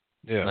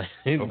 Yeah. Like,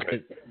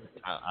 okay.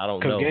 I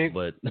don't know,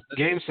 but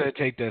Game said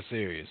take that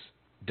serious.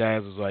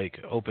 Daz was like,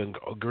 open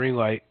green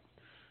light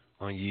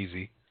on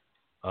Yeezy.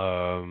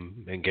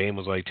 And Game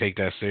was like, take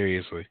that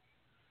seriously.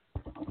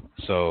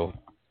 So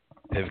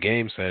if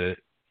Game said it,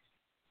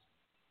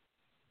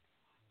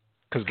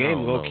 because Game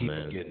low key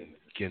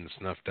getting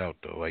snuffed out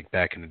though. Like,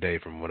 back in the day,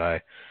 from what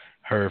I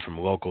heard from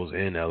locals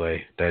in LA,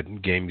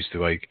 that Game used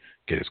to like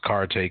get his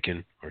car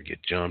taken or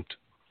get jumped.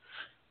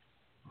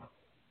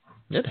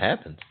 It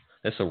happens.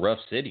 It's a rough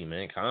city,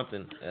 man.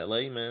 Compton,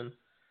 LA, man.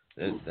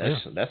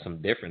 That's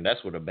some different.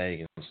 That's where the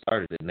banging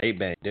started, and they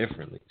bang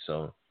differently.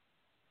 So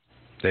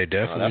they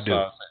definitely do.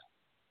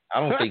 I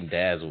don't think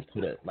Daz will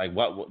put it like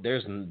what.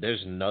 There's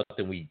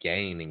nothing we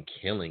gain in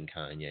killing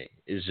Kanye.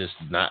 It's just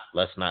not.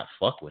 Let's not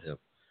fuck with him.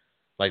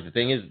 Like,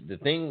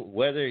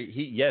 whether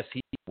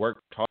he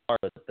worked hard,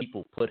 but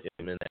people put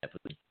him in that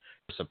position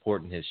for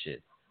supporting his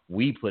shit.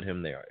 We put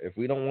him there. If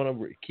we don't want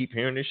to keep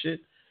hearing this shit,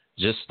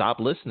 just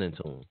stop listening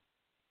to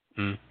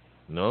him.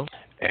 No,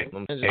 just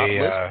stop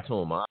listening to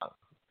him.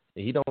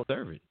 He don't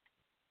deserve it.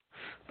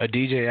 A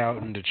DJ out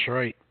in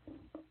Detroit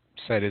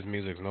said his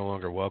music's no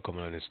longer welcome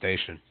on his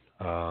station,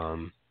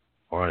 or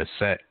on his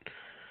set.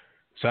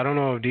 So I don't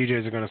know if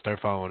DJs are going to start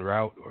following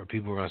route, or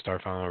people are going to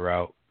start following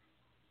route.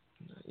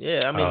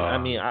 Yeah, I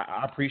mean,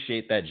 I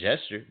appreciate that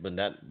gesture,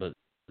 but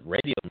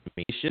radio,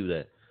 he should do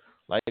that.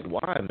 Like,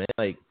 why, man?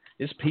 Like,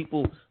 it's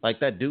people like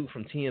that dude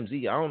from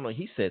TMZ. I don't know.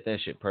 He said that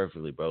shit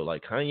perfectly, bro.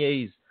 Like,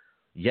 Kanye's,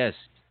 yes,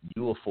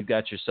 you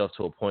got yourself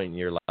to a point in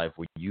your life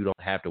where you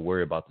don't have to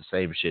worry about the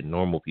same shit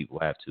normal people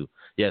have to.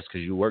 Yes,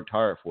 because you worked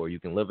hard for it.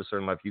 You can live a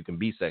certain life. You can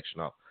be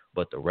sectioned off.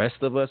 But the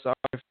rest of us out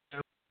here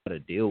got to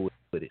deal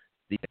with it.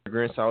 The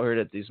immigrants out here,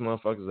 that these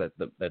motherfuckers,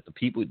 that the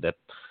people that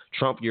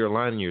Trump you're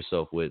aligning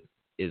yourself with,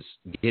 is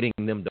getting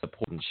them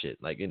deported and shit.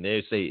 Like, and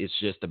they say it's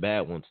just the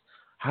bad ones.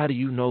 How do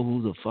you know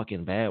who the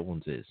fucking bad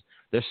ones is?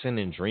 They're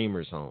sending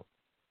dreamers home.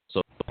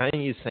 So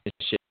Kanye's saying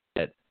shit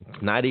that's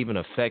not even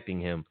affecting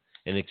him,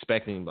 and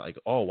expecting, like,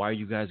 oh, why are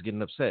you guys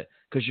getting upset?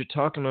 Because you're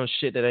talking on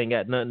shit that ain't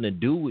got nothing to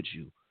do with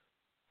you.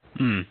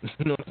 You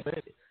know what I'm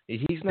saying?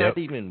 He's not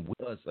even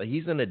with us. Like,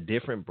 he's in a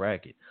different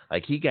bracket.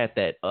 Like, he got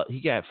that. He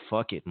got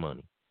fuck it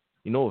money.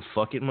 You know what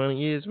fuck it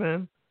money is,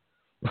 man?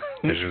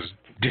 It's just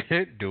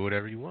do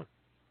whatever you want.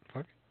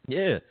 Fuck.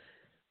 Yeah.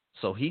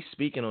 So he's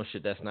speaking on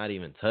shit that's not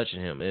even touching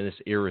him, and it's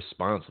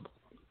irresponsible.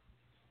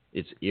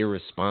 It's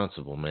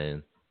irresponsible,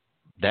 man.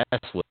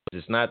 That's what.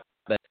 It's not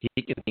that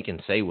he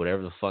can say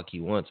whatever the fuck he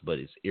wants, but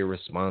it's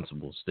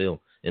irresponsible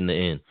still in the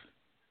end.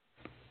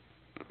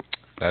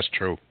 That's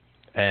true.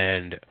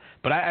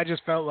 But I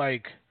just felt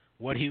like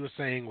what he was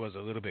saying was a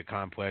little bit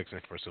complex,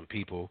 and for some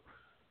people,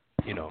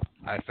 you know,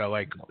 I felt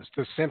like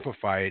to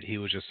simplify it, he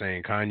was just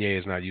saying Kanye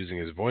is not using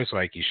his voice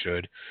like he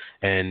should,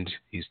 and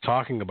he's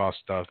talking about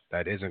stuff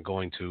that isn't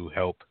going to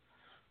help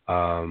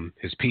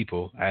his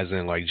people, as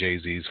in like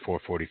Jay-Z's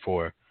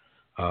 444.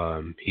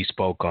 He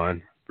spoke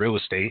on real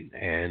estate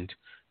and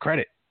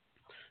credit.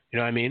 You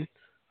know what I mean?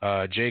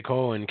 J.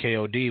 Cole and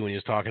KOD, when he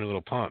was talking to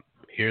Lil Pump,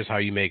 here's how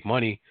you make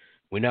money.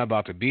 We're not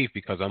about to beef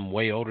because I'm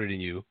way older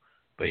than you,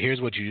 but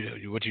here's what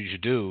you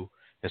should do.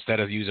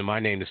 Instead of using my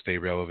name to stay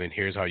relevant,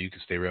 here's how you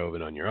can stay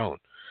relevant on your own.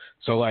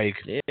 So, like...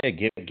 Yeah,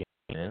 give it,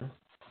 man.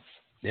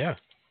 Yeah.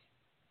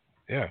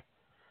 Yeah.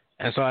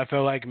 And so I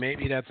feel like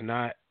maybe that's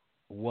not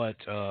what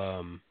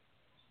Kanye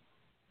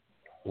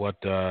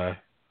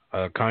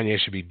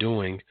should be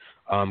doing.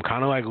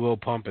 Kind of like Lil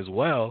Pump as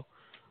well,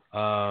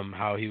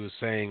 how he was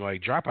saying,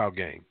 like, Dropout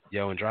Gang.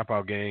 And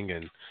Dropout Gang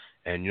and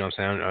you know what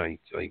I'm saying?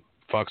 Like,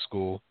 fuck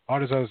school, all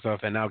this other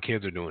stuff, and now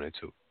kids are doing it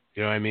too.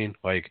 You know what I mean?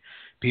 Like,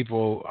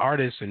 people,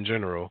 artists in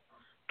general,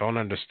 don't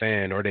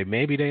understand, or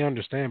maybe they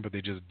understand, but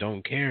they just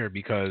don't care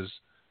because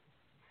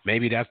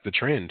maybe that's the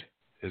trend,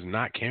 is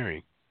not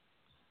caring.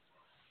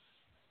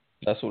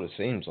 That's what it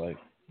seems like.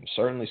 It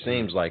certainly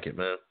seems like it,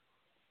 man.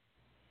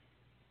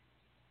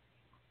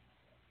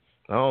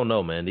 I don't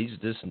know, man.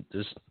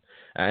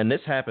 And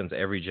this happens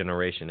every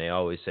generation. They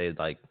always say,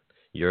 like,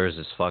 yours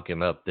is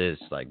fucking up this,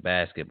 like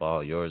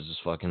basketball, yours is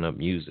fucking up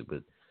music.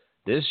 But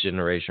this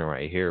generation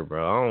right here,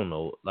 bro, I don't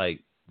know, like,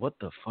 what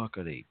the fuck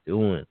are they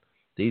doing?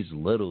 These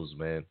littles,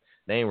 man,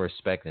 they ain't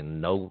respecting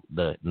no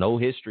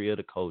history of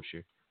the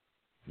culture,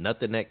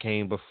 nothing that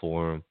came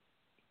before them,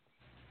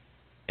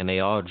 and they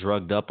all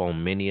drugged up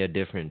on many a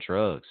different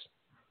drugs.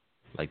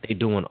 Like, they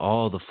doing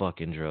all the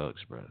fucking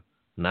drugs, bro.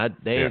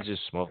 They ain't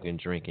just smoking,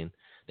 drinking.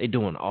 They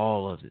doing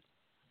all of it.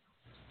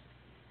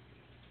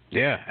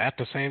 Yeah, at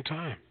the same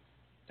time.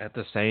 At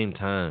the same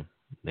time,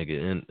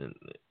 nigga.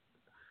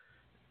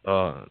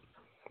 I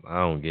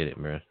don't get it,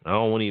 man. I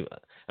don't want to even.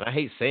 And I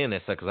hate saying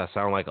that stuff because I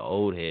sound like an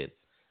old head.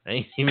 I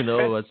ain't even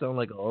know I sound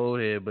like an old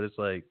head, but it's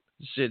like,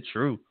 shit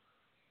true.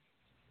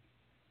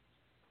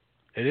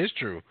 It is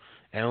true.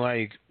 And,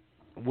 like,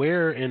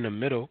 we're in the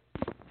middle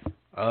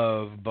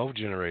of both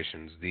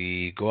generations,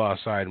 the go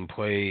outside and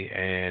play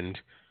and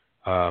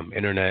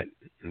internet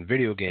and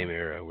video game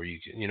era, where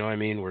you know what I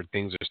mean, where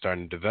things are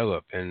starting to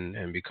develop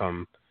and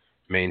become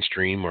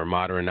mainstream or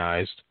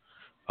modernized.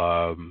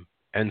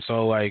 And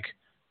so, like,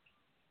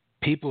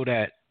 people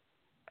that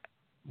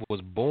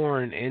was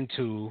born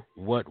into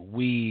what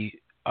we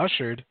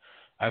ushered,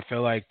 I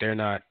feel like they're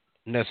not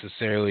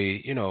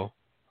necessarily, you know,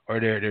 or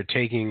they're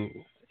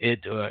taking it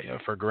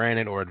for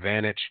granted or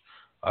advantage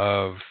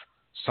of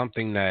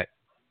something that,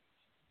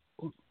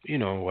 you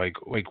know, like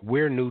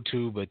we're new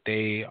to, but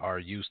they are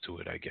used to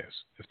it, I guess,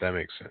 if that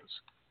makes sense.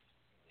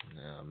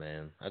 Nah,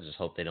 man. I just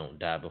hope they don't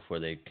die before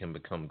they can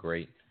become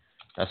great.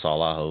 That's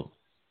all I hope.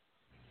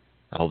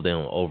 I hope they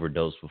don't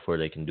overdose before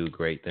they can do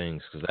great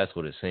things, because that's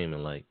what it's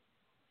seeming like.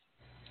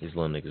 These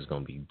little niggas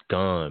gonna be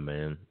gone,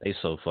 man. They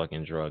so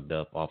fucking drugged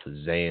up off of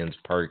Xans,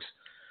 perks.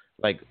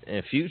 Like,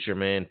 in Future,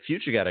 man,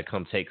 Future gotta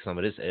come take some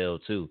of this L,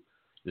 too.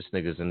 This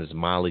nigga's in his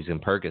Molly's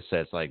and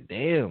Percocets. Like,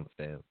 damn,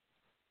 fam.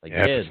 Like,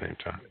 at the same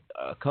time.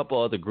 A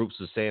couple other groups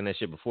was saying that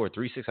shit before.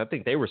 3-6, I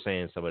think they were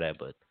saying some of that,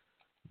 but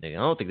nigga, I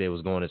don't think they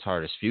was going as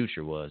hard as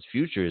Future was.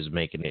 Future is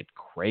making it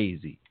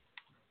crazy.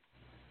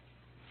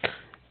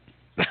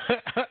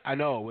 I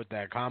know, with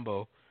that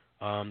combo,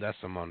 that's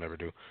something I'll never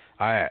do.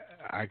 I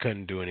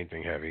couldn't do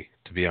anything heavy,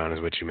 to be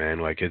honest with you, man.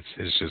 Like,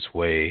 it's just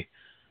way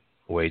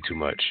too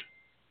much.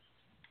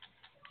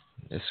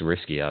 It's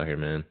risky out here,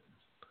 man.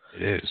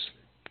 It is.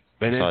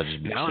 But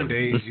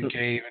nowadays, you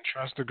can't even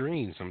trust the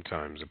green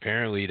sometimes.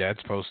 Apparently,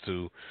 that's supposed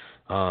to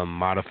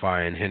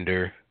modify and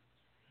hinder,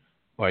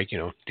 like, you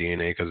know,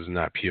 DNA because it's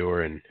not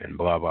pure and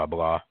blah, blah,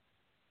 blah.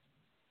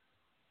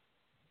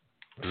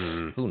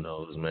 Who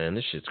knows, man?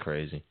 This shit's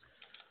crazy.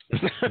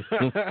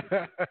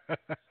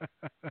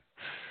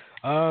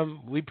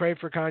 We pray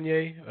for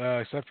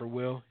Kanye, except for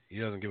Will. He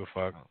doesn't give a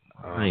fuck.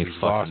 I ain't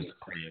fucking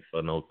praying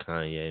for no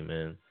Kanye,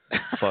 man.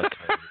 Fuck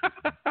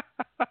Kanye.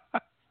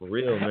 For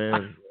real,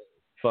 man.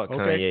 Fuck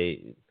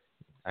Kanye.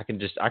 I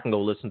can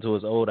go listen to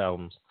his old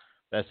albums.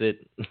 That's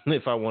it.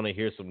 If I want to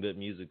hear some good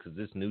music, because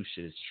this new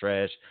shit is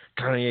trash.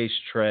 Kanye's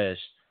trash.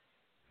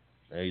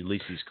 At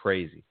least he's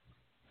crazy.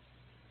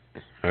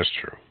 That's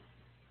true.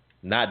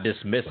 Not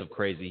dismissive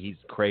crazy. He's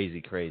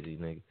crazy,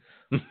 nigga.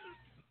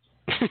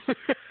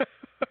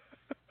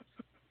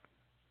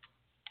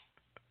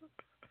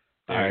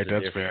 All right,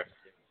 that's fair.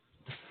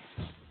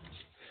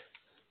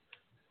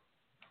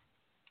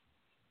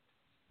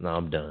 No,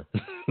 I'm done.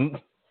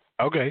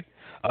 Okay.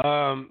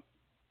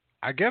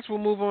 I guess we'll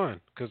move on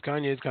because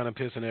Kanye is kind of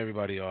pissing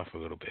everybody off a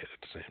little bit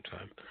at the same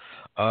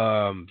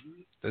time.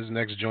 This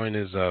next joint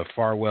is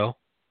Farewell.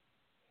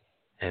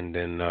 And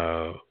then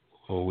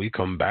when we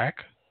come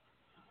back,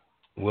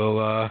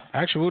 we'll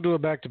do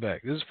it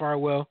back-to-back. This is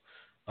Farewell.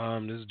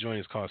 This joint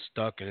is called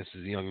Stuck, and this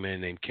is a young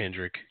man named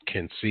Kendrick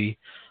Kinsey.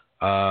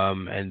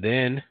 And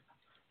then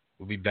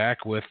we'll be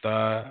back with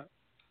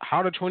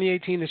how the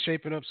 2018 is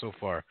shaping up so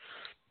far.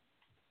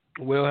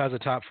 Will has a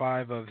top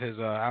 5 of his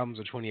albums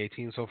of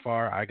 2018 so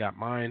far. I got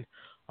mine.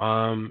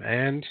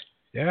 And,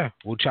 yeah,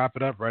 we'll chop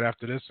it up right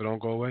after this, so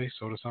don't go away.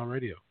 Sota Sound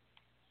Radio.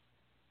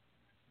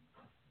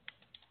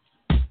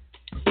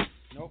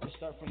 Nope, we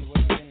start from the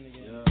way beginning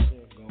again. Yeah,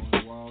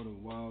 going wilder,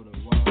 wilder,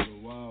 wilder,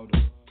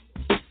 wilder.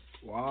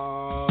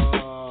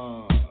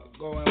 Wow.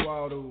 Going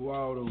wilder,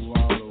 wilder,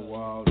 wilder,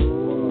 wilder,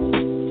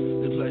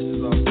 wilder. This place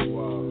is off the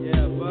wall.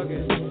 Yeah, fuck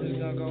it. We're just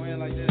gonna go in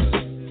like this.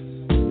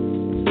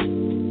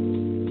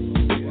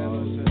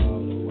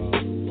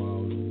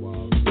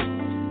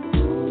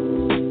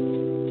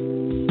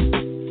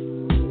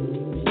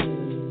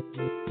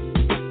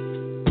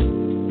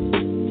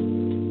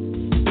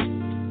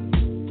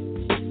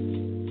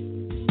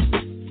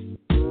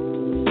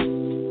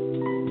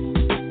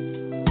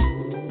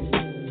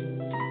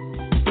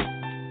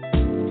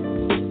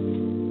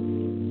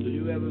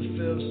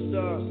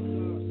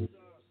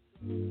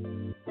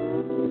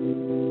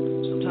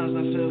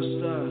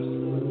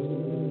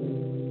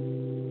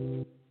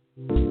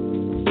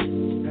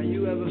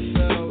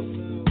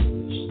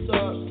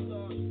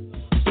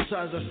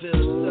 Sometimes I feel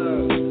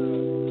stuck.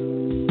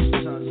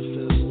 Sometimes I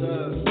feel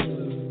stuck.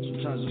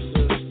 Sometimes I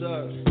feel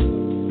stuck.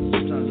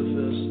 Sometimes I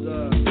feel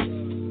stuck.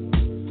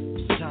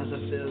 Sometimes I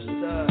feel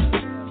stuck.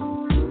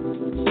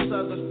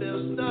 Sometimes I feel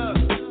stuck.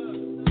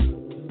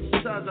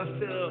 Sometimes I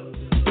feel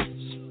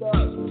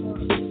stuck.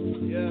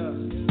 Yeah.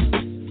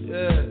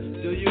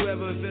 Do you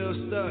ever feel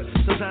stuck?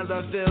 Sometimes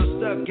I feel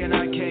stuck and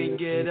I can't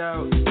get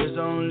out. There's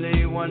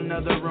only one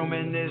other room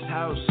in this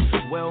house.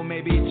 Well,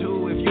 maybe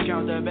 2 if you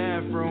count the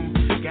bathroom.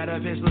 Gotta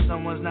piss when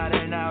someone's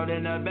nodding out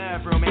in the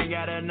bathroom. Ain't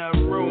got enough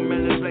room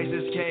and this place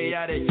is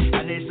chaotic.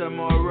 I need some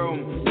more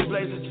room. This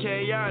place is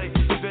chaotic.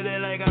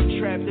 Feeling like I'm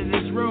trapped in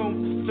this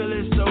room.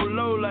 Feeling so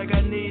low like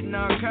I need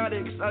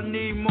narcotics. I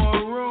need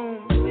more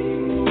room.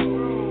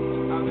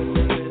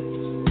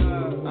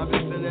 I've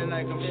been feeling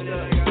like I'm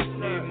stuck.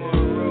 Need more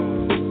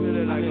room.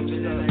 Feeling like I'm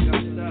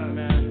stuck,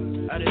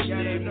 man. I just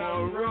need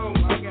more room.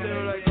 I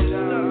feel like I'm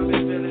stuck. I've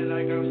been feeling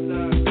like I'm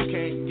stuck.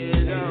 Can't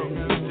get out.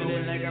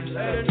 Feeling like I'm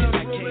stuck and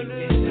I can't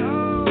get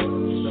out.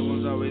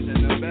 Someone's always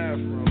in the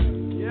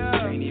bathroom. Yeah.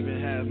 Can't even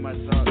have my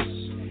thoughts.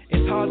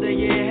 It's hard to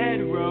get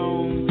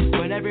headroom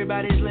when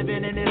everybody's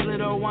living in this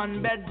little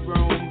 1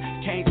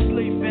 bedroom. Can't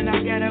sleep and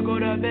I gotta go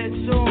to bed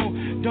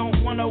soon.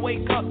 Don't wanna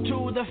wake up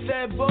to the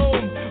fed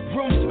boom.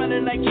 Room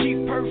smelling like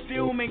cheap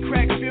perfume and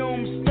crack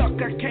fumes. Stuck,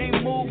 I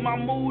can't move, my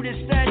mood is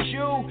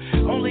statue.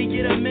 Only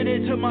get a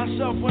minute to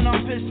myself when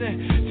I'm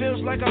pissing.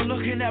 Feels like I'm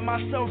looking at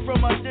myself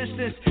from a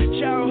distance.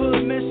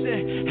 Childhood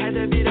missing. Had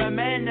to be the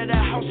man of the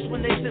house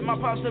when they sent my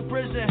pops to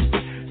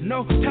prison.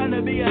 No time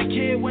to be a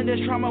kid when there's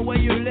trauma where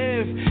you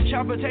live.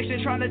 Child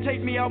protection trying to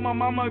take me out my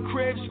mama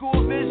crib.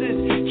 School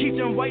visits, keep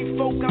them white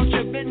folk out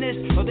your business,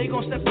 or they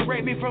gon'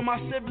 separate me from my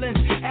siblings.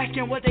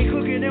 Asking what they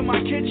cooking in my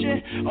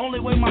kitchen.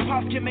 Only way my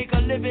pops can make a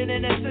living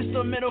in the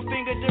system. Middle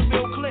finger to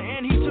Bill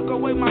Clinton. He took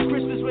away my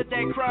Christmas with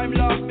that crime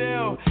law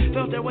bill.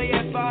 Felt that way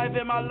at 5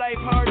 in my life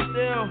hard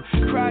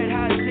still. Cried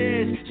hot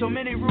tears. So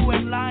many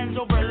ruined lines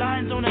over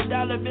lines on a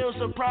dollar bill.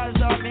 Surprised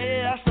I'm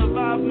here. I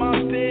survived my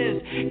fears.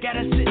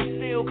 Gotta sit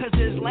still cause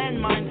there's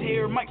landmines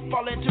here. Might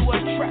fall into a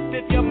trap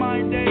if your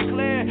mind ain't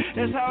clear.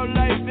 That's how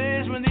life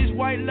is when these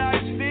white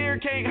lies fear.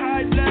 Can't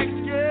hide black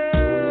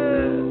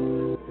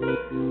skin.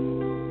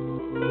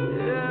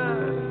 Yeah.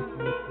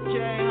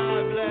 Can't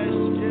hide black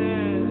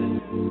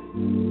skin.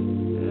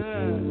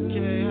 Yeah.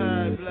 Can't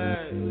hide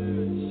black skin.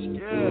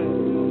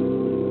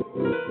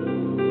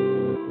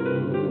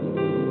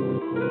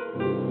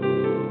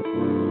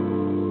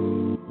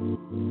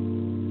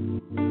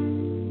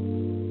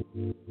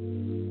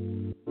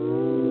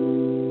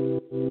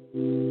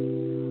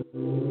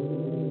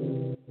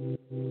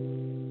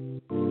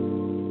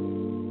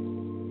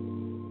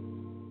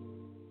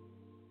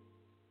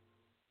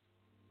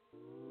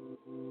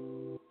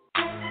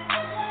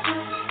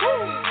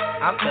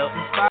 I felt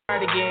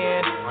inspired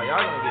again. Oh,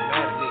 y'all gonna get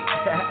mad at me.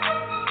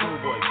 Cool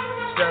boy.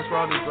 Stress for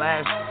all these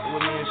laughs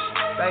with me and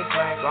thanks,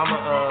 man. So I'ma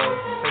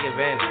take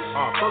advantage.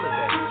 Full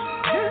advantage.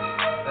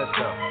 Let's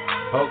go.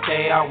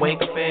 Okay, I wake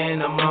up in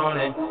the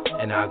morning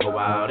and I go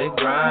out and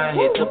grind.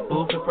 Hit the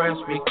booth and press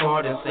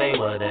record and say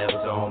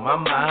whatever's on my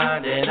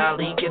mind. And I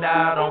link it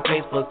out on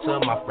Facebook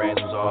to my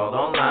friends who's all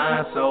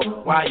online. So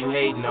why you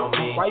hating on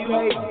me? Why you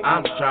hating?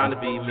 I'm just trying to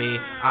be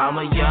me. I'm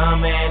a young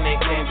man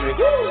named Kendrick.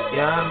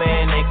 Young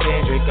man named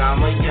Kendrick.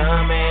 I'm a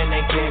young man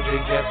named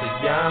Kendrick. Just a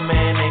young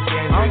man named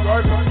Kendrick.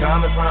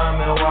 Coming from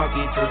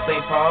Milwaukee to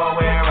St.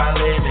 Paul where I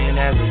live in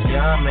as a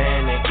young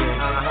man named Kendrick.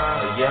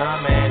 A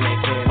young man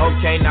named Kendrick.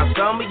 Okay, now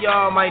some of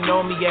y'all might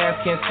know me as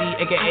Ken C,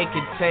 aka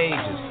Contagious.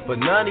 But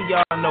none of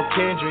y'all know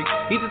Kendrick.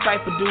 He's the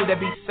type of dude that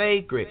be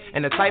sacred,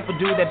 and the type of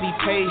dude that be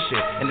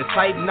patient, and the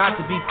type not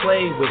to be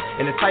played with,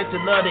 and the type to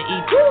love to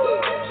eat.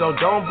 So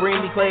don't bring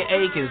me Clay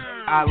Aikens.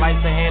 I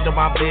like to handle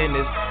my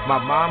business.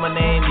 My mama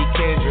named me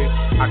Kendrick.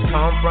 I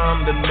come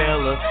from the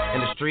Miller,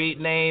 and the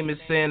street name is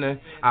Sinner.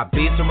 I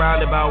be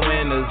surrounded by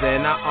winners,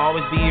 and I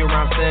always be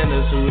around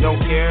sinners who don't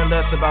care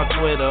less about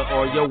Twitter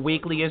or your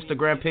weekly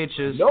Instagram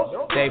pictures.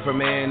 They from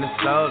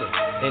Minnesota,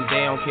 and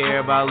they don't care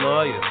about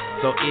lawyers.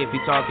 So if you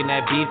talking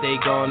that beef, they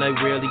gonna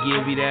really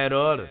give you that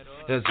order.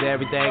 Cause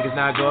everything is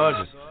not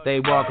gorgeous.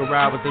 They walk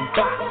around with them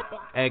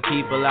and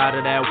keep a lot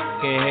of that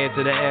and head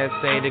to the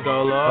SA to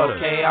go Lord.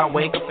 Okay, I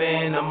wake up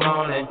in the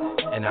morning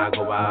and I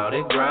go out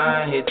and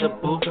grind. Hit the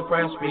booth and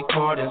press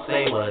record and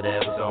say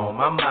whatever's on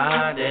my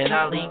mind. And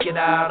I link it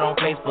out on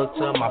Facebook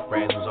to my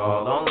friends who's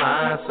all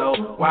online. So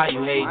why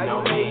you hating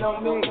on me?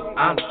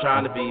 I'm just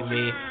trying to be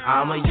me.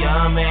 I'm a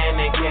young man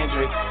named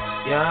Kendrick.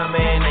 Young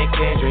man named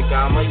Kendrick.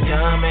 I'm a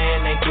young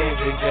man named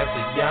Kendrick. Just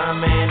a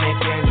young man named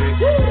Kendrick.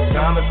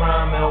 Coming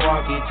from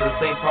Milwaukee to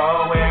St.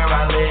 Paul where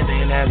I live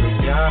in as a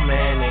young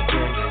man named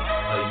Kendrick.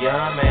 A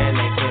young man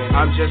named Kendrick.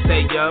 I'm just a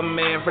young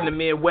man from the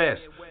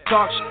Midwest.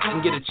 Talk shit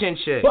and get a chin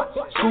check.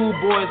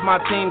 Schoolboys, my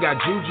team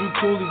got Juju,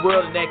 Cooley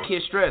World, and that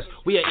Kid Stress.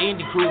 We an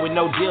indie crew with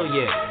no deal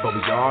yet, but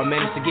we all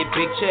managed to get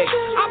big checks.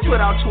 I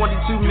put out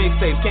 22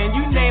 mixtapes. Can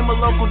you name a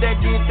local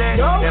that did that?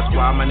 That's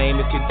why my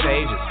name is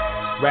Contagious.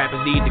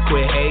 Rappers need to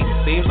quit hating.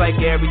 Seems like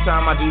every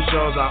time I do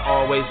shows, I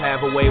always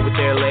have a way with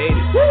their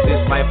ladies. This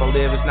life I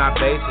live is not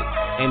basic,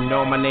 and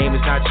no, my name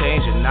is not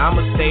changing.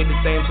 I'ma stay the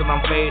same till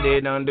I'm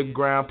faded,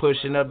 underground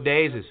pushing up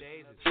daisies.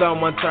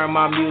 Someone turn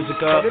my music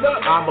up.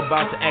 I'm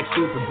about to act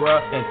stupid,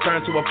 bruh, and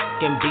turn to a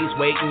fucking beast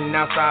waiting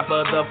outside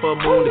for the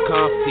full moon to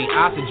come. See,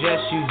 I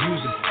suggest you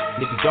use it.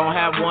 If you don't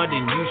have one,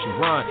 then you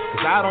should run.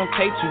 Cause I don't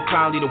take too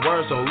kindly to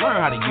words, so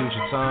learn how to use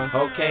your tongue.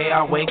 Okay,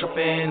 I wake up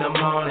in the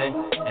morning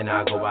and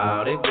I go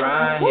out and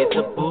grind. Hit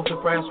the booth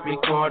and press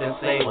record and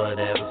say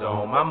whatever's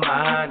on my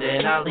mind.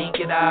 And I link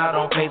it out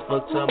on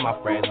Facebook to my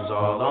friends who's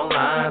all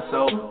online.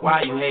 So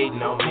why you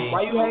hating on me?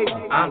 Why you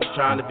hating? I'm just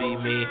trying to be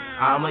me.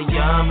 I'm a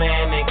young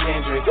man named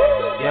Kendrick.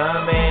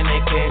 Young man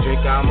named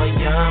Kendrick. I'm a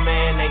young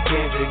man named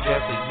Kendrick.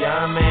 Just a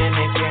young man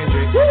named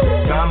Kendrick.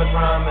 Coming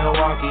from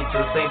Milwaukee to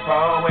St.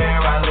 Paul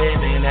where I live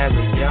in as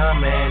a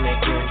young man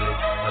named Kendrick.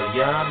 A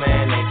young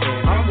man named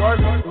Kendrick. I'm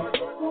working.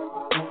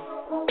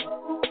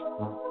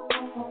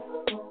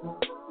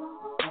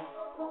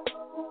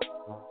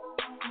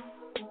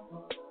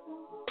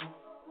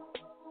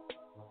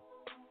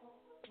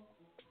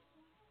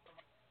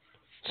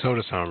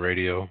 Sota Sound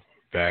Radio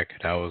back.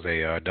 That was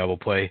a double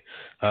play.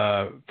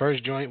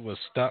 First joint was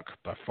Stuck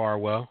by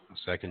Farwell.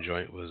 Second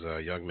joint was a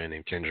Young Man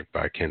Named Kendrick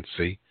by Ken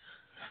C.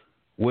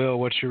 Will,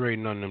 what's your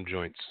rating on them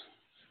joints?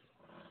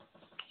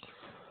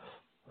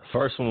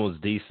 First one was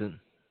decent.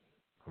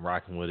 I'm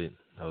rocking with it.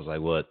 I was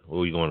like, what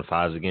were you going to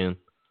fives again?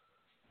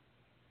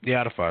 Yeah,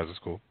 out of fives. That's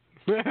cool.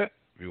 If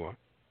you want.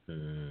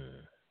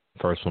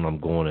 First one, I'm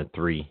going to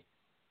 3.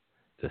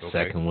 The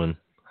second one,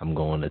 I'm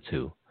going to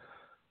 2.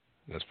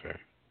 That's fair.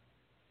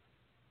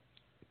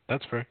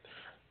 That's fair.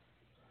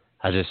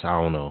 I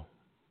don't know.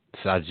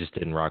 So I just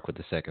didn't rock with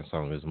the second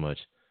song as much.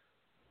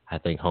 I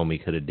think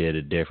Homie could have did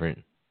it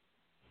different.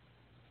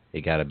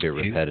 It got a bit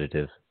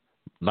repetitive.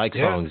 Like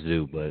songs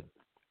do, but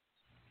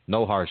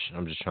no harsh.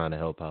 I'm just trying to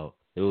help out.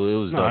 It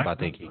was dope. I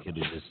think he could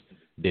have just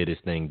did his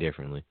thing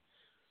differently.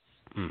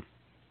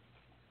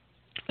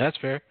 That's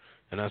fair,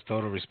 and that's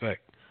total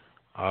respect.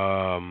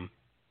 So,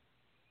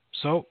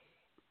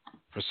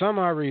 for some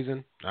odd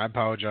reason, I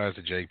apologize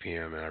to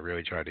JPM, and I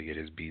really tried to get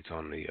his beats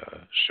on the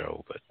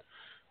show, but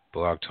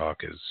Blog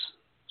Talk is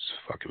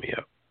fucking me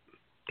up.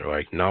 They're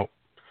like, nope,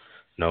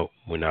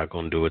 we're not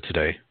going to do it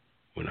today.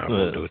 We're not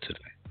going to do it today.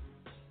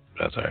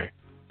 That's all right.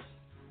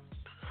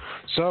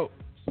 So,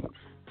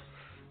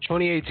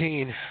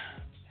 2018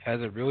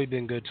 hasn't really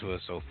been good to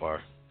us so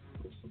far.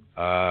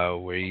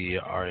 We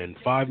are in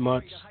 5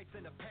 months.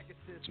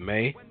 It's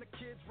May.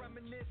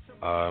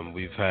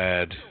 We've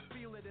had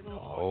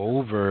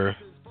over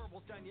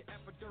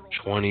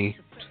 20,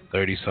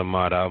 30 some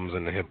odd albums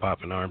in the hip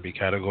hop and R&B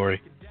category.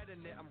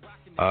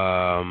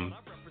 From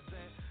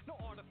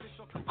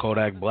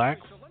Kodak Black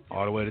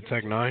all the way to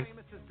Tech 9.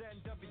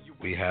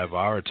 We have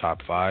our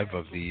top 5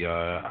 of the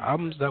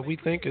albums that we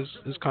think is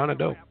kind of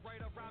dope.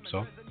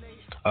 So,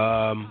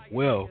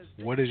 Will,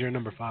 what is your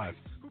number 5?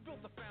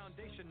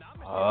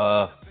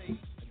 I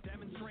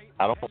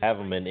don't have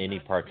them in any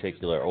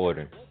particular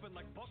order.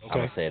 I'm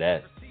going to say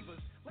that.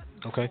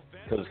 Okay.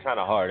 because it's kind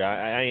of hard.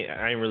 I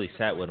ain't really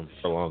sat with them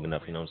for long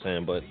enough, you know what I'm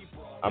saying? But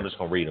I'm just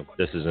going to read them.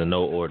 This is in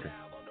no order.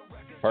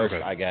 First,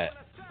 I got,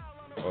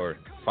 or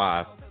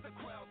 5,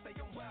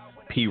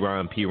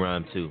 P-Rhyme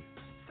 2.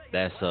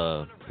 That's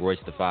Royce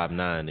the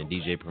 5'9" and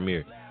DJ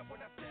Premier.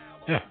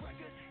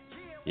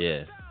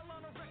 Yeah.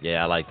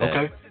 Yeah, I like that.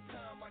 Okay.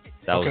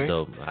 That was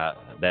dope.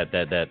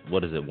 That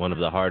what is it? One of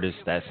the hardest.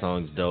 That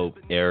song's dope.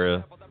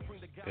 Era.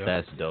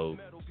 That's dope.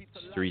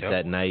 Streets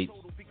at Night.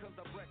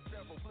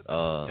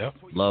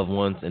 Loved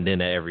Ones, and then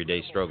that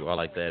Everyday Struggle. I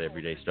like that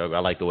Everyday Struggle. I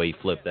like the way he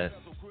flipped that.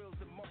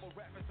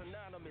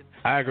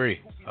 I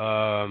agree.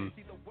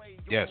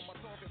 Yes.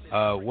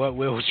 What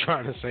Will was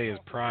trying to say is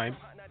Prime.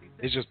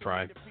 It's just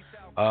Prime.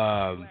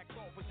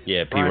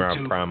 Yeah,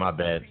 P-Round Prime, my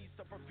bad.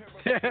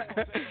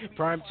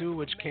 Prime 2,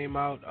 which came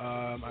out,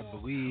 I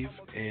believe,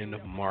 in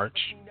March,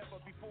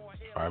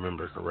 if I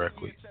remember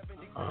correctly.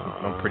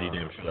 I'm pretty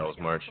damn sure that was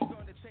March.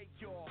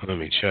 Let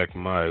me check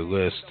my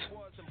list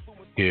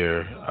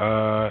here.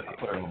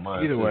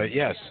 Either way,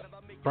 yes,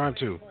 Prime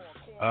 2.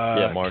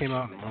 March. Came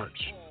out in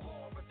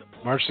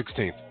March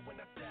 16th.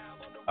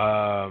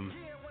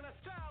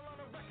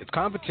 Its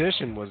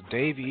competition was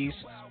Dave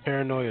East's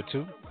Paranoia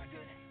 2.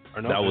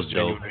 Or no, that was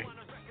dope.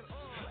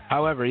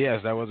 However,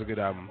 yes, that was a good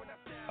album.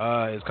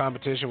 His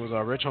competition was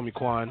Rich Homie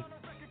Quan,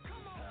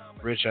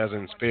 Rich as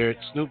in Spirit,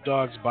 Snoop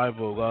Dogg's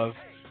Bible of Love,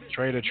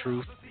 Trade of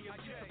Truth,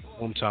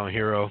 Hometown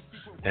Hero,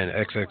 and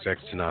XXX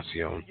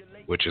Tenacion,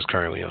 which is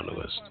currently on the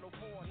list.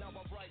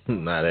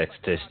 Not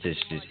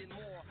Ex-Officion.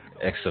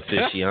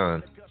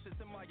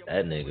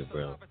 That nigga,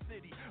 bro.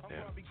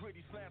 Yeah.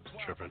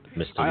 Tripping.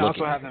 Mr. I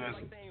Looking. also have them as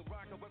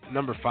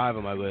number 5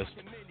 on my list.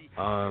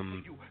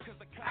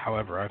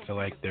 However, I feel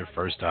like their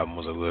first album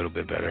was a little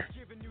bit better.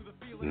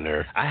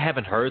 I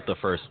haven't heard the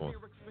first one.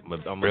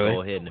 I'm going to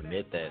go ahead and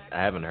admit that.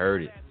 I haven't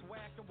heard it.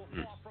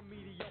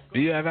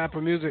 Do you have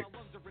Apple Music?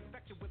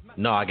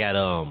 No, I got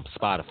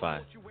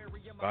Spotify.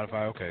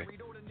 Spotify,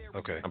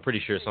 okay. I'm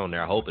pretty sure it's on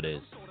there. I hope it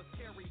is.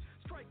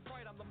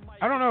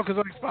 I don't know, because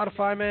like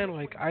Spotify, man,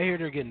 like I hear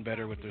they're getting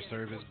better with their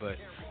service, but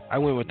I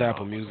went with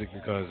Apple Music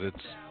because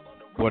it's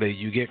what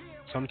you get.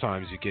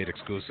 Sometimes you get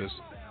exclusives.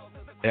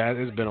 Yeah,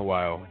 it's been a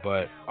while,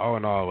 but all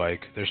in all,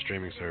 like their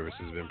streaming service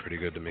has been pretty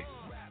good to me.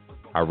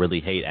 I really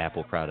hate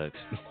Apple products.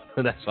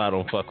 That's why I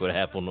don't fuck with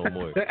Apple no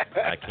more.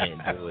 I can't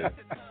do it.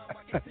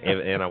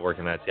 And I work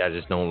in IT. I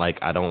just don't like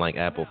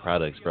Apple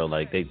products, bro.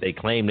 Like they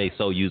claim they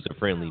so user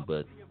friendly,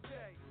 but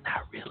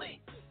not really.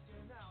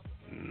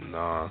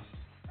 Nah,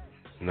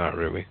 not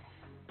really.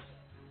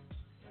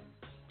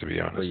 To be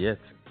honest. But yeah,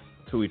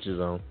 to each his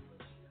own.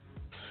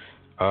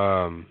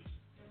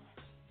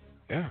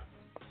 Yeah.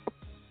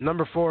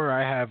 Number 4,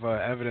 I have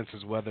Evidence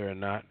is Whether or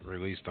Not,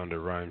 released under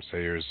Rhyme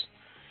Sayers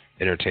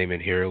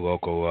Entertainment here,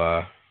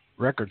 local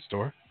record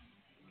store.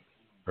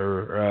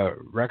 Or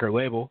record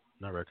label,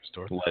 not record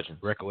store. Legend.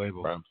 Record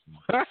label.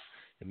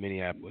 In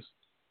Minneapolis,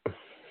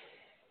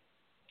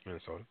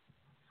 Minnesota.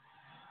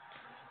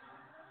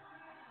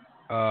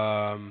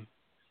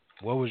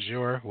 What was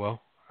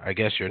I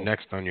guess you're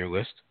next on your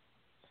list.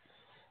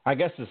 I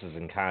guess this is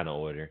in kind of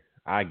order.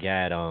 I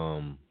got,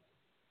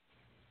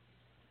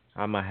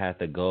 I might have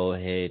to go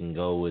ahead and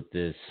go with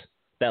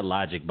that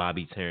Logic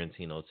Bobby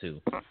Tarantino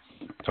too.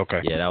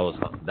 Okay. Yeah, that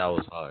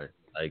was hard.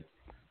 Like,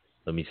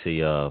 let me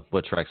see,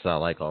 what tracks I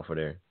like off of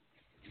there.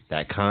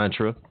 That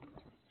Contra,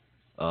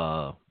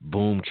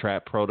 Boom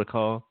Trap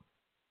Protocol,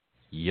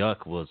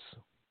 Yuck was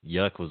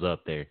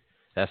up there.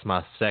 That's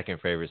my second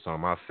favorite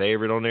song. My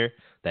favorite on there,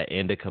 that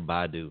Indica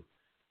Badu.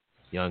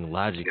 Young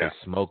Logic is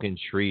smoking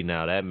tree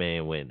now. That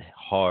man went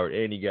hard,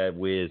 and he got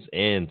Wiz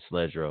and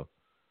Sledro.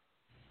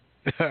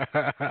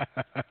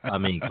 I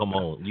mean, come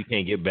on, you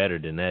can't get better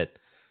than that.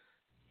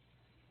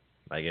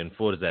 Like, and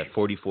what is that?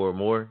 44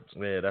 More?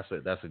 Yeah, that's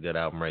a good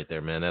album right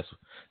there, man.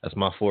 That's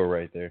my 4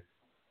 right there.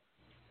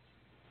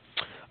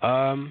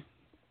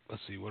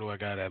 Let's see, what do I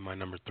got at my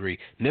number 3?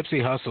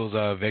 Nipsey Hussle's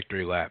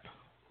Victory Lap,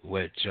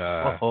 which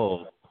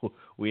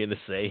we in the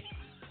same.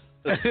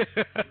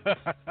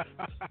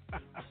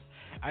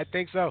 I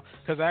think so,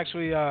 because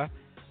actually, I'm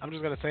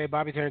just gonna say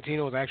Bobby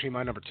Tarantino was actually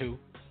my number 2,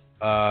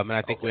 and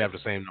I think we have the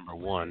same number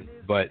 1.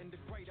 But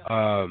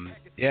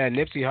yeah,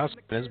 Nipsey Hussle.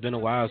 It's been a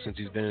while since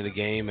he's been in the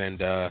game, and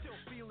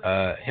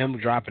him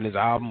dropping his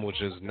album, which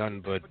is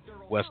nothing but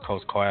West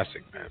Coast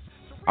classic, man.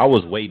 I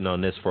was waiting on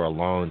this for a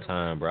long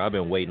time, bro. I've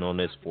been waiting on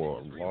this for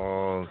a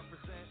long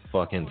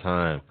fucking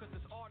time,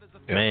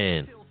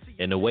 man.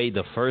 And the way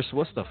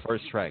what's the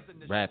first track?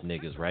 Rap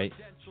Niggas, right?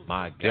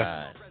 My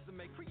God.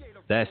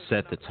 That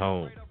set the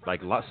tone.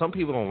 Like, some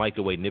people don't like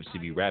the way Nipsey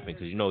be rapping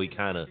because, he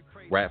kind of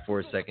rap for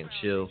a second,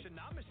 chill.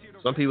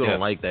 Some people don't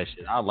like that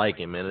shit. I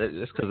like it, man.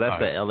 It's because that's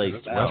the LA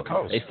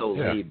style. They so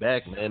laid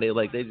back, man.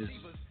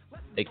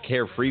 They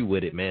carefree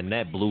with it, man.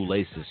 That Blue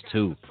Laces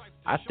too.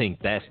 I think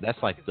that's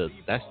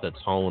the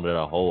tone of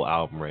the whole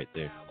album right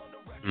there.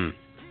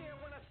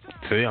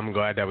 See, I'm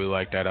glad that we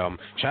like that album.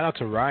 Shout out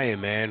to Ryan,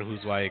 man,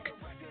 who's like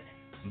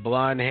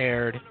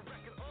blonde-haired,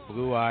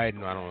 blue-eyed.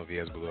 No, I don't know if he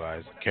has blue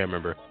eyes. Can't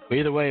remember. But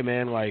either way,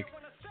 man, like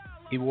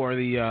He wore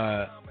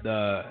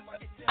the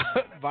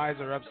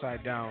visor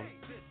upside down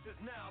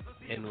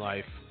in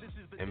life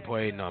and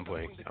played. No, I'm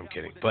playing. I'm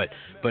kidding. But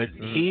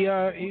he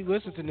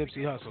listened to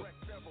Nipsey Hussle.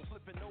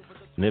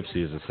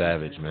 Nipsey is a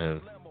savage,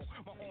 man.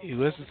 He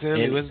listens to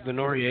him. He listens to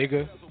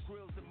Noriega.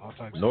 All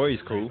types. Nori's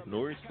cool.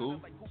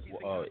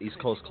 East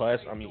Coast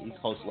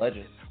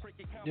legend.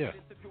 Yeah.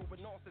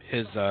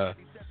 His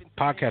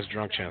podcast,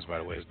 Drunk Champs, by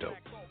the way, is dope.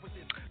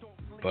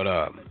 But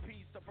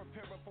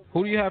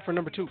who do you have for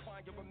number 2?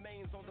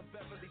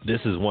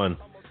 This is one.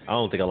 I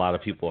don't think a lot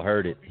of people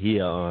heard it. He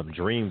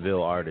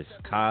Dreamville artist,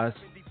 Kaz,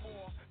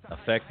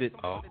 Affected.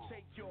 Oh.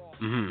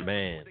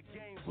 Man,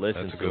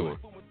 listen That's a to good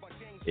it. one.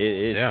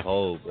 It's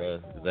cold, bro.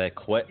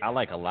 I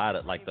like a lot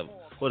of like the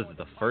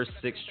first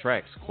 6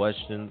 tracks,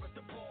 Questions,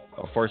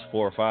 or first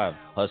 4 or 5,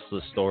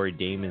 Hustler's Story,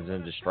 Demons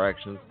and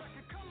Distractions,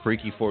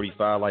 Freaky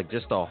 45, like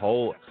just a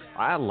whole.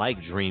 I like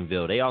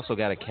Dreamville. They also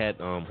got a cat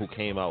who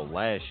came out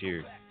last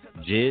year,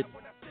 Jid,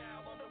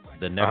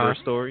 The Never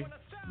Story.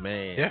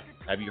 Man, yeah.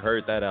 Have you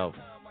heard that album?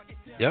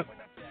 Yep.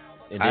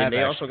 And then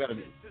they also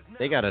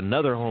got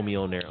another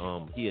homie on there.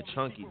 He a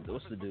chunky.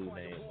 What's the dude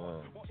name?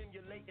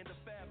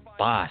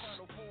 Boss.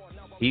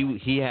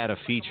 He had a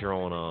feature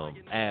on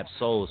Ab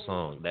Soul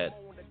song.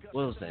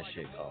 What was that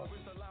shit called?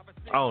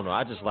 I don't know.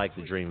 I just like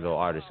the Dreamville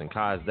artist, and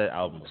Kaz, that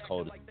album was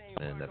cold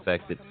and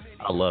Affected.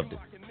 I loved it.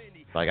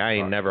 Like I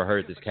ain't never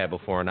heard this cat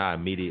before, and I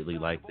immediately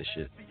liked the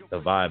shit. The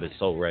vibe is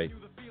so right.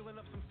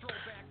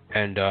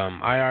 And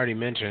I already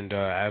mentioned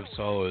Ab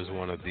Soul is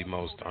one of the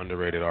most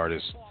underrated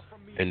artists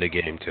in the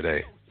game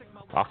today.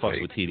 I fuck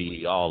with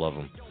TDE, all of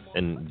them,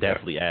 and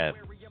definitely Ab.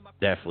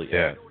 Definitely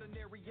Ab.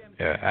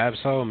 Yeah, Ab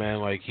Soul, man,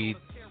 like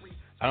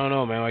I don't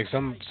know, man, like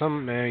some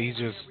man, he's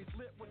just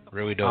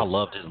really dope. I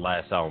loved his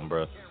last album,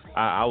 bro.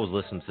 I was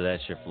listening to that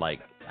shit for like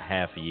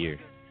half a year.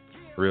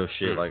 Real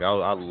shit. Like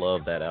I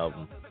love that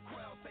album.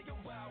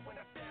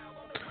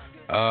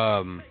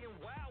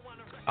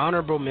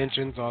 Honorable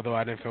mentions, although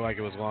I didn't feel like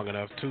it was long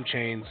enough. 2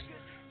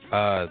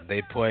 Chainz,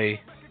 They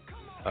Play,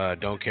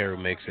 Don't Care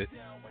Who Makes It.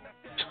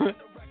 That's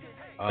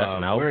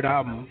an album? Weird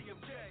album.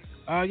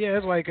 Yeah,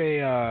 it's like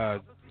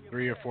a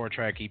 3 or 4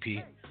 track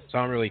EP. So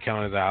I don't really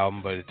count it as an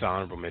album, but it's an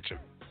honorable mention.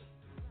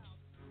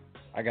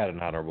 I got an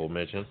honorable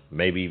mention,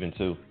 maybe even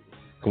 2.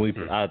 Can we?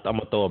 I'm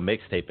gonna throw a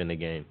mixtape in the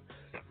game.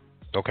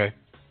 Okay.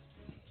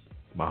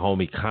 My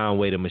homie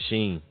Conway the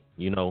Machine,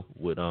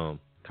 with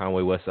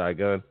Conway Westside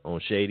Gun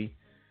on Shady.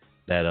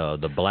 That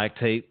the Black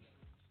Tape.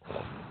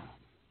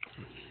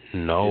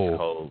 No. It's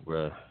cold,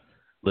 bro.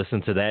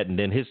 Listen to that, and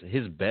then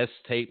his best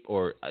tape,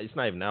 or it's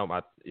not even an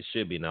album. It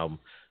should be an album.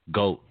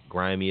 GOAT,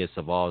 Grimiest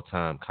of All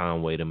Time,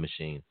 Conway the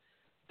Machine.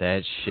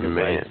 That shit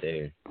right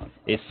there.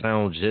 It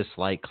sounds just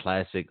like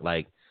classic,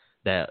 like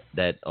that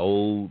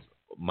old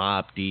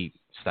Mobb Deep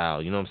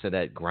style. You know what I'm saying?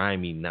 That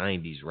grimy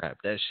 90s rap.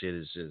 That shit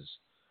is just,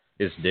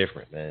 it's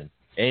different, man.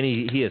 And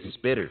he a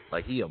spitter.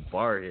 Like, he a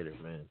bar hitter,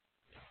 man.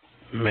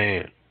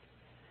 Man.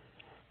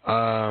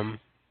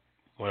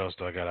 What else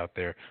do I got out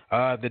there?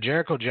 The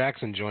Jericho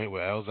Jackson joint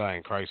with Elzhi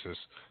and Crisis.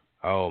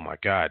 Oh, my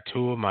God.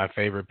 2 of my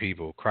favorite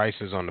people.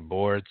 Crisis on the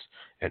boards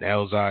and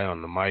Elzhi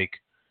on the mic.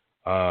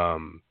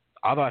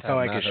 Although I felt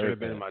like it should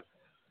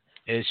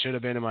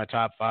have been in my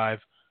top 5,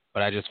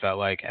 but I just felt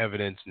like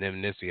Evidence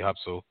and Nipsey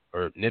Hussle.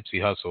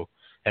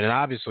 And then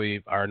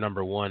obviously our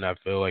number 1, I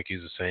feel like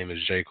he's the same as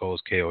J.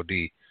 Cole's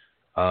KOD.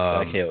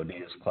 That KOD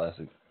is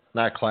classic.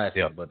 Not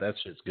classic, but that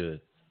shit's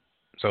good.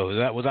 So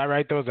was I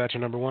right though? Is that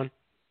your number 1?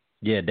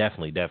 Yeah,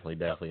 definitely.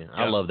 Yep.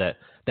 I love that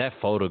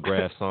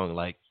Photograph song.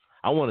 Like,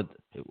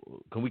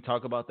 can we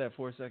talk about that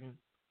for a second?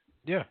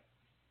 Yeah.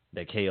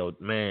 That KO,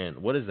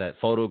 man, what is that?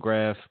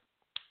 Photograph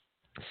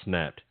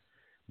snapped.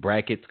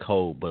 Brackets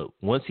cold, but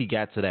once he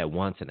got to that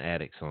Once an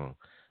Addict song,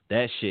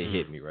 that shit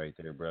hit me right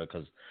there, bro.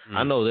 Because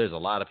I know there's a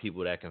lot of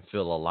people that can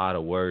feel a lot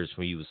of words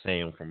when you was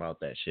saying from out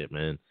that shit,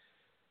 man.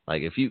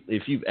 Like, if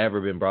you've ever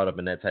been brought up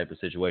in that type of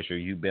situation, or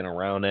you've been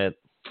around that,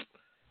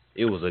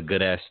 it was a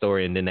good ass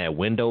story. And then that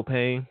window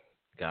pane,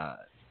 God,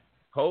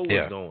 Cole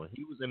was going.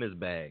 He was in his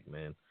bag,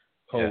 man.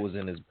 Cole was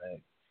in his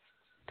bag.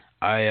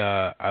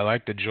 I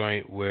like the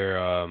joint where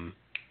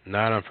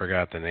now I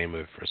forgot the name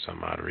of it for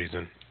some odd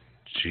reason.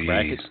 Jeez.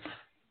 Brackets?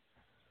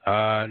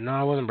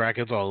 No, it wasn't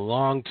Brackets. It's a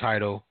long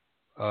title.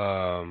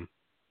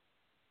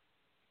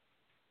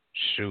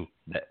 Shoot.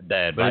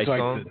 That advice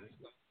song?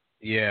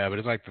 Yeah, but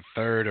it's like the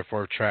 3rd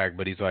or 4th track.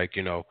 But he's like,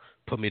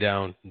 put me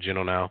down,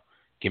 gentle now,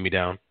 get me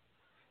down.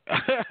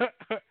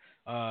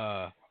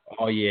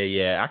 Oh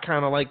yeah. I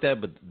kind of like that,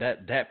 but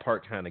that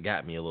part kind of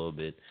got me a little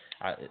bit.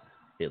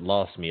 It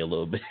lost me a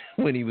little bit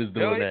when he was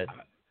doing that.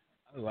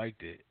 I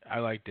liked it.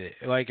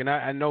 Like, and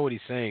I know what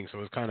he's saying, so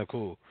it's kind of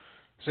cool.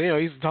 So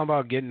he's talking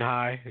about getting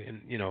high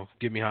and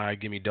get me high,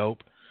 get me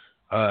dope.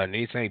 And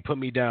he's saying, put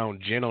me down,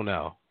 gentle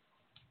now,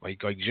 like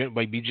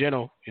be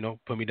gentle,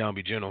 put me down,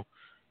 be gentle.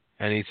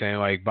 And he's saying,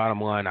 like, bottom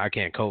line, I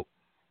can't cope.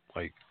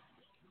 Like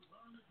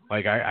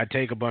I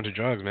take a bunch of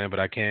drugs, man, but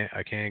I can't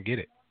get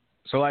it.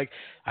 So like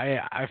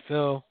I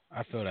feel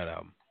that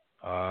album.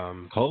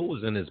 Cole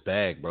was in his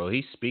bag, bro.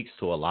 He speaks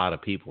to a lot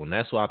of people, and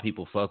that's why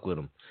people fuck with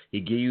him. He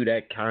give you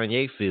that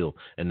Kanye feel,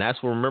 and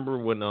that's what. Remember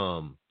when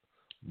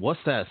what's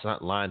that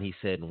line he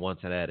said in Once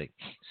an Addict?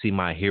 See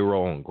my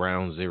hero on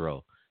ground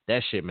zero.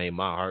 That shit made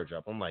my heart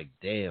drop. I'm like,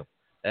 damn,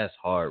 that's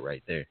hard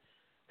right there,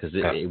 because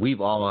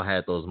we've all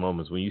had those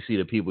moments when you see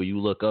the people you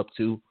look up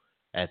to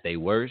at their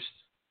worst.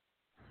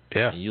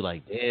 Yeah, and you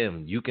like,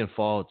 damn, you can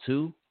fall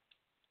too.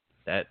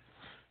 That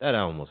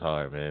album was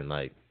hard, man.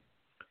 Like.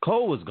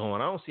 Cole was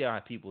going. I don't see how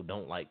people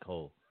don't like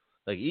Cole.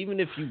 Like, even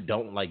if you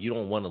don't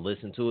want to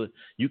listen to it,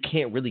 you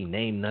can't really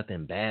name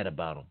nothing bad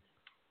about him.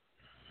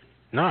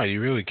 No,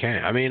 you really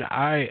can't. I mean,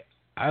 I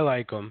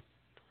like him.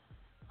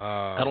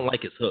 I don't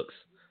like his hooks.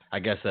 I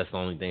guess that's the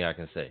only thing I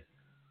can say.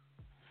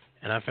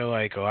 And I feel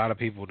like a lot of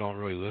people don't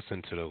really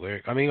listen to the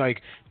lyrics. I mean,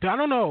 like, I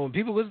don't know. When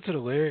people listen to the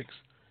lyrics,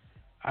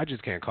 I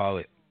just can't call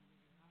it.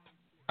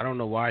 I don't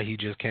know why he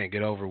just can't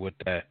get over with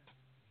that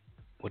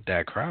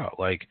crowd.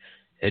 Like,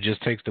 it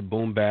just takes the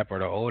boom bap or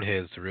the old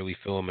heads to really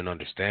feel him and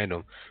understand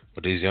him,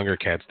 but these younger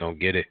cats don't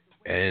get it.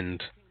 And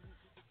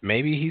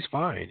maybe he's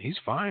fine. He's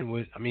fine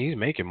with. I mean, he's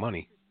making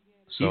money.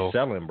 So, he's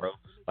selling, bro.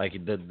 Like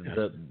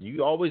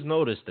you always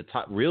notice the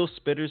top real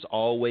spitters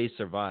always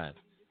survive.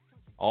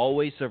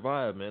 Always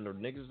survive, man. The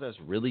niggas that's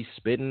really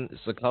spitting,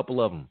 it's a couple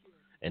of them,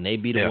 and they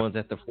be the ones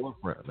at the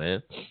forefront,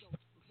 man.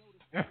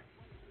 Yeah.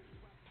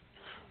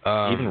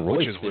 Even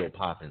Roy's still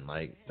popping.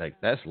 Like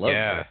that's love.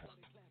 Yeah.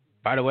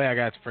 By the way,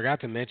 I forgot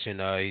to mention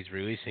he's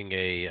releasing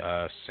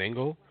a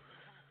single.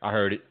 I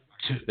heard it.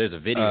 There's a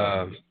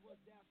video.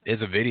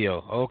 It's a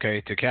video.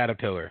 Okay, to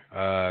Caterpillar.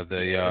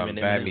 The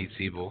Bad Meets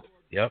Evil.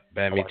 Yep,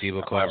 Bad Meets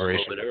Evil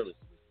collaboration. A little bit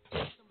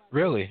early.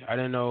 Really? I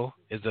didn't know.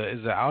 Is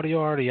the audio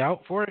already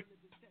out for it?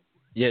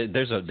 Yeah,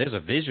 there's a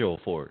visual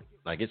for it.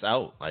 Like, it's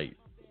out. Like,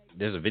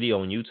 there's a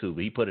video on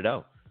YouTube. He put it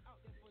out.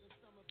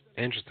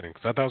 Interesting.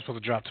 Because I thought it was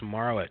supposed to drop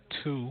tomorrow at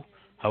 2.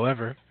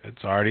 However,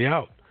 it's already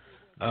out.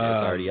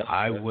 I'll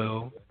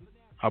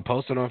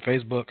post it on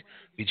Facebook.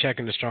 Be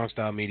checking the Strong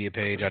Style Media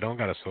page. I don't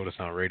got a Sota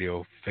Sound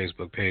Radio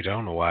Facebook page. I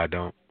don't know why I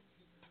don't.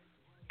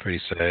 Pretty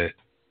sad.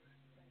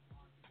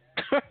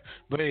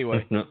 But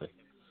anyway,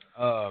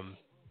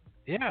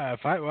 yeah.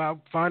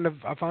 I'll find a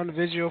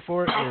visual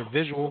for it or a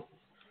visual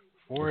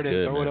for it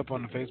and throw it up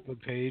on the Facebook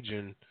page,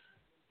 and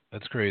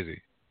that's crazy.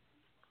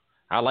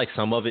 I like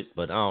some of it,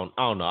 but I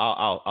don't know.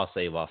 I'll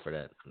save off for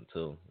that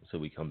until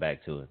we come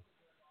back to it.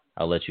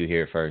 I'll let you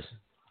hear it first.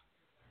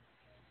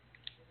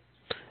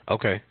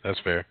 Okay, that's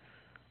fair.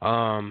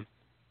 I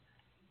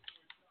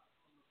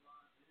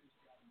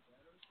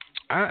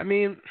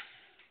mean,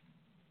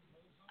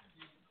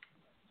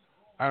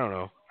 I don't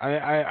know.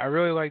 I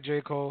really like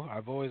J. Cole.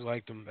 I've always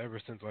liked him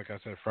ever since, like I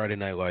said, Friday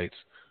Night Lights.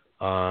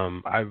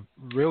 I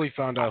really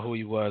found out who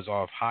he was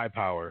off High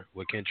Power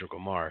with Kendrick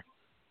Lamar.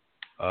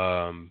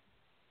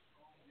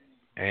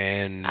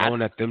 And knowing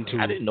that them two,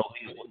 I didn't know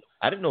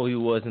who he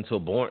was until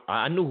Born.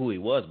 I knew who he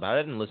was, but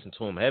I didn't listen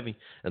to him heavy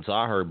until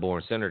I heard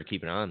Born Center, to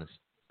keep it honest.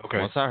 Okay.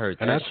 Once I heard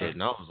that shit,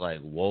 and I was like,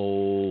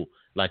 whoa.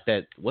 Like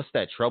that, what's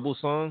that Trouble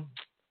song?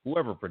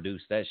 Whoever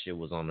produced that shit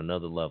was on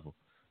another level.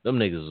 Them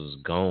niggas was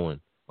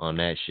going on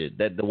that shit.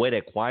 The way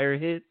that choir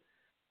hit,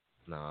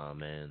 nah,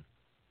 man.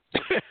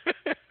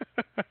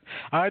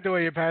 I like the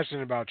way you're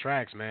passionate about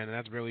tracks, man, and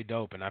that's really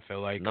dope. And I feel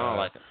like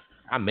like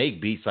I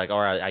make beats like, all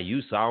right, I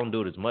used to. I don't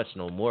do it as much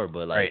no more,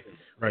 but like,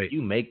 right.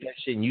 You make that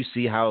shit and you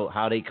see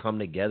how they come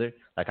together.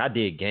 Like, I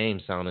did game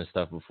sound and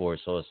stuff before,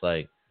 so it's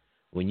like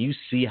when you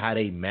see how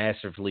they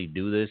masterfully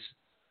do this,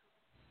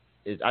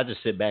 I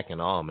just sit back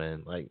in awe,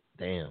 man. Like,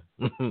 damn,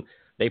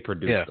 they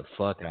produced the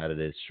fuck out of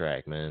this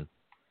track, man.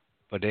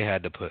 But they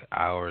had to put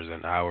hours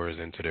and hours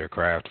into their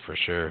craft for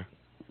sure.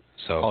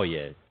 So. Oh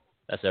yeah,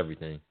 that's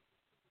everything.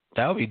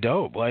 That would be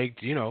dope, like,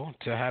 to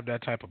have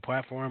that type of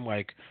platform.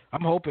 Like,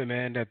 I'm hoping,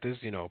 man, that this,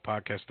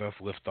 podcast stuff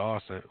lift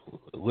off and,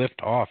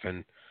 you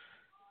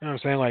know what I'm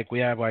saying? Like, we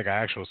have, like, an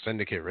actual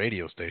syndicate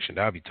radio station.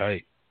 That would be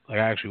tight. Like,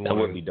 I actually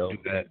want to do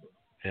that.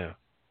 Yeah.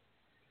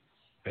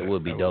 It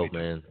would be dope,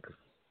 man.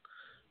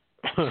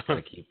 Just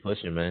gotta keep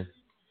pushing, man.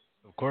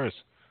 Of course.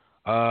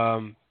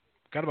 Got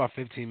about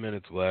 15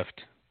 minutes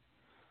left.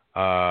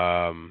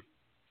 I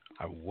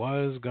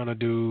was going to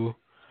do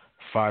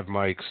 5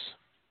 mics.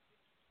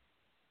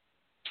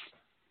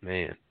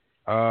 Man,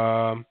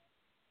 I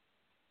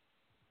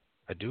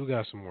do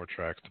got some more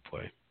tracks to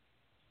play.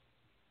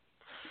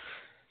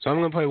 So I'm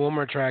going to play one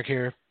more track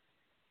here.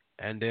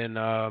 And then,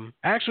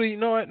 actually, you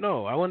know what?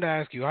 No, I wanted to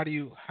ask you, how did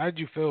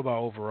you feel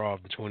about overall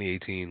the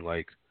 2018,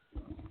 like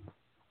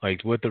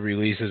with the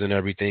releases and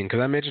everything? Because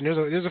I mentioned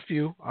there's a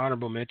few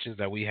honorable mentions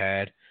that we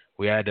had.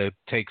 We had to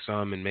take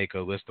some and make a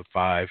list of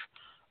 5.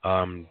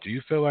 Do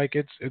you feel like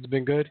it's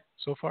been good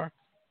so far?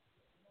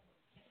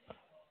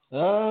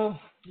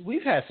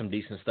 We've had some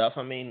decent stuff.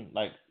 I mean,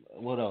 like,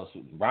 what else?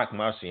 Rock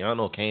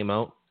Marciano came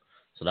out,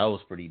 so that was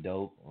pretty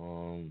dope.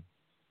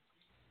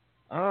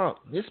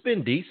 It's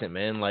been decent,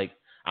 man. Like,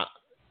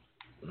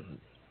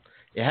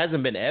 it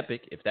hasn't been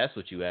epic, if that's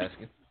what you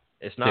asking.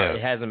 It's not. Yeah.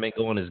 It hasn't been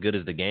going as good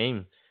as the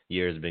game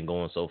year has been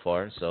going so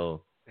far.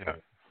 So,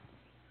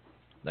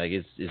 Like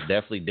it's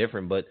definitely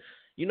different. But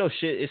you know,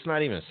 shit, it's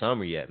not even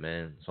summer yet,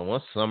 man. So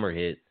once summer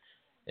hit,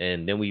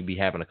 and then we be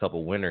having a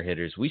couple winter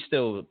hitters,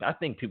 I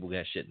think people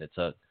got shit in the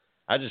tuck.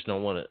 I just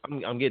don't want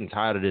to. I'm getting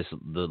tired of this.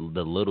 The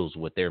Littles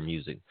with their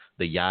music,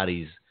 the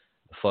Yachties,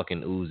 the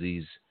fucking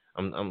Uzis.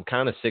 I'm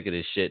kind of sick of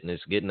this shit, and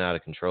it's getting out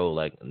of control.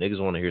 Like niggas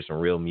want to hear some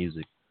real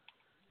music,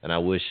 and I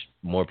wish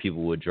more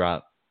people would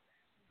drop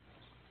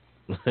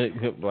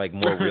like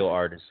more real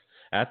artists.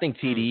 I think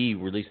TDE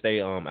released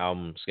their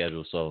album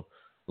schedule, so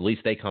at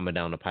least they coming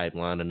down the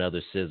pipeline.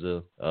 Another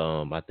SZA,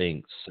 I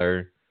think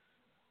Sir,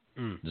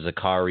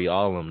 Zakari,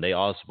 all of them. They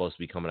all supposed to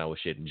be coming out with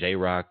shit.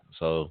 J-Rock,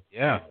 so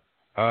yeah.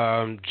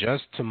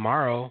 Just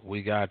tomorrow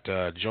we got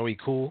Joey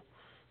Cool,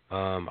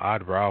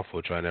 Odd Ralph,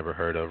 which I never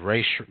heard of,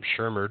 Ray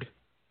Shermerd,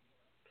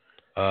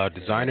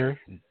 Designer,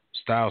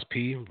 Styles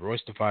P,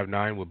 Royce the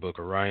 5'9" with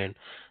Booker Ryan,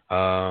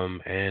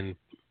 and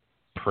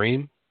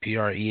Preem,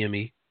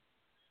 Preme.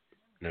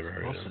 Never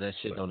heard of most of that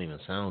shit don't even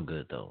sound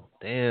good though.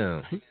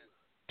 Damn.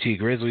 T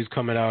Grizzly's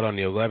coming out on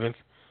the 11th.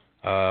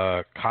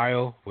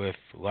 Kyle with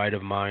Light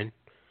of Mine.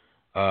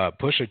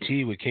 Pusha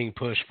T with King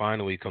Push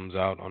finally comes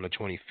out on the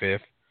 25th.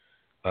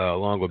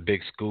 Along with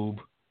Big Scoob,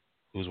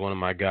 who's one of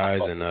my guys,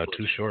 and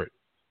Too Short.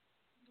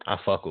 I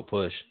fuck with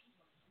Push.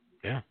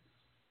 Yeah.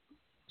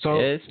 So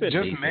yeah, it's been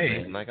just decent, May.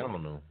 Man. Like I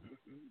don't know.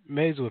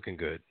 May's looking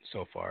good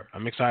so far.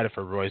 I'm excited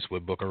for Royce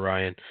with Booker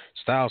Ryan,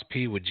 Styles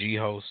P with G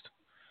Host,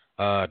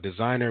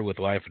 Designer with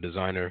Life of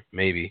Designer,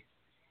 maybe.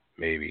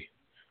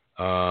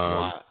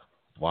 Why?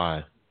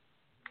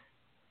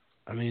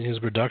 I mean, his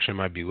production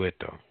might be lit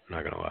though.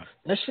 Not gonna lie.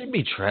 That should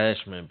be trash,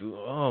 man.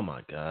 Oh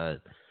my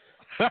god.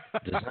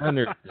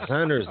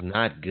 Designer is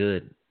not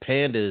good.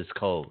 Panda is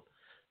cold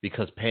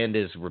because Panda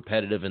is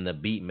repetitive and the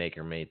beat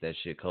maker made that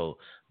shit cold.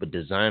 But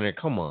Designer,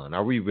 come on,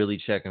 are we really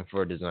checking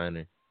for a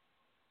Designer?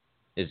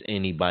 Is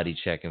anybody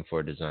checking for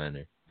a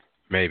Designer?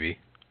 Maybe.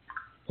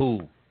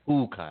 Who,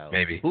 Kyle?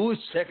 Maybe. Who's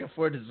checking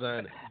for a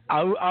Designer?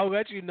 I'll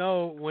let you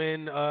know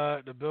when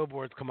the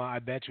billboards come out. I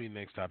bet you he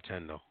makes top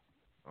 10 though.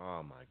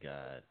 Oh my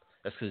god,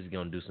 that's because he's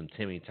gonna do some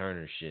Timmy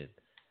Turner shit.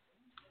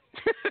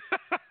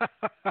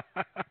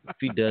 If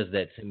he does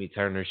that Timmy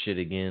Turner shit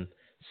again,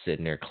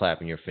 sitting there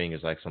clapping your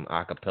fingers like some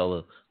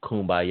acapella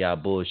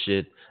kumbaya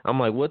bullshit, I'm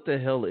like, what the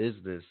hell is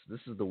this? This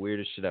is the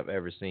weirdest shit I've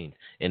ever seen,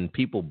 and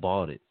people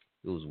bought it.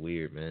 It was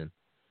weird, man.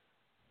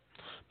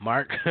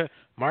 Mark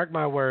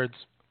my words.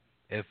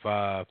 If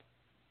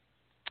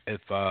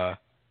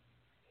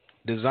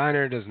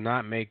Designer does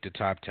not make the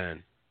top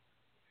 10,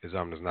 his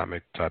album does not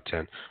make the top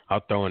 10,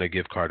 I'll throw in a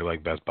gift card to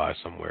like Best Buy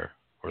somewhere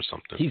or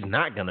something. He's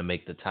not gonna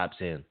make the top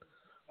 10.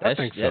 I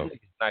think so. He's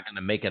not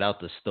gonna make it out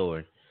the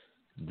store.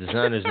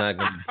 Designer's not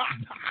gonna.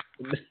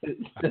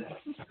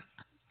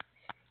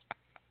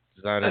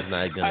 Designer's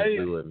not gonna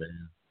do it,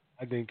 man.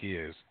 I think he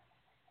is.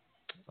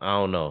 I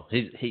don't know.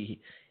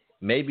 He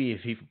maybe if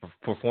he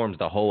performs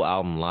the whole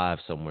album live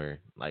somewhere,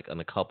 like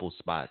in a couple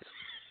spots,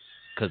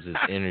 because his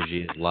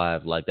energy is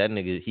live. Like that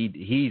nigga,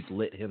 he's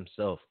lit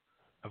himself.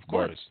 Of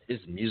course, his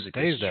music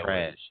Stays is that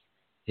trash. way.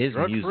 His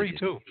Drug music free is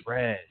too.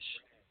 trash.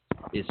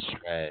 It's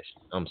trash.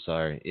 I'm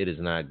sorry. It is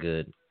not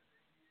good.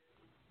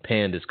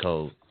 Panda's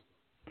cold.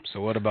 So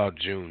what about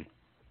June?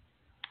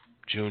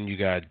 June, you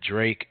got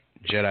Drake,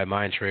 Jedi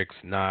Mind Tricks,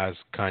 Nas,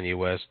 Kanye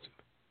West.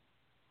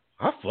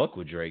 I fuck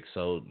with Drake,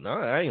 so no,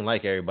 I ain't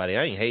like everybody.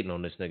 I ain't hating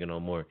on this nigga no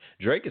more.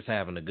 Drake is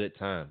having a good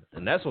time,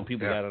 and that's what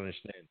people gotta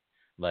understand.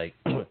 Like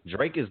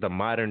Drake is the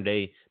modern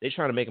day. They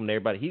trying to make him to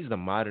everybody. He's the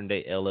modern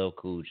day LL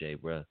Cool J,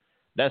 bro.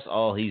 That's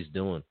all he's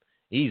doing.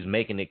 He's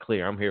making it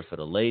clear. I'm here for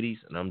the ladies,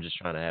 and I'm just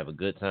trying to have a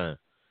good time.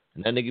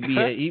 And that nigga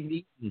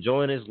be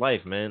enjoying his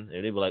life, man.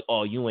 And they be like,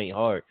 "Oh, you ain't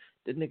hard."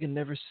 That nigga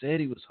never said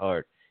he was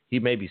hard. He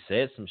maybe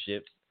said some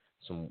shit,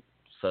 some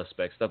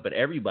suspect stuff, but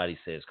everybody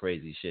says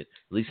crazy shit.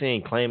 At least he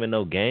ain't claiming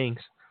no gangs.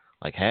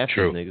 Like half these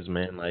niggas,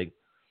 man. Like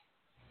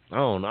I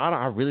don't know.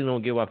 I really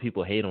don't get why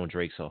people hate on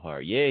Drake so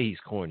hard. Yeah, he's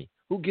corny.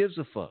 Who gives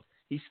a fuck?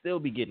 He still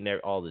be getting there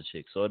all the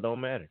chicks, so it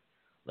don't matter.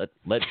 Let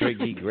Drake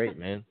be great,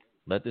 man.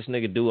 Let this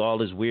nigga do all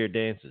his weird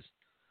dances.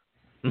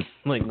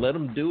 Like let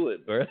him do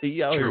it, bro.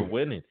 He out here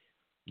winning.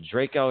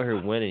 Drake out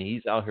here winning.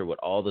 He's out here with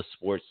all the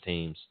sports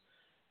teams.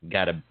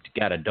 Got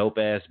a dope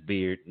ass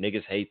beard.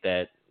 Niggas hate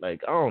that.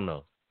 Like I don't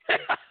know.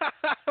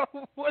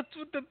 What's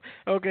with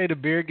the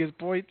beard gets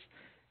points?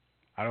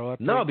 I don't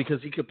want No,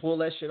 because he could pull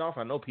that shit off.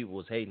 I know people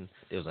was hating.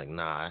 They was like,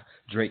 nah,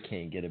 Drake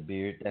can't get a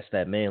beard. That's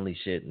that manly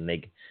shit, and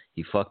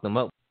he fucked them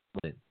up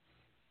with it.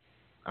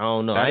 I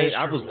don't know.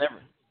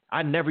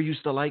 I never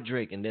used to like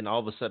Drake, and then all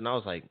of a sudden I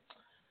was like,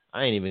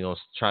 I ain't even gonna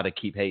try to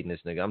keep hating this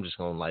nigga. I'm just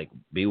gonna like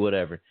be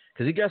whatever.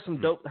 Cause he got some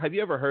dope. Have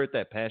you ever heard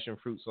that Passion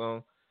Fruit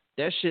song?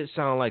 That shit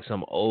sound like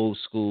some old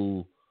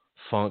school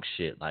funk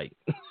shit. Like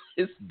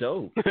it's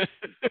dope.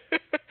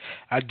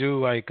 I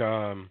do like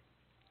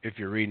If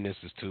You're Reading This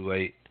Is Too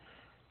Late.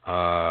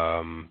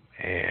 And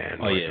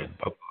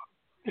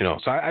you know,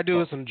 so I do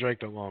listen to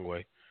Drake the long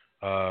way.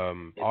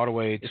 All the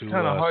way to. It's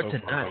kind of hard so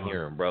to not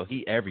hear him, bro.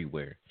 He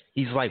everywhere.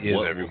 He's like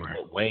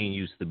what Wayne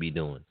used to be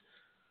doing.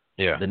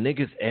 Yeah, the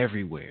nigga's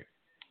everywhere.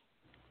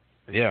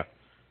 Yeah,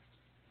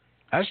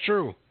 That's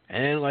true.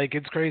 And, like,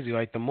 it's crazy.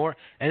 Like, the more...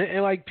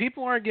 And, like,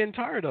 people aren't getting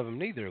tired of him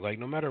neither. Like,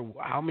 no matter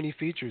how many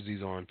features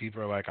he's on,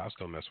 people are like, I'll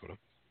still mess with him.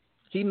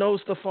 He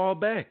knows to fall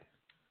back.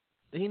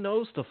 He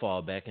knows to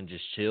fall back and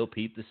just chill,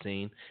 peep the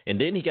scene. And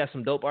then he got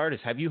some dope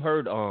artists. Have you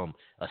heard a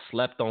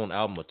Slept On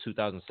album of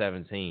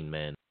 2017,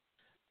 man?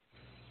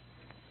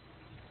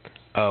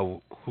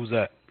 Who's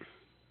that?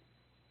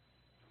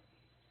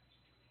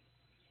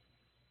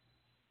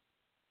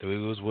 Did we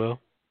lose Will?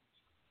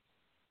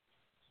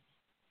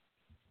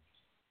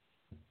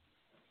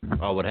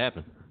 Oh, what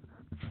happened?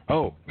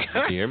 Oh.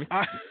 Can you hear me?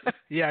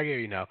 Yeah, I hear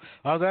you now.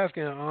 I was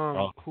asking,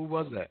 who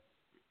was that?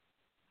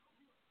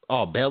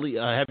 Oh, Belly.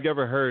 Have you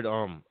ever heard,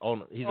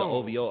 he's an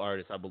OVO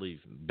artist, I believe.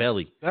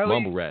 Belly.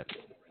 Mumble rap.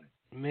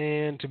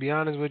 Man, to be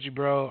honest with you,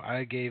 bro,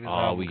 I gave his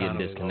album we getting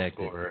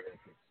disconnected.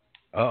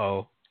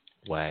 Uh-oh.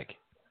 Whack.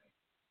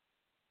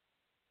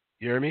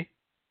 You hear me?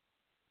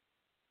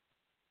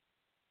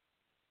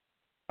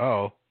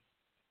 Oh.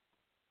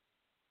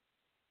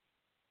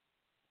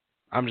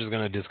 I'm just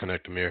going to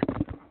disconnect Amir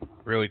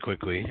really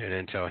quickly and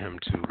then tell him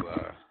to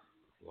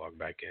log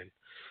back in.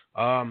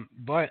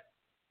 But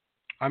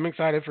I'm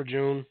excited for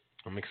June.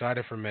 I'm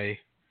excited for May.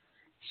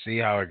 See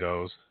how it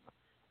goes.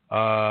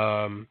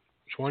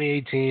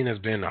 2018 has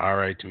been all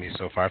right to me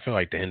so far. I feel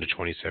like the end of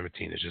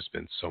 2017 has just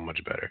been so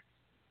much better.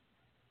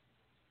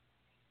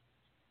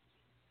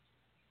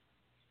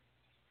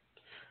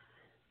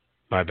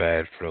 My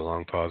bad for the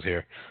long pause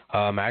here.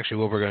 Actually,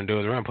 what we're going to do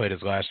is we're going to play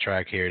this last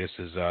track here. This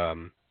is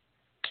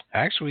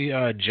actually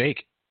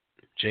Jake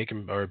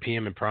or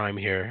PM and Prime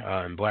here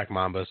in Black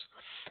Mambas.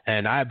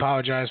 And I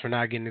apologize for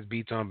not getting his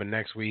beats on, but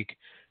next week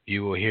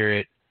you will hear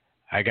it.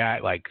 I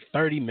got like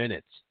 30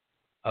 minutes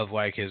of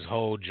like his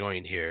whole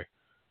joint here.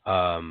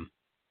 So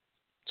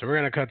we're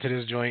going to cut to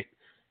this joint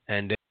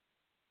and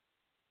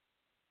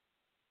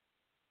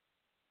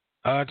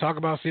talk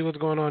about, see what's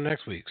going on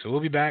next week. So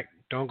we'll be back.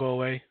 Don't go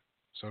away.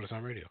 Sota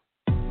Sound Radio.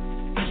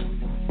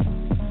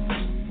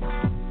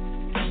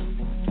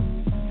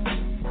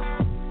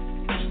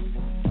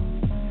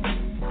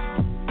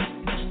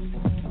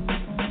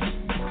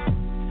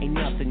 Ain't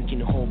nothing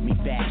can hold me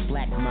back.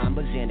 Black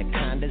mambas,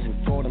 anacondas,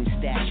 and totem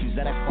statues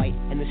that I fight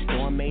in the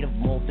storm made of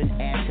molten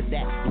acid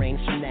that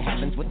rains from the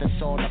heavens with the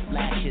sword of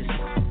flashes.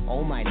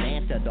 Oh my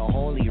Lanta, the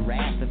holy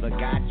wrath of a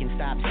god can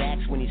stop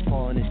Zax when he's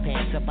pulling his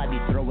pants up. I be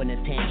throwing a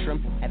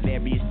tantrum at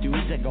various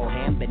dudes that go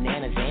ham,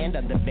 bananas, and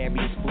other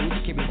various foods.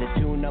 Carry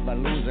the tune of a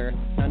loser,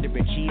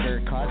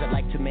 underachiever, cause I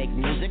like to make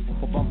music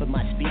while bumping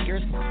my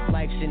speakers.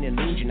 Life's an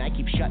illusion, I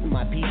keep shutting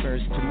my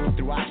peepers to move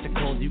through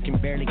obstacles you can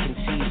barely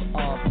conceive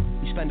of.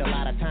 You spend a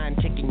lot of time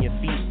kicking your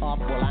feet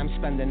up while I'm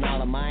spending all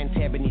of mine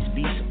tearing these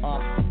beats up.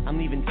 I'm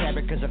leaving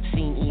terror cause I've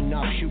seen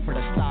enough. Shoot for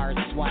the stars,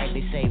 that's why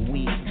they say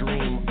we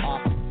dream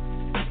up.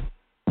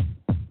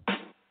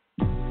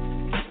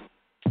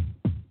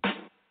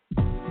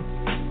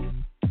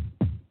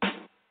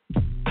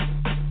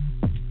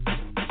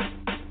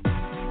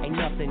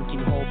 Nothing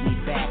can hold me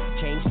back.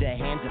 Change the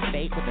hands of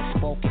fate with a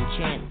spoken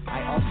chant.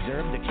 I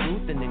observe the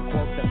truth and then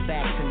quote the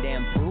facts and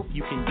damn proof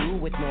you can do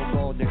with no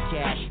gold or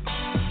cash.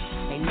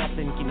 Ain't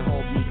nothing can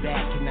hold me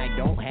back, and I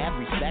don't have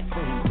respect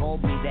for who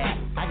told me that.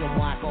 I can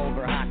walk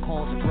over hot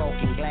coals and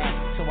broken glass,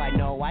 so I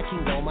know I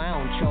can go my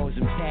own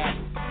chosen path.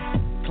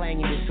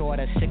 Clanging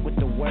disorder, sick with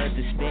the words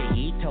to spit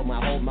heat till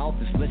my whole mouth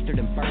is blistered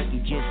and burnt. You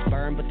just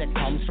sperm, but that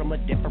comes from a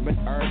different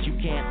urge. You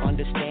can't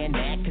understand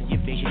that cause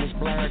your vision is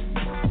blurred.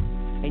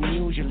 And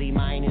usually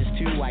mine is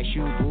too. I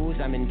shoot booze,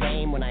 I'm in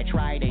pain when I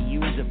try to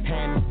use a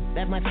pen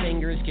that my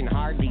fingers can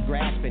hardly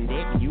grasp, and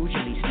it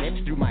usually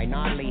slips through my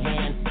gnarly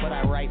hand. But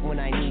I write when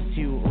I need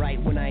to,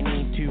 write when I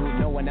need to.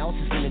 No one else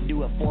is gonna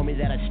do it for me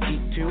that I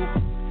speak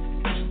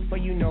to. But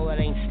you know that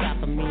ain't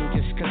stopping me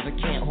just cause I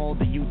can't hold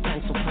the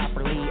utensil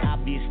properly.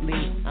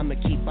 Obviously, I'ma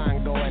keep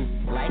on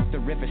going. Like the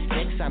river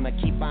Styx, I'ma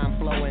keep on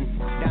flowing.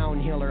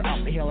 Downhill or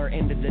uphill or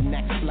into the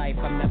next life.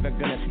 I'm never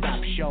gonna stop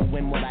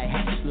showing what I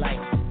hex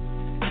like.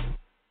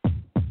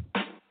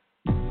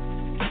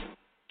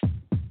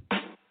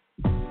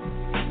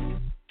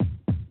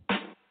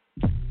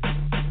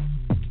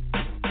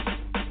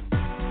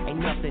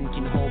 Nothing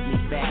can hold me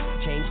back.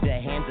 Change the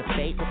hands of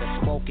fate with a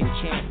spoken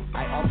chant.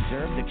 I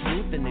observe the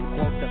truth and then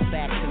quote the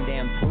facts and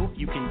damn proof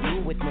you can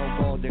do with no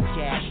gold or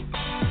cash.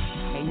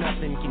 Ain't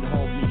nothing can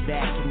hold me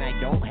back, and I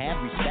don't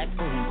have respect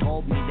for who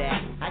told me that.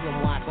 I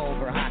can walk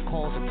over hot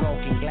coals of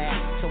broken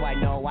glass, so I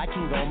know I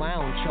can go my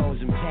own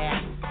chosen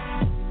path.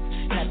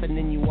 Stepping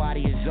in you out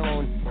of your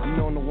zone. I'm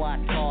known to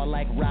walk tall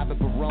like Robert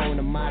Barone.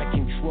 I'm out of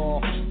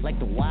control like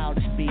the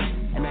wildest beast,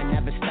 and I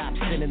never stop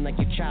sinning like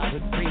your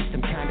childhood priest.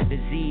 I'm kinda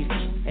diseased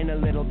and a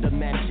little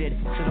demented,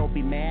 so don't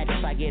be mad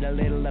if I get a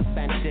little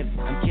offensive.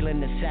 I'm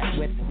killing the set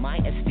with my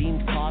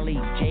esteemed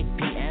colleague Jake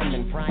PM,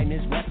 and Prime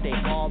is what they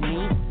call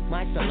me.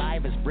 My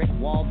saliva's brick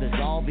wall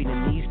dissolving,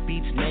 and these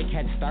beats make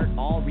head start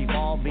all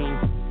revolving.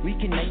 We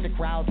can make the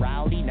crowd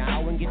rowdy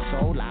now and get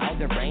so loud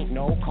there ain't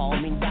no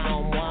calming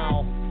down.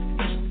 Wow.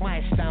 My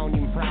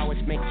astounding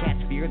prowess make cats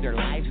fear their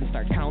lives and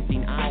start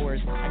counting hours.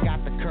 I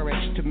got the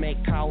courage to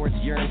make cowards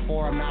yearn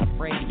for. I'm not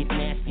afraid to get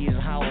nasty as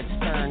Howard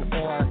Stern.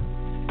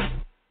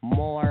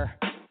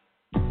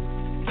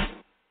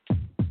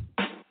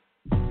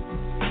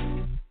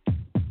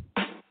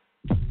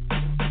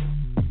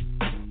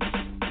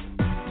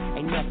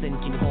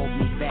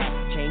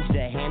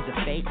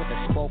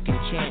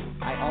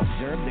 chant. I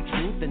observe the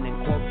truth and then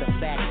quote the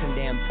facts and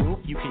damn proof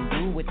you can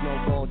do with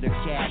no gold or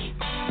cash.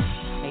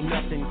 Ain't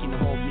nothing can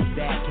hold me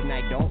back, and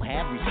I don't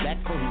have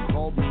respect for who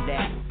told me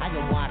that. I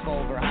can walk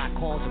over hot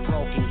coals of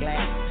broken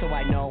glass, so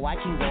I know I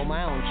can go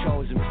my own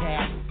chosen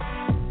path.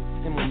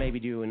 And we'll maybe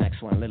do the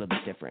next one a little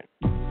bit different.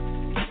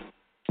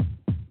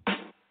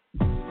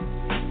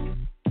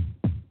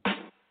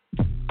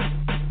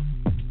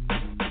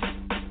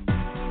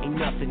 Ain't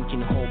nothing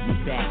can hold me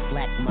back.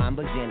 Black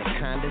mambas,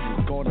 anacondas,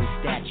 and golden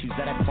statues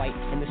that I fight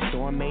in the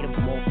storm made of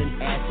molten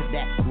acid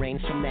that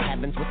rains from the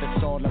heavens with the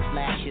solar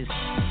flashes.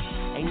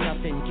 Ain't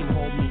nothing can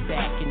hold me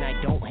back, and I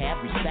don't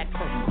have respect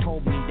for who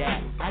told me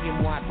that. I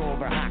can walk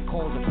over hot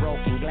coals of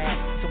broken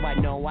glass, so I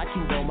know I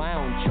can go my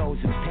own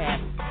chosen path.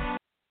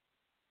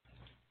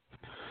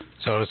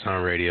 Sota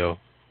Sound Radio,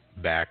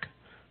 back.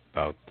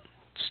 About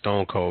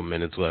stone cold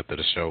minutes left of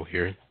the show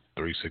here,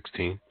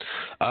 3:16.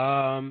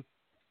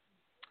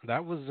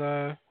 That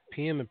was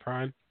PM and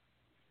Prime,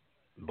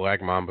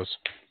 Black Mambas,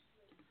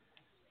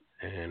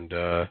 and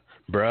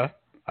bruh.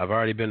 I've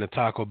already been to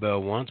Taco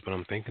Bell once, but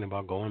I'm thinking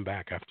about going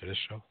back after this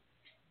show.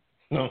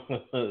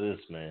 This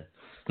man.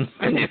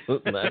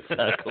 Not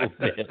Taco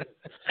Bell.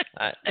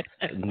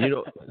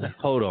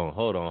 Hold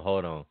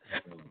on.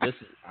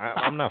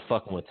 I'm not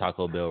fucking with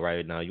Taco Bell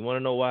right now. You want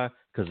to know why?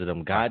 Because of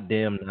them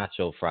goddamn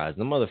nacho fries.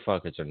 Them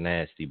motherfuckers are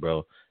nasty,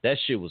 bro. That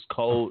shit was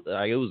cold.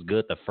 Like, it was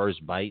good the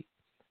first bite.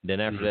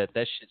 Then after that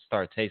shit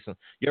started tasting.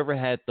 You ever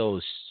had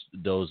those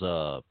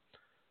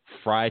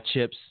fried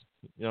chips?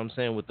 You know what I'm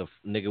saying? With the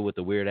nigga with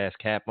the weird ass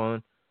cap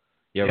on.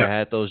 You ever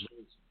had those?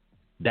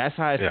 That's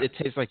how it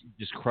tastes like. You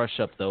just crush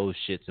up those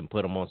shits and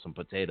put them on some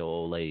potato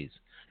olays.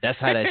 That's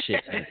how that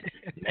shit tastes.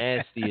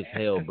 Nasty as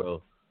hell,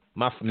 bro.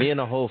 Me and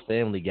the whole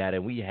family got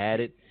it. We had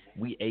it.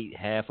 We ate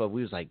half of it.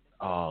 We was like,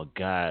 oh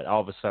God.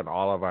 All of a sudden,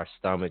 all of our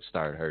stomachs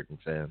started hurting,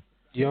 fam.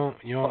 You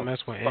don't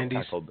mess with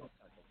Andy's?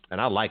 And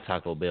I like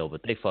Taco Bell,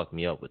 but they fucked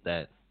me up with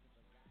that.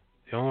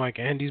 You don't like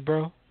Andy's,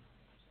 bro?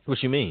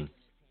 What you mean?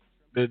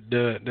 The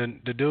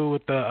dude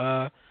with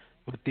the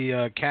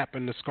cap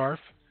and the scarf,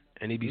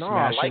 and he be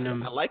smashing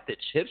them. I like the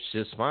chips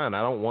just fine.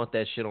 I don't want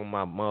that shit on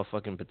my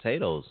motherfucking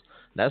potatoes.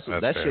 That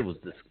fair. Shit was.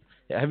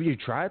 Have you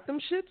tried them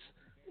shits?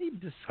 They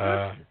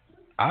disgusting.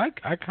 I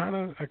kind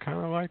of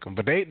like them,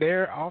 but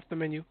they're off the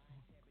menu.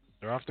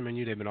 They're off the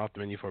menu. They've been off the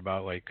menu for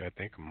about I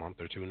think a month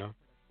or two now.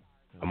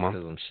 A month.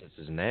 Because them shits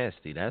is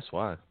nasty. That's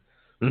why.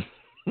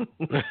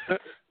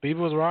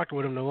 People was rocking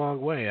with them the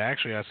long way.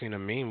 Actually, I seen a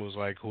meme was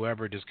like,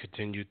 whoever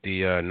discontinued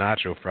the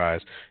nacho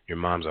fries, your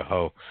mom's a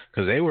hoe.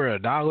 Because they were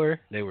 $1.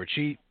 They were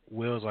cheap.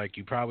 Will's like,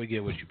 you probably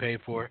get what you pay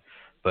for.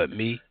 But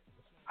me,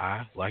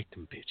 I like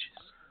them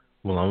bitches.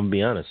 Well, I'm going to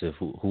be honest. If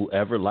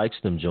whoever likes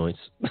them joints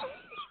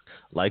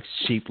likes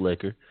cheap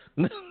liquor,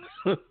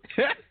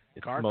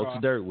 smokes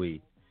dirt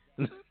weed.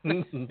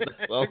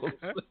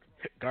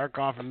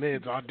 Garkoff and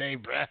mids all day,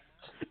 bruh.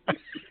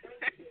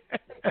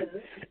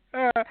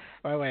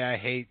 By the way, I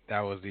hate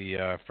that was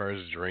the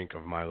first drink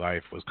of my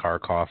life was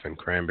Karkoff and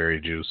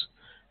cranberry juice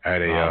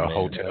at a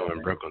hotel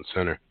in Brooklyn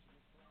Center.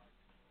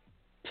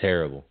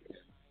 Terrible.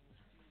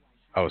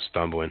 I was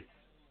stumbling.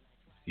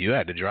 You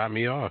had to drop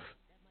me off.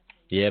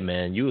 Yeah,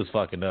 man, you was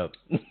fucking up.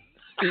 You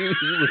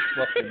was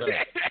fucking up.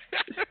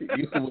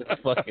 You was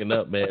fucking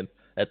up, man.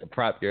 Had to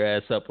prop your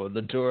ass up on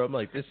the door. I'm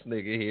like, this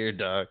nigga here,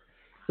 dog.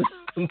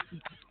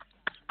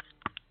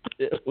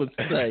 It was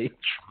tight.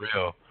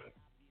 Real.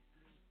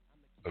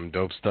 Some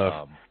dope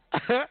stuff.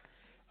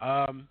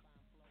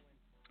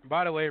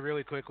 By the way,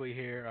 really quickly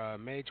here,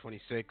 May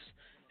 26th,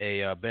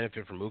 a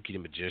benefit from Mookie the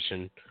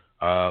Magician,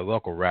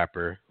 local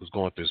rapper who's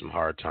going through some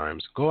hard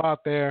times. Go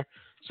out there,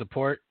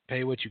 support,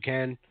 pay what you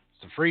can.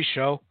 It's a free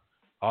show.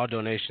 All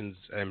donations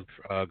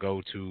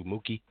go to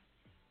Mookie.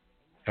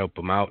 Help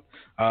him out.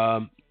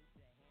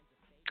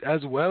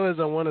 As well as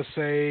I want to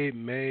say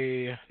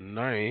May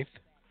 9th,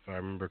 if I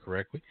remember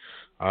correctly.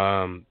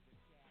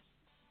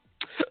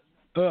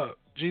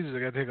 Jesus, I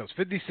got to take those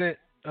 50 cent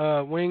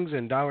wings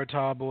and $1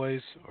 tall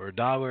boys, or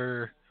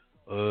 $1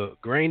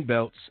 grain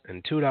belts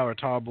and $2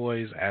 tall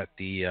boys at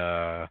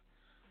the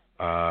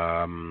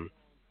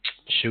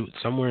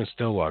somewhere in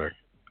Stillwater.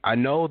 I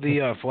know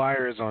the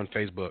flyer is on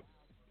Facebook.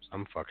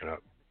 I'm fucking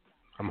up.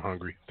 I'm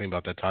hungry. Think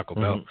about that Taco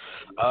Bell.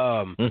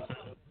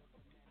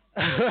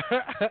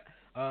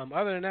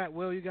 Other than that,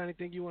 Will, you got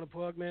anything you want to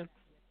plug, man?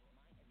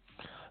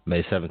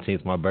 May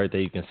 17th, my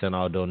birthday. You can send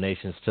all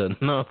donations to.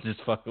 No,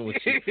 just fucking with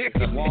you.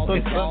 Walls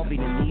dissolving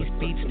and these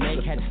beats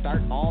make head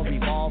start all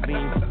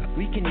revolving.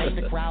 We can make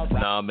the crowd.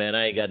 Nah, man,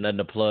 I ain't got nothing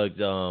to plug.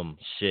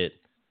 Shit.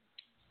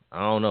 I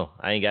don't know.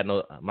 I ain't got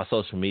no. My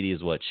social media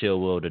is what?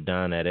 Chill Will the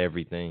Don at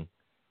everything,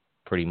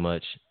 pretty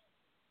much.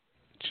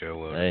 Chill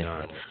Will the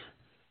Don.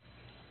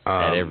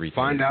 At everything.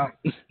 Find out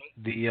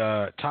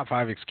the top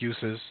 5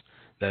 excuses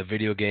that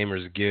video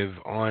gamers give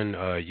on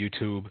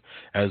YouTube,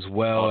 as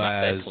well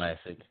as that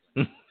classic.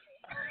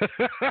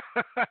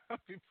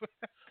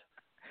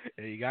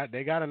 They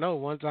got to know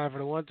one time for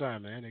the one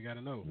time, man. They got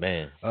to know,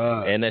 man.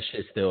 And that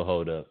shit still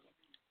hold up.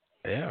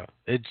 Yeah,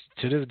 it's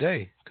to this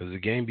day because the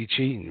game be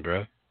cheating,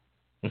 bro.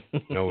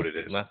 Know what it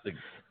is. Not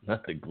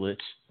the glitch.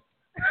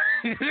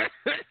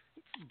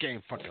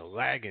 Game fucking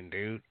lagging,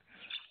 dude.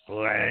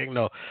 Lag.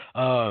 No.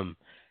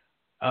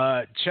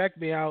 Check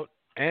me out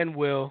and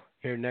Will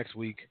here next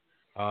week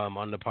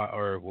on the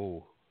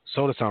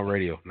Sota Sound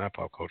Radio, not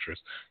Pop Cultures.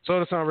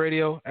 Sota Sound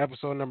Radio,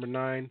 episode number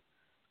 9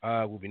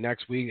 will be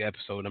next week.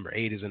 Episode number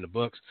 8 is in the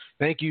books.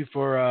 Thank you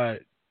for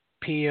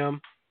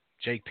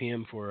Jake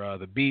PM for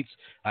the beats.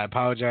 I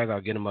apologize. I'll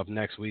get him up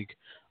next week.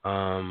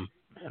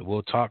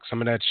 We'll talk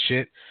some of that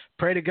shit.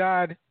 Pray to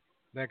God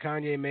that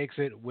Kanye makes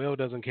it. Will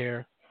doesn't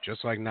care,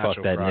 just like Nacho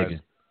Fuck that Fries.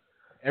 nigga.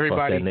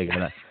 Everybody. Fuck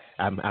that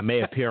nigga. I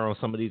may appear on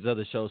some of these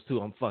other shows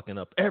too. I'm fucking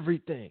up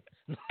everything.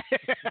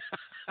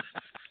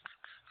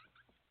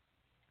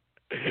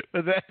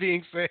 With that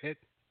being said,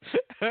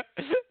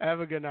 have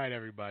a good night,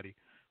 everybody.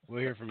 We'll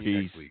hear from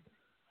you next week.